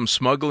 From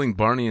smuggling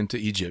Barney into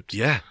Egypt.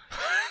 Yeah.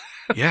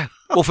 Yeah.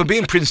 Well, for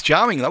being Prince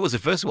Charming, that was the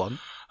first one.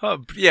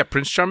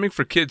 Prince Charming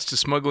for kids to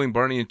smuggling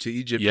Barney into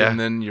Egypt, and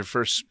then your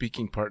first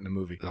speaking part in a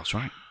movie. That's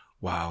right.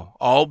 Wow.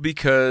 All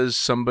because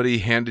somebody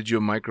handed you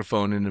a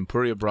microphone in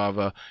Empuria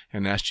Brava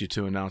and asked you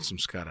to announce some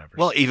skydivers.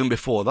 Well, even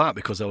before that,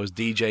 because I was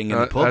DJing in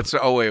the pub.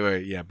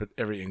 Wait. Yeah, but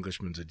every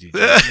Englishman's a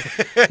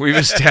DJ. We've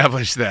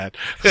established that.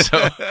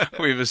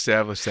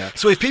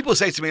 So if people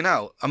say to me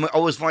now, I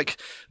was like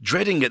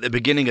dreading at the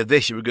beginning of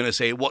this, you were going to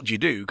say, what do you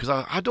do? Because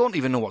I don't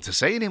even know what to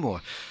say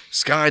anymore.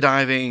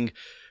 Skydiving,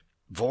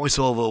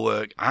 voiceover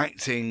work,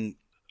 acting,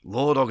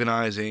 load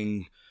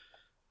organising,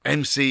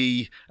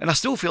 MC, and I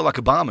still feel like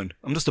a barman.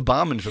 I'm just a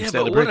barman from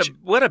Staley Bridge.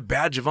 What a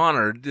badge of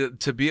honor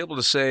to be able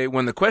to say,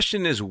 when the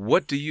question is,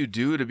 what do you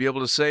do, to be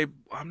able to say,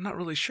 I'm not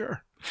really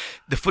sure.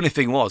 The funny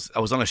thing was, I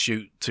was on a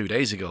shoot 2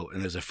 days ago,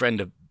 and there's a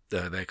friend of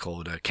they're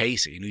called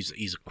Casey, and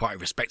he's quite a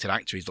respected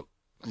actor. He's got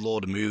a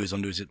load of movies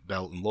under his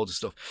belt and loads of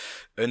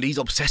stuff, and he's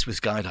obsessed with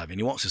skydiving.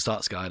 He wants to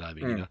start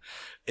skydiving, you know.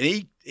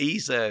 And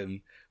he's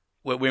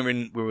we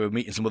were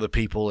meeting some other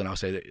people, and I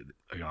say that,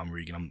 you know, I'm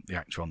Regan, I'm the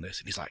actor on this,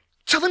 and he's like,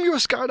 tell them you're a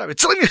skydiver.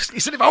 Tell him he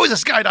said, if I was a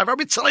skydiver, I'd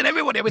be telling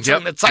everybody. I'd be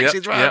telling the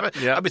taxi driver.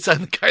 I'd be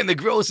telling the guy in the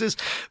grocers.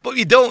 But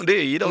you don't, do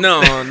you? You don't.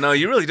 No,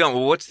 you really don't.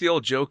 Well, what's the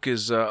old joke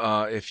is,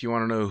 if you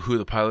want to know who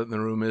the pilot in the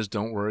room is,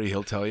 don't worry,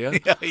 he'll tell you.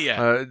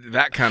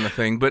 That kind of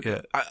thing.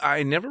 But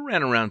I never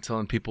ran around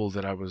telling people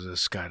that I was a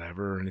skydiver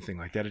or anything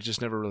like that. It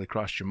just never really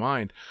crossed your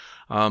mind.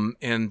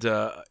 And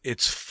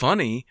it's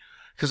funny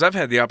because I've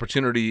had the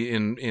opportunity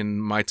in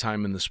my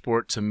time in the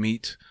sport to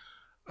meet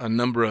a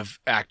number of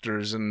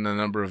actors and a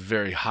number of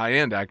very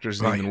high-end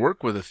actors, and even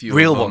work with a few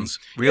real of them. ones.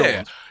 Real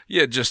ones.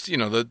 Yeah, just, you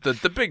know,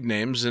 the big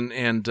names, and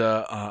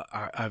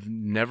I've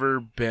never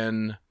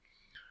been.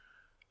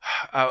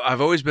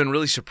 I've always been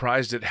really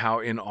surprised at how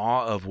in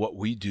awe of what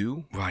we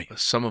do. Right.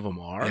 Some of them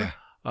are. Yeah.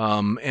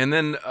 And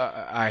then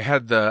I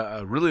had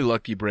the really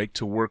lucky break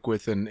to work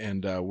with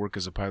and work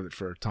as a pilot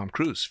for Tom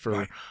Cruise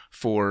for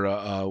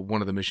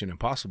one of the Mission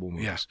Impossible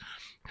movies.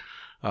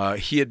 Yeah.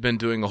 He had been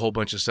doing a whole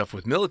bunch of stuff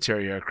with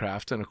military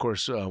aircraft, and of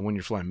course, when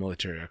you're flying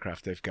military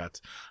aircraft, they've got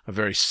a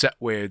very set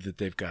way that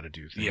they've got to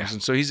do things,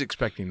 and so he's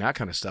expecting that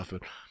kind of stuff.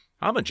 But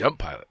I'm a jump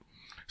pilot,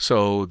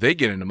 so they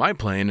get into my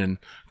plane, and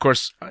of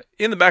course,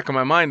 in the back of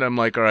my mind, I'm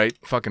like, all right,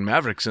 fucking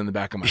Maverick's in the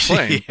back of my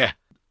plane.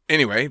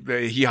 Anyway,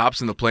 he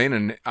hops in the plane,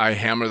 and I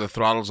hammer the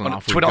throttles, and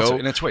off we go.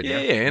 In a twin,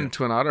 in a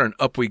Twin Otter, and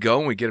up we go,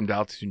 and we get him to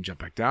altitude and jump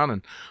back down,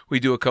 and we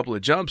do a couple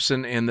of jumps,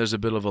 and there's a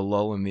bit of a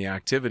lull in the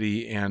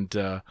activity, and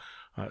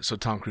so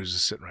Tom Cruise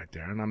is sitting right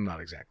there, and I'm not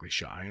exactly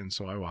shy, and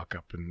so I walk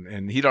up,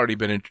 and he'd already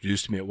been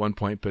introduced to me at one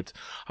point, but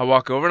I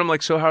walk over, and I'm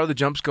like, so how are the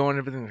jumps going, and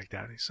everything like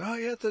that? And he says, oh,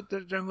 yeah,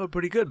 they're going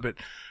pretty good,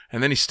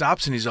 and then he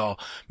stops, and he's all,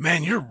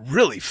 man, you're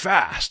really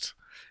fast.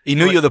 He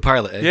knew you're the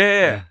pilot, eh?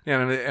 Yeah.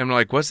 And I'm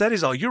like, what's that?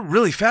 He's all, you're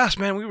really fast,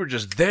 man. We were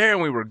just there,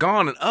 and we were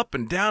gone, and up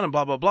and down, and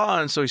blah, blah,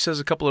 blah. And so he says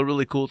a couple of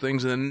really cool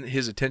things, and then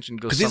his attention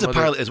goes. Because he's a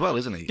pilot as well,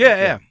 isn't he?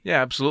 Yeah,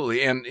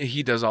 absolutely. And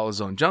he does all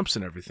his own jumps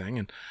and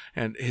everything.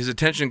 And his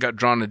attention got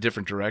drawn in a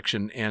different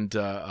direction. And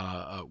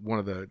one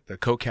of the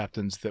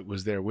co-captains that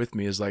was there with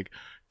me is like,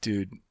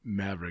 dude,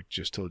 Maverick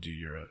just told you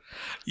you're a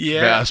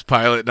fast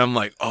pilot. And I'm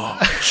like, oh,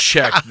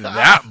 check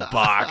that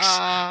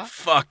box.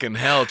 Fucking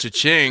hell,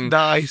 cha-ching.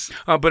 Nice.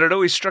 But it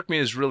always struck me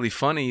as really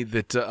funny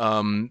that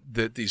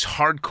that these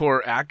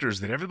hardcore actors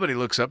that everybody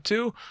looks up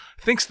to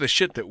thinks the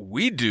shit that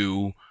we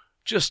do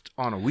just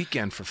on a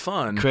weekend for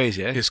fun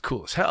is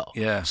cool as hell.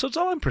 Yeah. So it's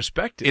all in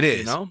perspective. It is.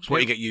 You know? It's what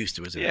you get used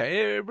to, isn't it? Yeah,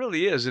 it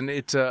really is. And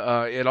it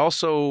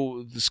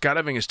also, the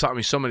skydiving has taught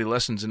me so many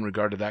lessons in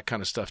regard to that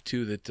kind of stuff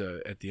too, that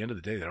at the end of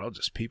the day, they're all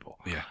just people.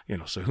 Yeah. You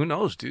know, so who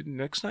knows, dude?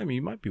 Next time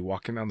you might be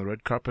walking down the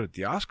red carpet at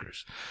the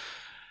Oscars.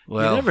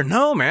 Well, you never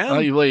know,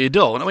 man. Well, you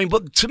don't. I mean,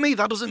 but to me,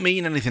 that doesn't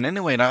mean anything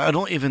anyway. And I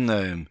don't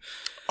even...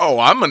 Oh,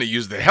 I'm going to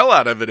use the hell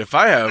out of it if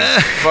I have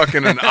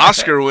fucking an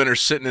Oscar winner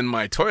sitting in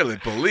my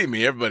toilet. Believe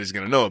me, everybody's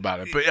going to know about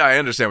it. But yeah, I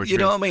understand what you mean.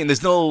 You know what I mean?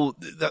 There's no,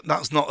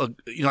 that's not a,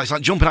 you know, it's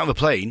like jumping out of a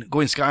plane,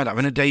 going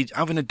skydiving,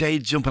 having a day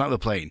jumping out of a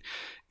plane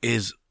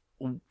is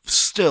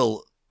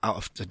still, out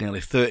of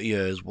nearly 30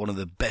 years, one of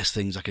the best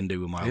things I can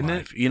do in my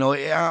life. You know,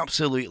 it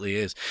absolutely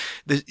is.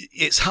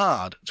 It's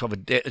hard to have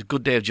a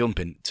good day of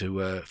jumping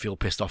to feel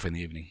pissed off in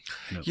the evening.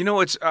 You know,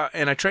 it's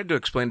and I tried to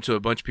explain it to a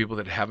bunch of people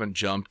that haven't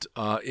jumped.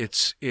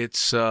 It's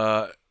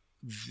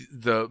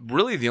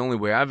really the only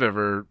way I've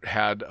ever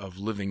had of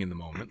living in the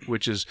moment,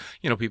 which is,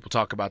 you know, people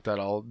talk about that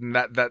all,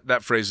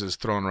 that phrase is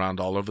thrown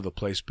around all over the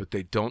place, but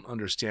they don't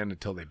understand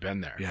until they've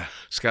been there. Yeah.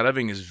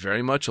 Skydiving is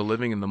very much a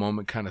living in the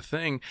moment kind of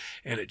thing,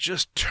 and it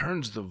just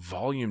turns the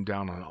volume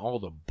down on all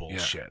the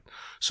bullshit. Yeah.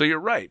 So you're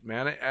right,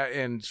 man.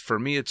 And for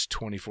me, it's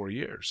 24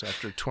 years.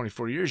 After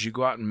 24 years, you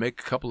go out and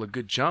make a couple of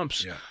good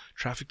jumps. Yeah.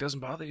 Traffic doesn't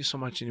bother you so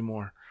much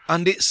anymore.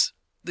 And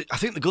I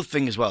think the good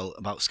thing as well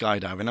about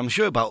skydiving, I'm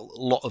sure about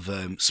a lot of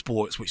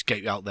sports which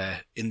get you out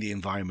there in the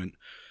environment,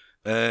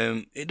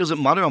 it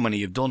doesn't matter how many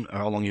you've done or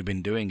how long you've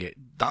been doing it.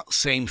 That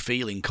same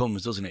feeling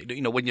comes, doesn't it?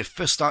 You know, when you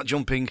first start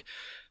jumping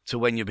to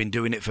when you've been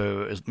doing it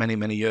for as many,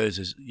 many years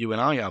as you and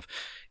I have,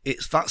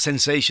 it's that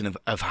sensation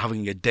of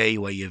having a day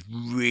where you've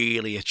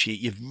really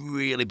achieved, you've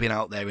really been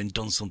out there and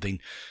done something,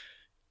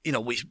 you know,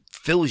 which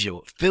fills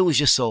you, fills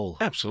your soul.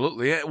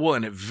 Absolutely. Yeah, well,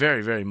 and it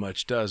very, very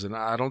much does. And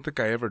I don't think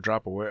I ever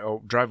drive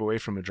away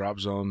from a drop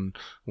zone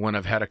when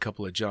I've had a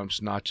couple of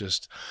jumps, not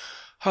just,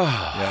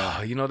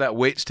 that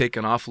weight's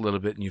taken off a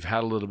little bit and you've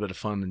had a little bit of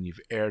fun and you've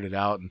aired it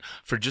out. And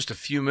for just a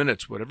few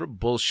minutes, whatever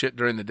bullshit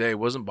during the day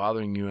wasn't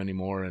bothering you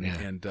anymore. And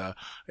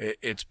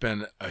it's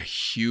been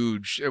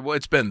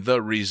it's been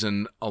the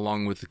reason,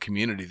 along with the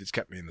community, that's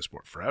kept me in the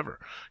sport forever,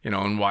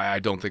 and why I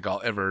don't think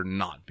I'll ever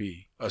not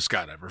be a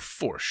skydiver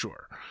for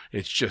sure.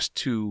 It's just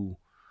too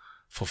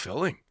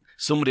fulfilling.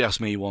 Somebody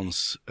asked me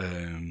once,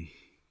 in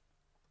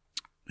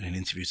an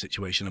interview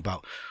situation,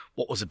 about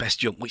what was the best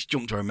jump, which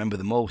jump do I remember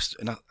the most,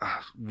 and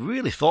I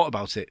really thought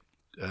about it.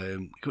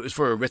 It was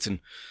for it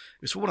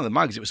was for one of the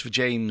mags. It was for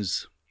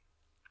James,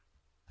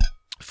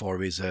 for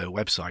his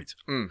website,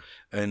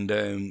 and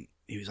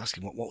he was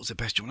asking what was the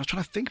best jump. And I was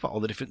trying to think about all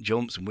the different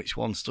jumps and which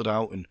one stood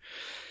out, and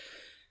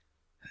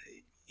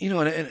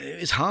and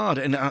it's hard.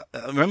 And I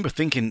remember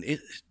thinking,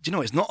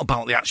 it's not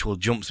about the actual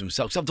jumps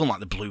themselves. I've done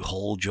like the Blue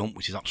Hole jump,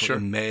 which is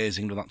absolutely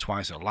amazing. I've done that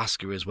twice in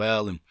Alaska as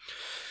well, and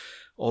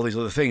all these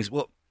other things.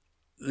 Well,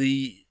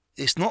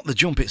 it's not the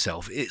jump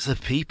itself, it's the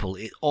people.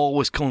 It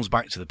always comes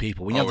back to the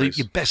people. When you have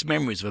your best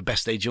memories of a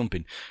best day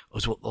jumping,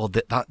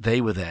 that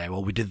they were there,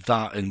 or we did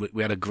that and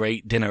we had a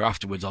great dinner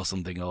afterwards or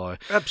something. Or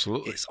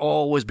absolutely, it's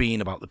always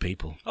been about the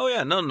people. Oh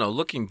yeah, no.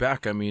 Looking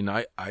back, I mean,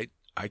 I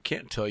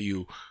can't tell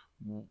you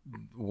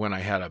when I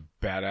had a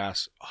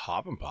badass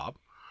hop and pop.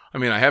 I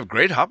mean, I have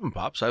great hop and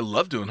pops. I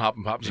love doing hop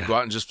and pops and go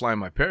out and just fly in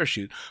my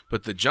parachute.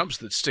 But the jumps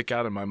that stick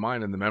out in my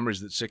mind and the memories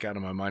that stick out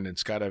in my mind in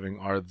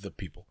skydiving are the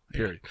people,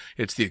 period.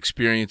 It's the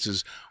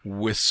experiences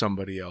with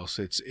somebody else.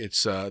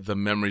 It's the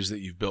memories that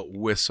you've built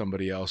with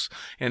somebody else.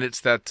 And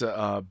it's that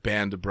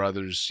band of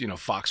brothers,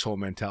 foxhole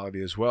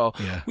mentality as well.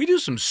 Yeah. We do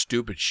some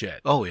stupid shit.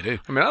 Oh, we do.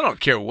 I mean, I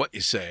don't care what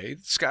you say.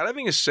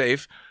 Skydiving is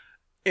safe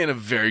in a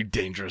very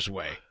dangerous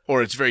way,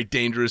 or it's very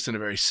dangerous in a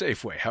very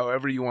safe way,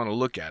 however you want to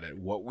look at it.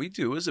 What we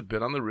do is a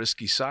bit on the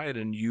risky side,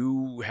 and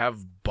you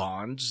have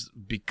bonds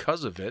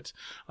because of it,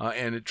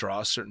 and it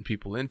draws certain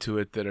people into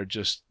it that are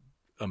just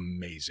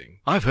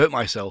amazing. I've hurt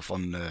myself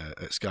on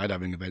at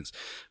skydiving events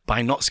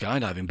by not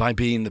skydiving, by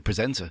being the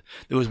presenter.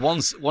 There was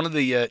once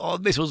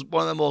this was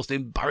one of the most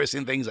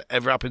embarrassing things that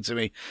ever happened to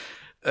me.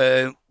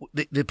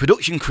 The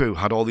production crew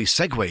had all these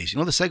segways. You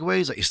know the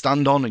segways that you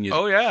stand on and you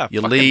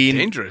lean.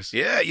 Dangerous.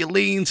 Yeah, you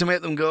lean to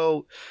make them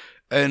go.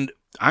 And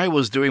I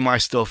was doing my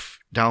stuff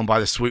down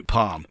by the Swoop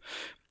Palm,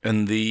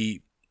 and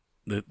the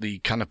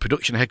kind of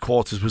production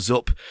headquarters was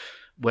up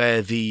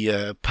where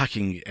the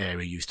packing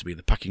area used to be,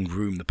 the packing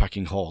room, the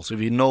packing hall. So if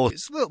you know,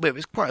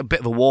 it's quite a bit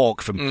of a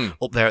walk from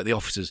up there at the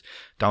offices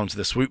down to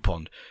the Swoop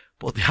Pond.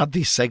 But they had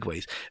these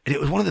segways, and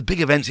it was one of the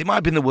big events. It might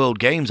have been the World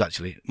Games,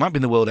 actually. It might have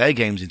been the World Air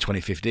Games in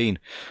 2015.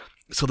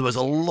 So there was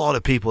a lot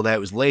of people there.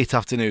 It was late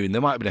afternoon. There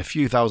might have been a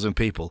few thousand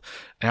people.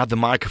 I had the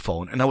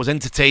microphone, and I was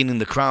entertaining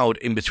the crowd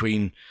in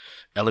between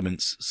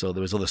elements. So there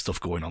was other stuff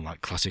going on,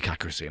 like classic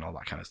accuracy and all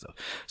that kind of stuff.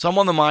 So I'm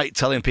on the mic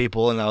telling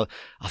people, and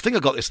I think I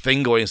got this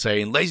thing going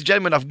saying, ladies and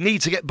gentlemen, I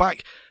need to get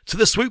back to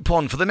the Swoop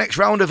Pond for the next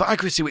round of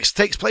accuracy, which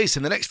takes place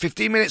in the next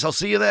 15 minutes. I'll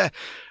see you there.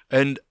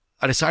 And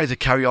I decided to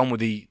carry on with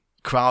the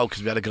crowd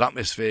because we had a good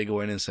atmosphere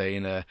going and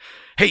saying,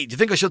 hey, do you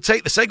think I should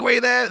take the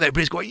Segway there? And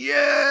everybody's going,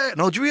 yeah.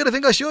 No, do you really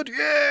think I should?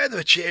 Yeah. They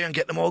were cheering,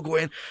 getting them all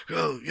going,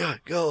 go, yeah,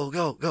 go,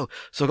 go, go.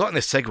 So I got in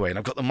this Segway and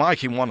I've got the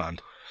mic in one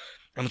hand.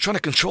 And I'm trying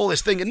to control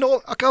this thing. And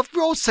no, I've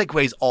road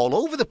segways all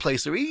over the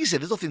place. They're easy.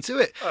 There's nothing to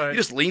it. Right. You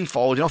just lean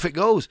forward and off it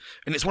goes.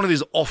 And it's one of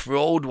these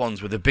off-road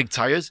ones with the big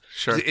tyres.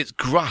 Sure. It's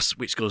grass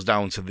which goes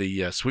down to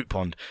the Swoop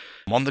Pond.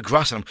 I'm on the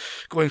grass and I'm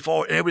going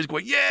forward. And everybody's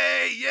going,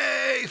 yay,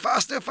 yay,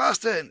 faster,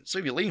 faster. And so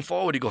if you lean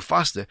forward, you go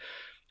faster.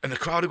 And the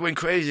crowd are going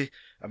crazy.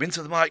 I'm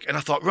into the mic and I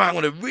thought, right,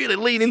 I'm going to really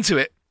lean into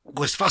it.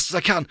 Go as fast as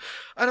I can.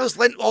 And I was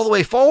leant all the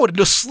way forward and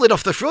just slid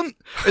off the front.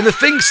 And the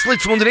thing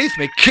slid from underneath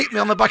me, kicked me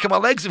on the back of my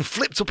legs and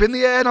flipped up in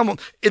the air. And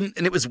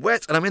and it was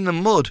wet and I'm in the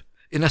mud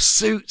in a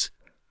suit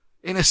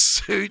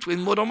with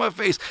mud on my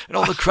face. And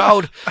all the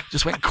crowd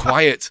just went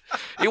quiet.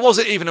 It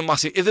wasn't even a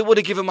massive, if they would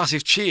have given a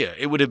massive cheer,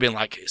 it would have been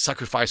like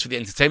sacrifice for the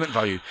entertainment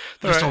value.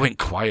 They just all went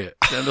quiet.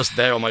 I'm just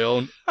there on my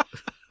own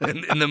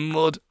in the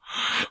mud.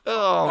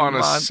 Oh, on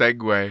man. A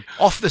Segway.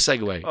 Off the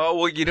Segway. Oh,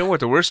 well, you know what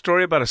the worst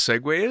story about a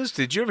Segway is?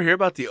 Did you ever hear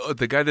about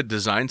the guy that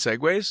designed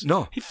Segways?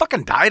 No. He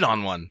fucking died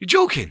on one. You're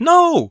joking?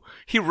 No.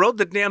 He rode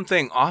the damn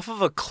thing off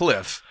of a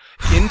cliff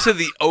into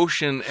the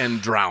ocean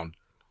and drowned.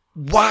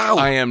 Wow.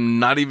 I am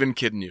not even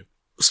kidding you.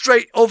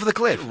 Straight over the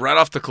cliff? Right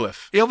off the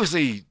cliff. He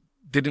obviously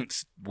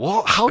didn't...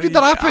 What? How did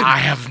that happen? I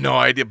have no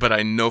idea, but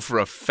I know for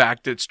a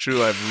fact it's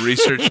true. I've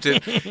researched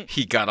it.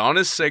 He got on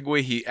his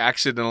Segway. He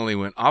accidentally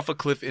went off a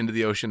cliff into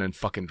the ocean and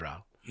fucking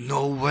drowned.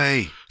 No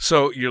way.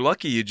 So you're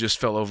lucky you just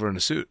fell over in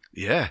a suit.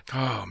 Yeah.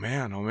 Oh,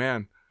 man. Oh,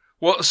 man.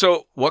 Well,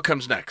 so what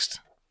comes next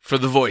for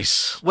The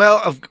Voice?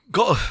 Well, I've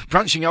got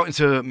branching out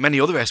into many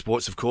other air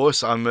sports, of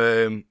course. I'm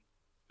doing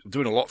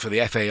a lot for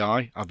the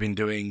FAI. I've been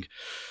doing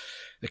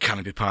the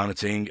canopy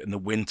piloting and the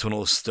wind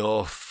tunnel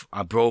stuff.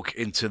 I broke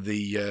into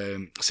the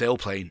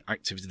sailplane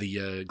activity,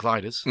 the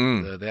gliders.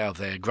 They have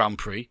their Grand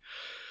Prix.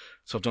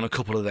 So I've done a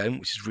couple of them,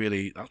 which is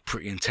that's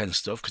pretty intense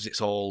stuff because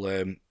it's all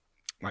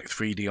like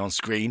 3D on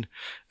screen.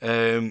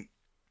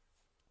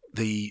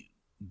 The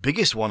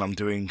biggest one I'm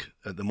doing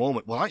at the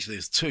moment, well, actually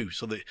there's two.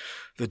 So the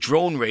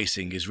drone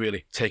racing is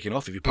really taking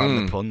off, if you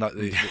pardon the pun.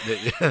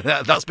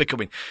 That's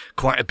becoming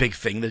quite a big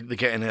thing. They're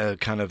getting a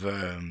kind of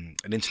an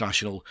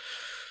international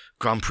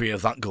Grand Prix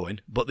of that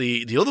going. But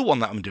the other one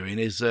that I'm doing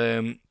is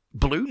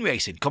balloon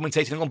racing,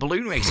 commentating on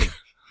balloon racing.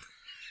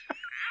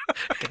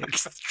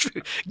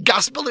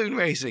 Gas balloon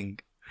racing.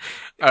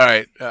 All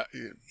right.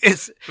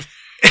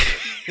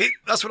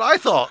 That's what I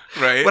thought.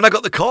 Right. When I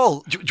got the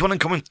call, do you want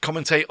to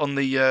commentate on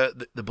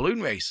the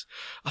balloon race?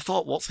 I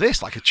thought, what's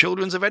this? Like a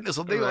children's event or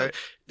something? Right.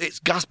 It's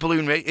gas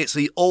balloon race. It's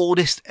the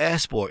oldest air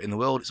sport in the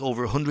world. It's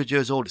over 100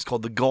 years old. It's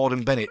called the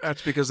Gordon Bennett.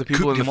 That's because the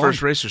people in the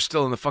first race are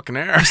still in the fucking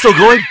air. They're still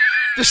going.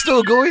 They're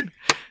still going.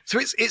 So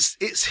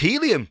it's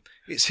helium.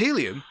 It's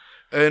helium,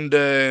 and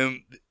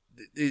the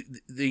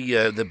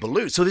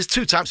balloon. So there's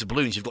two types of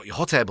balloons. You've got your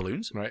hot air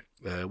balloons, Right.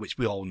 Which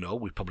we all know.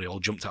 We've probably all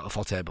jumped out of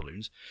hot air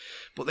balloons.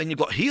 But then you've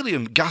got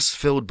helium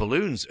gas-filled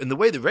balloons. And the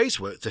way the race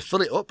works, they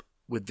fill it up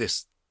with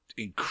this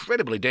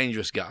incredibly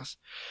dangerous gas.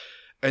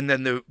 And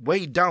then they're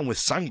weighed down with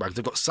sandbags.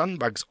 They've got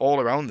sandbags all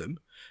around them.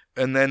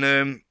 And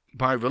then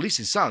by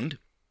releasing sand,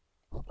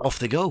 off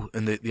they go.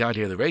 And the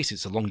idea of the race,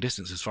 it's a long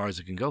distance as far as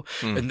it can go.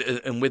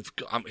 And with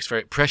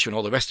atmospheric pressure and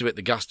all the rest of it,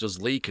 the gas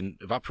does leak and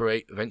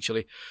evaporate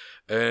eventually.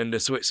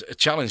 And so it's a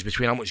challenge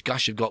between how much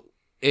gas you've got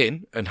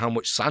in and how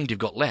much sand you've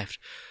got left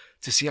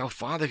to see how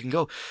far they can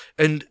go.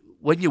 And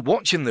when you're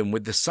watching them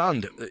with the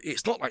sand,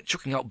 it's not like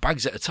chucking out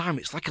bags at a time.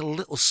 It's like a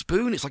little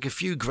spoon. It's like a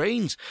few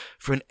grains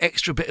for an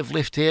extra bit of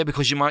lift here,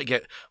 because you might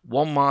get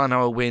 1 mile an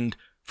hour wind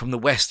from the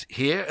west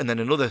here and then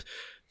another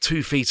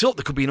 2 feet up.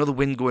 There could be another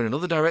wind going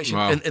another direction.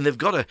 Wow. And they've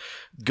got to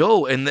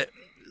go. And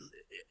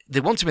they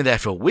wanted me there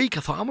for a week.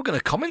 I thought, I'm going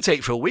to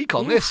commentate for a week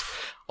on this.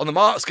 On the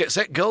marks, get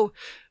set, go.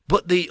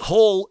 But the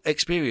whole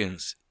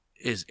experience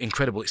is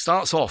incredible. It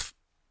starts off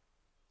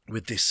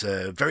with this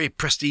very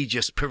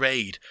prestigious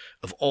parade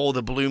of all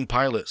the balloon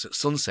pilots at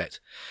sunset.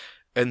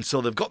 And so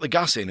they've got the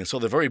gas in, and so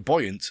they're very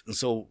buoyant. And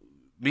so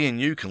me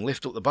and you can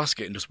lift up the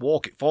basket and just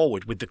walk it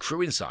forward with the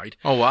crew inside.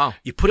 Oh, wow.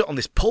 You put it on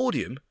this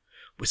podium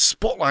with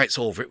spotlights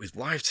over it, with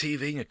live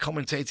TV and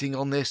commentating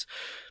on this.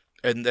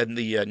 And then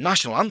the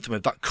national anthem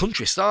of that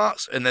country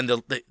starts, and then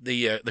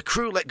the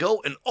crew let go,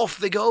 and off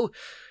they go.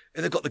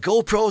 And they've got the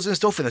GoPros and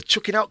stuff, and they're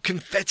chucking out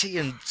confetti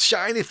and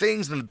shiny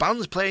things, and the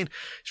band's playing.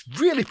 It's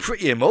really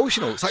pretty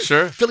emotional. It's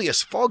like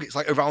Phileas Fogg. It's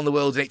like Around the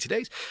World in 80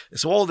 Days.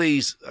 And so all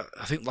these,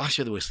 I think last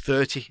year there was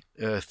 30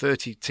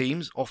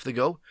 teams off they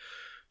go.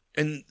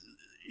 And,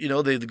 you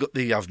know,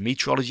 they have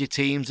meteorology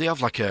teams. They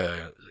have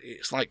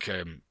it's like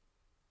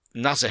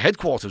NASA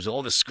headquarters,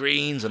 all the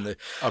screens and the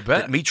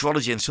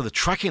meteorology. And so they're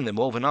tracking them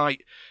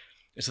overnight.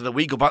 And so that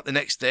we go back the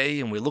next day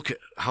and we look at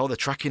how they're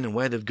tracking and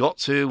where they've got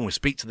to, and we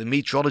speak to the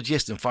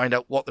meteorologist and find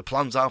out what the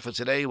plans are for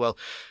today. Well,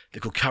 they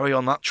could carry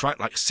on that track.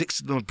 Like 6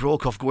 of them have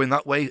broke off going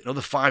that way.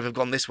 Another 5 have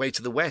gone this way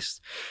to the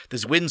west.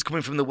 There's winds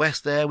coming from the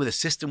west there with a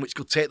system which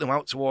could take them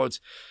out towards,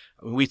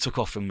 we took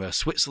off from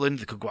Switzerland.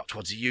 They could go out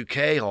towards the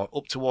UK or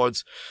up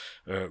towards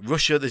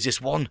Russia. There's this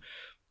one,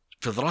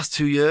 for the last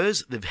 2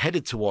 years, they've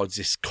headed towards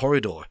this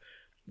corridor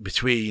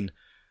between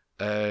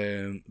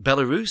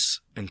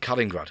Belarus and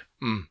Kaliningrad.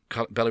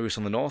 Belarus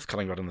on the north,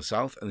 Kaliningrad on the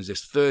south, and there's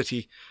this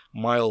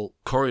 30-mile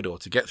corridor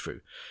to get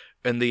through.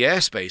 And the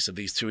airspace of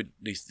these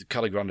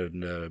Kaliningrad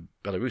and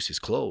Belarus is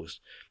closed.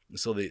 And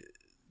so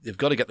they've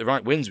got to get the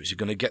right winds, which are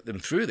going to get them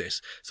through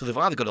this. So they've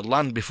either got to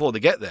land before they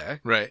get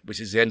there, right,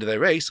 which is the end of their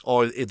race,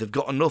 or if they've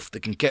got enough, they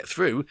can get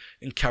through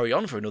and carry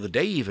on for another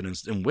day even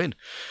and win.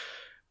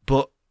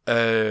 But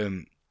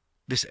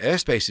this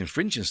airspace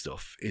infringing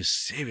stuff is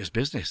serious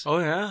business. Oh,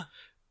 yeah.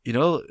 You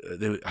know,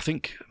 I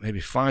think maybe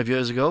 5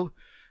 years ago,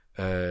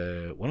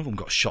 one of them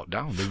got shot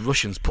down. The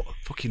Russians put a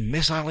fucking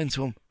missile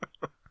into him.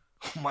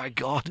 Oh my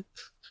God.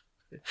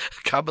 I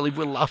can't believe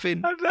we're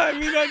laughing.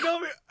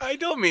 I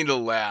don't mean to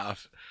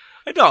laugh.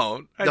 I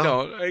don't.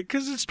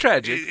 Because it's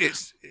tragic.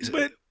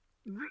 But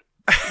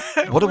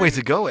what a way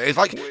to go. It's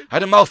like, I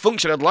had a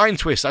malfunction, I had line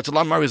twist, I had to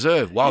land my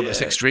reserve. Wow,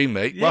 that's extreme,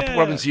 mate. Yeah. What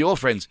happened to your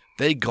friends?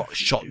 They got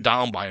shot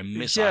down by a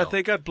missile. Yeah,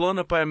 they got blown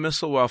up by a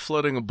missile while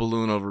floating a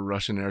balloon over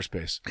Russian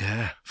airspace.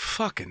 Yeah.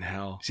 Fucking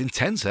hell. It's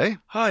intense, eh?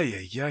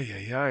 Ay.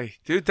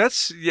 Dude,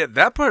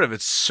 that part of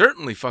it's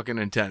certainly fucking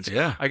intense.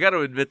 Yeah. I got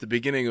to admit, the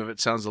beginning of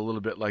it sounds a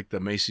little bit like the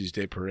Macy's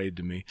Day Parade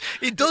to me.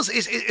 It does.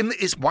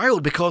 It's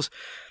wild because,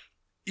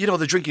 you know,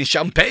 they're drinking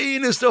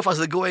champagne and stuff as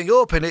they're going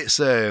up, and it's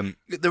the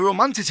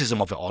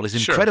romanticism of it all is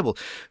incredible.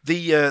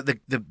 Sure.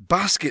 The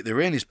basket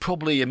they're in is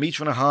probably 1.5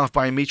 meters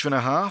by 1.5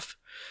 meters,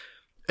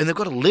 and they've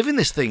got to live in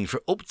this thing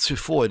for up to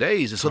 4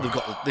 days. And so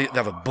they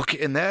have a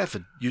bucket in there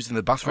for using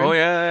the bathroom. Oh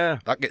yeah.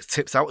 That gets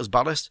tipped out as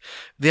ballast.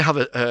 They have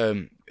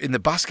in the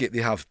basket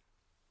they have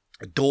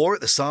a door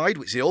at the side,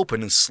 which they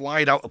open and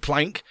slide out a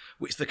plank,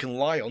 which they can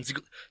lie on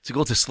to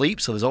go to sleep.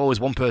 So there's always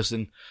one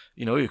person,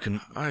 who can.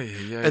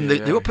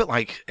 They're up at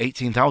like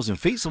 18,000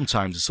 feet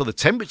sometimes. So the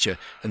temperature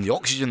and the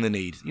oxygen they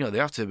need, they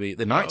have to be,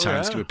 the night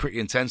times can be pretty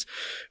intense.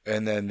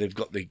 And then they've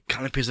got the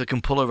canopies they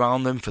can pull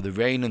around them for the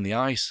rain and the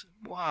ice.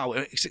 Wow,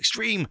 it's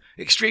extreme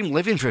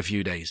living for a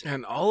few days.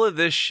 And all of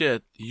this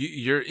shit,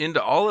 you're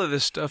into all of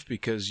this stuff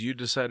because you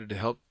decided to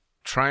help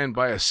try and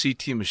buy a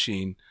CT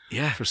machine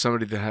for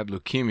somebody that had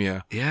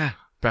leukemia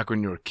back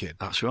when you were a kid.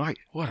 That's right.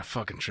 What a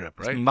fucking trip,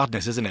 right? It's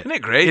madness, isn't it? Isn't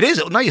it great? It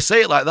is. Now you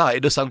say it like that, it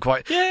does sound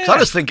quite... Yeah. So I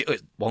just think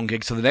it's one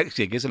gig to the next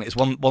gig, isn't it? It's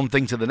one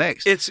thing to the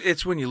next.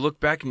 It's when you look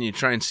back and you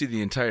try and see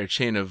the entire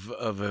chain of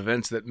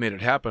events that made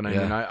it happen. I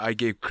mean, I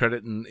gave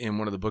credit in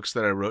one of the books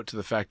that I wrote to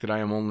the fact that I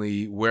am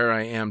only where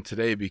I am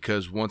today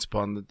because once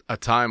upon a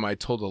time I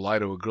told a lie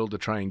to a girl to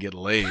try and get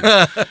laid.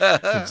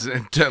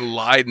 and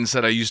lied and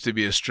said I used to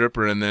be a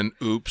stripper, and then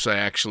oops, I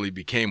actually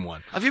became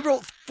one. Have you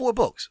wrote 4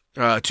 books?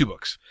 2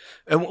 books.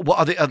 And what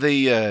are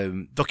they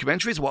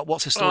documentaries?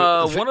 What's the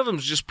story? One of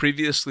them's just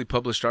previously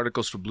published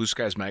articles for Blue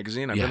Skies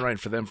magazine. I've been writing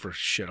for them for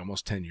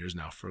almost 10 years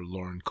now, for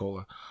Lauren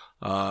Cola.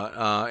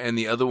 And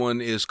the other one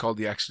is called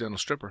The Accidental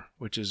Stripper,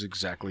 which is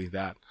exactly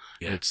that.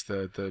 Yeah. It's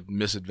the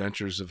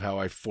misadventures of how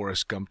I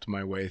Forrest Gumped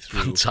my way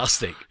through.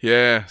 Fantastic.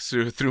 Yeah,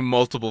 through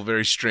multiple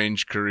very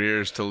strange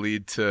careers to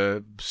lead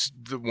to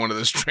one of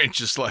the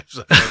strangest lives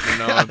I've ever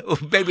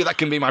known. Maybe that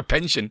can be my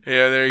pension.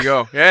 Yeah, there you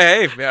go.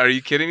 Yeah, hey, are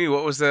you kidding me?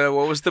 What was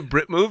the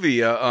Brit movie?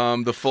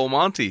 The Full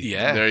Monty.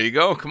 Yeah. There you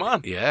go. Come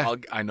on. Yeah.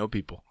 I know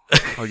people.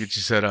 I'll get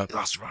you set up.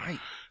 That's right.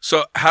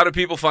 So how do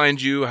people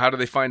find you? How do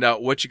they find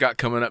out what you got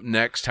coming up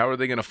next? How are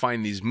they going to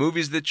find these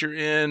movies that you're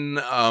in?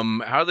 How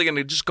are they going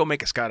to just go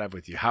make a skydive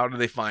with you? How do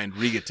they find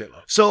Riga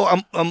Titlow? So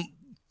I'm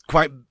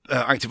quite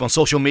active on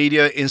social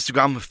media,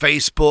 Instagram,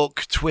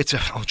 Facebook, Twitter.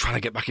 I'm trying to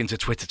get back into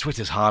Twitter.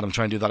 Twitter's hard. I'm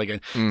trying to do that again.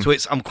 So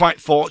I'm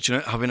quite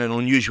fortunate having an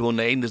unusual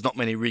name. There's not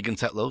many Regan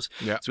Tetlows.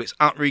 Yeah. So it's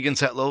at Regan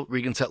Tetlow.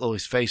 Regan Tetlow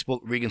is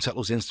Facebook. Regan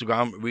Tetlow's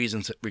Instagram.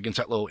 Regan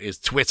Tetlow is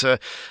Twitter.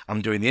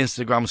 I'm doing the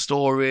Instagram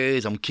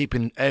stories. I'm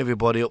keeping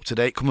everybody up to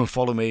date. Come and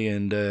follow me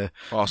and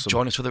awesome.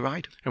 Join us for the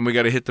ride. And we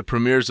got to hit the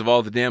premieres of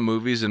all the damn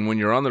movies. And when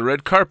you're on the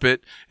red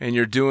carpet and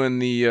you're doing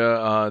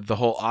the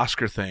whole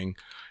Oscar thing,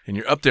 and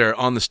you're up there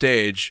on the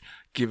stage,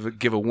 give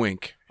a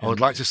wink. I would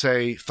like to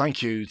say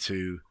thank you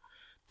to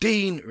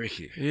Dean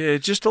Ricky. Yeah,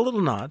 just a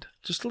little nod.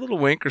 Just a little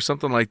wink or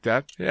something like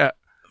that. Yeah.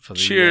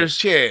 Cheers.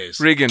 Cheers.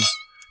 Regan,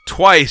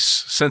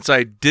 twice since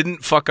I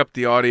didn't fuck up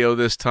the audio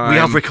this time. We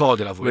have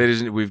recorded, have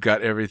we? We've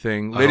got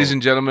everything. Ladies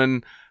and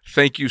gentlemen,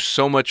 thank you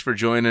so much for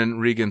joining.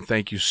 Regan,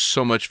 thank you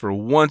so much for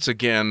once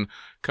again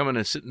coming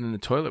and sitting in the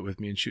toilet with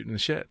me and shooting the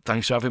shit.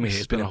 Thanks for having me here.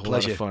 It's been a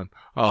pleasure. Lot of fun.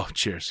 Oh,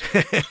 cheers.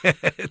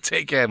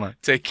 Take care, man.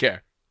 Take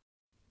care.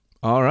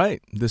 All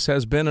right, this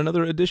has been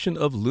another edition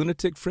of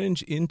Lunatic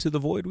Fringe Into the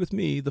Void with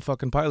me, the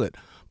fucking pilot,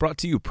 brought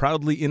to you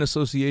proudly in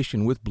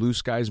association with Blue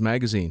Skies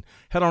Magazine.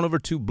 Head on over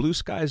to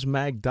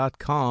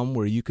blueskiesmag.com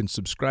where you can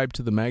subscribe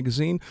to the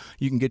magazine.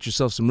 You can get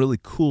yourself some really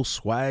cool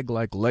swag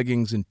like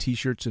leggings and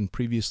t-shirts and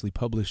previously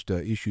published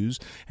issues,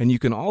 and you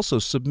can also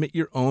submit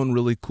your own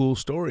really cool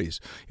stories.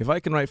 If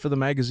I can write for the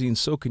magazine,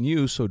 so can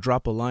you, so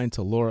drop a line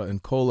to Laura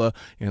and Cola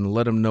and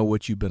let them know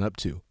what you've been up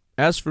to.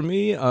 As for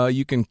me,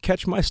 you can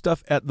catch my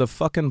stuff at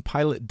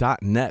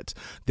thefuckingpilot.net.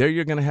 There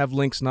you're going to have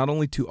links not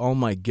only to all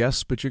my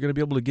guests, but you're going to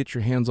be able to get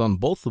your hands on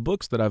both the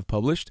books that I've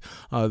published.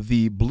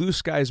 The Blue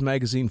Skies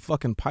Magazine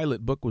Fucking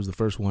Pilot book was the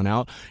first one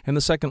out, and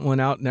the second one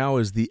out now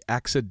is The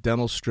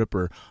Accidental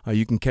Stripper.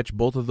 You can catch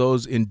both of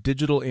those in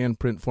digital and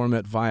print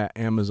format via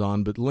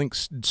Amazon, but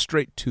links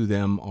straight to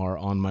them are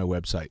on my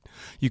website.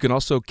 You can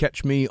also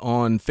catch me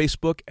on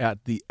Facebook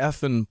at The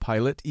Effin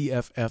Pilot,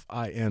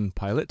 EFFIN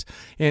Pilot,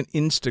 and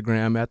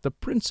Instagram at The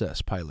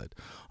Princess Pilot.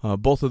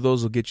 Both of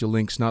those will get you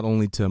links not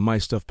only to my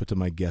stuff but to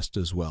my guests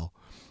as well.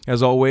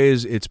 As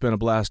always, it's been a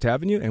blast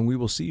having you, and we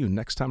will see you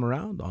next time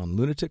around on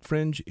Lunatic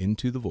Fringe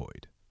Into the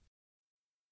Void.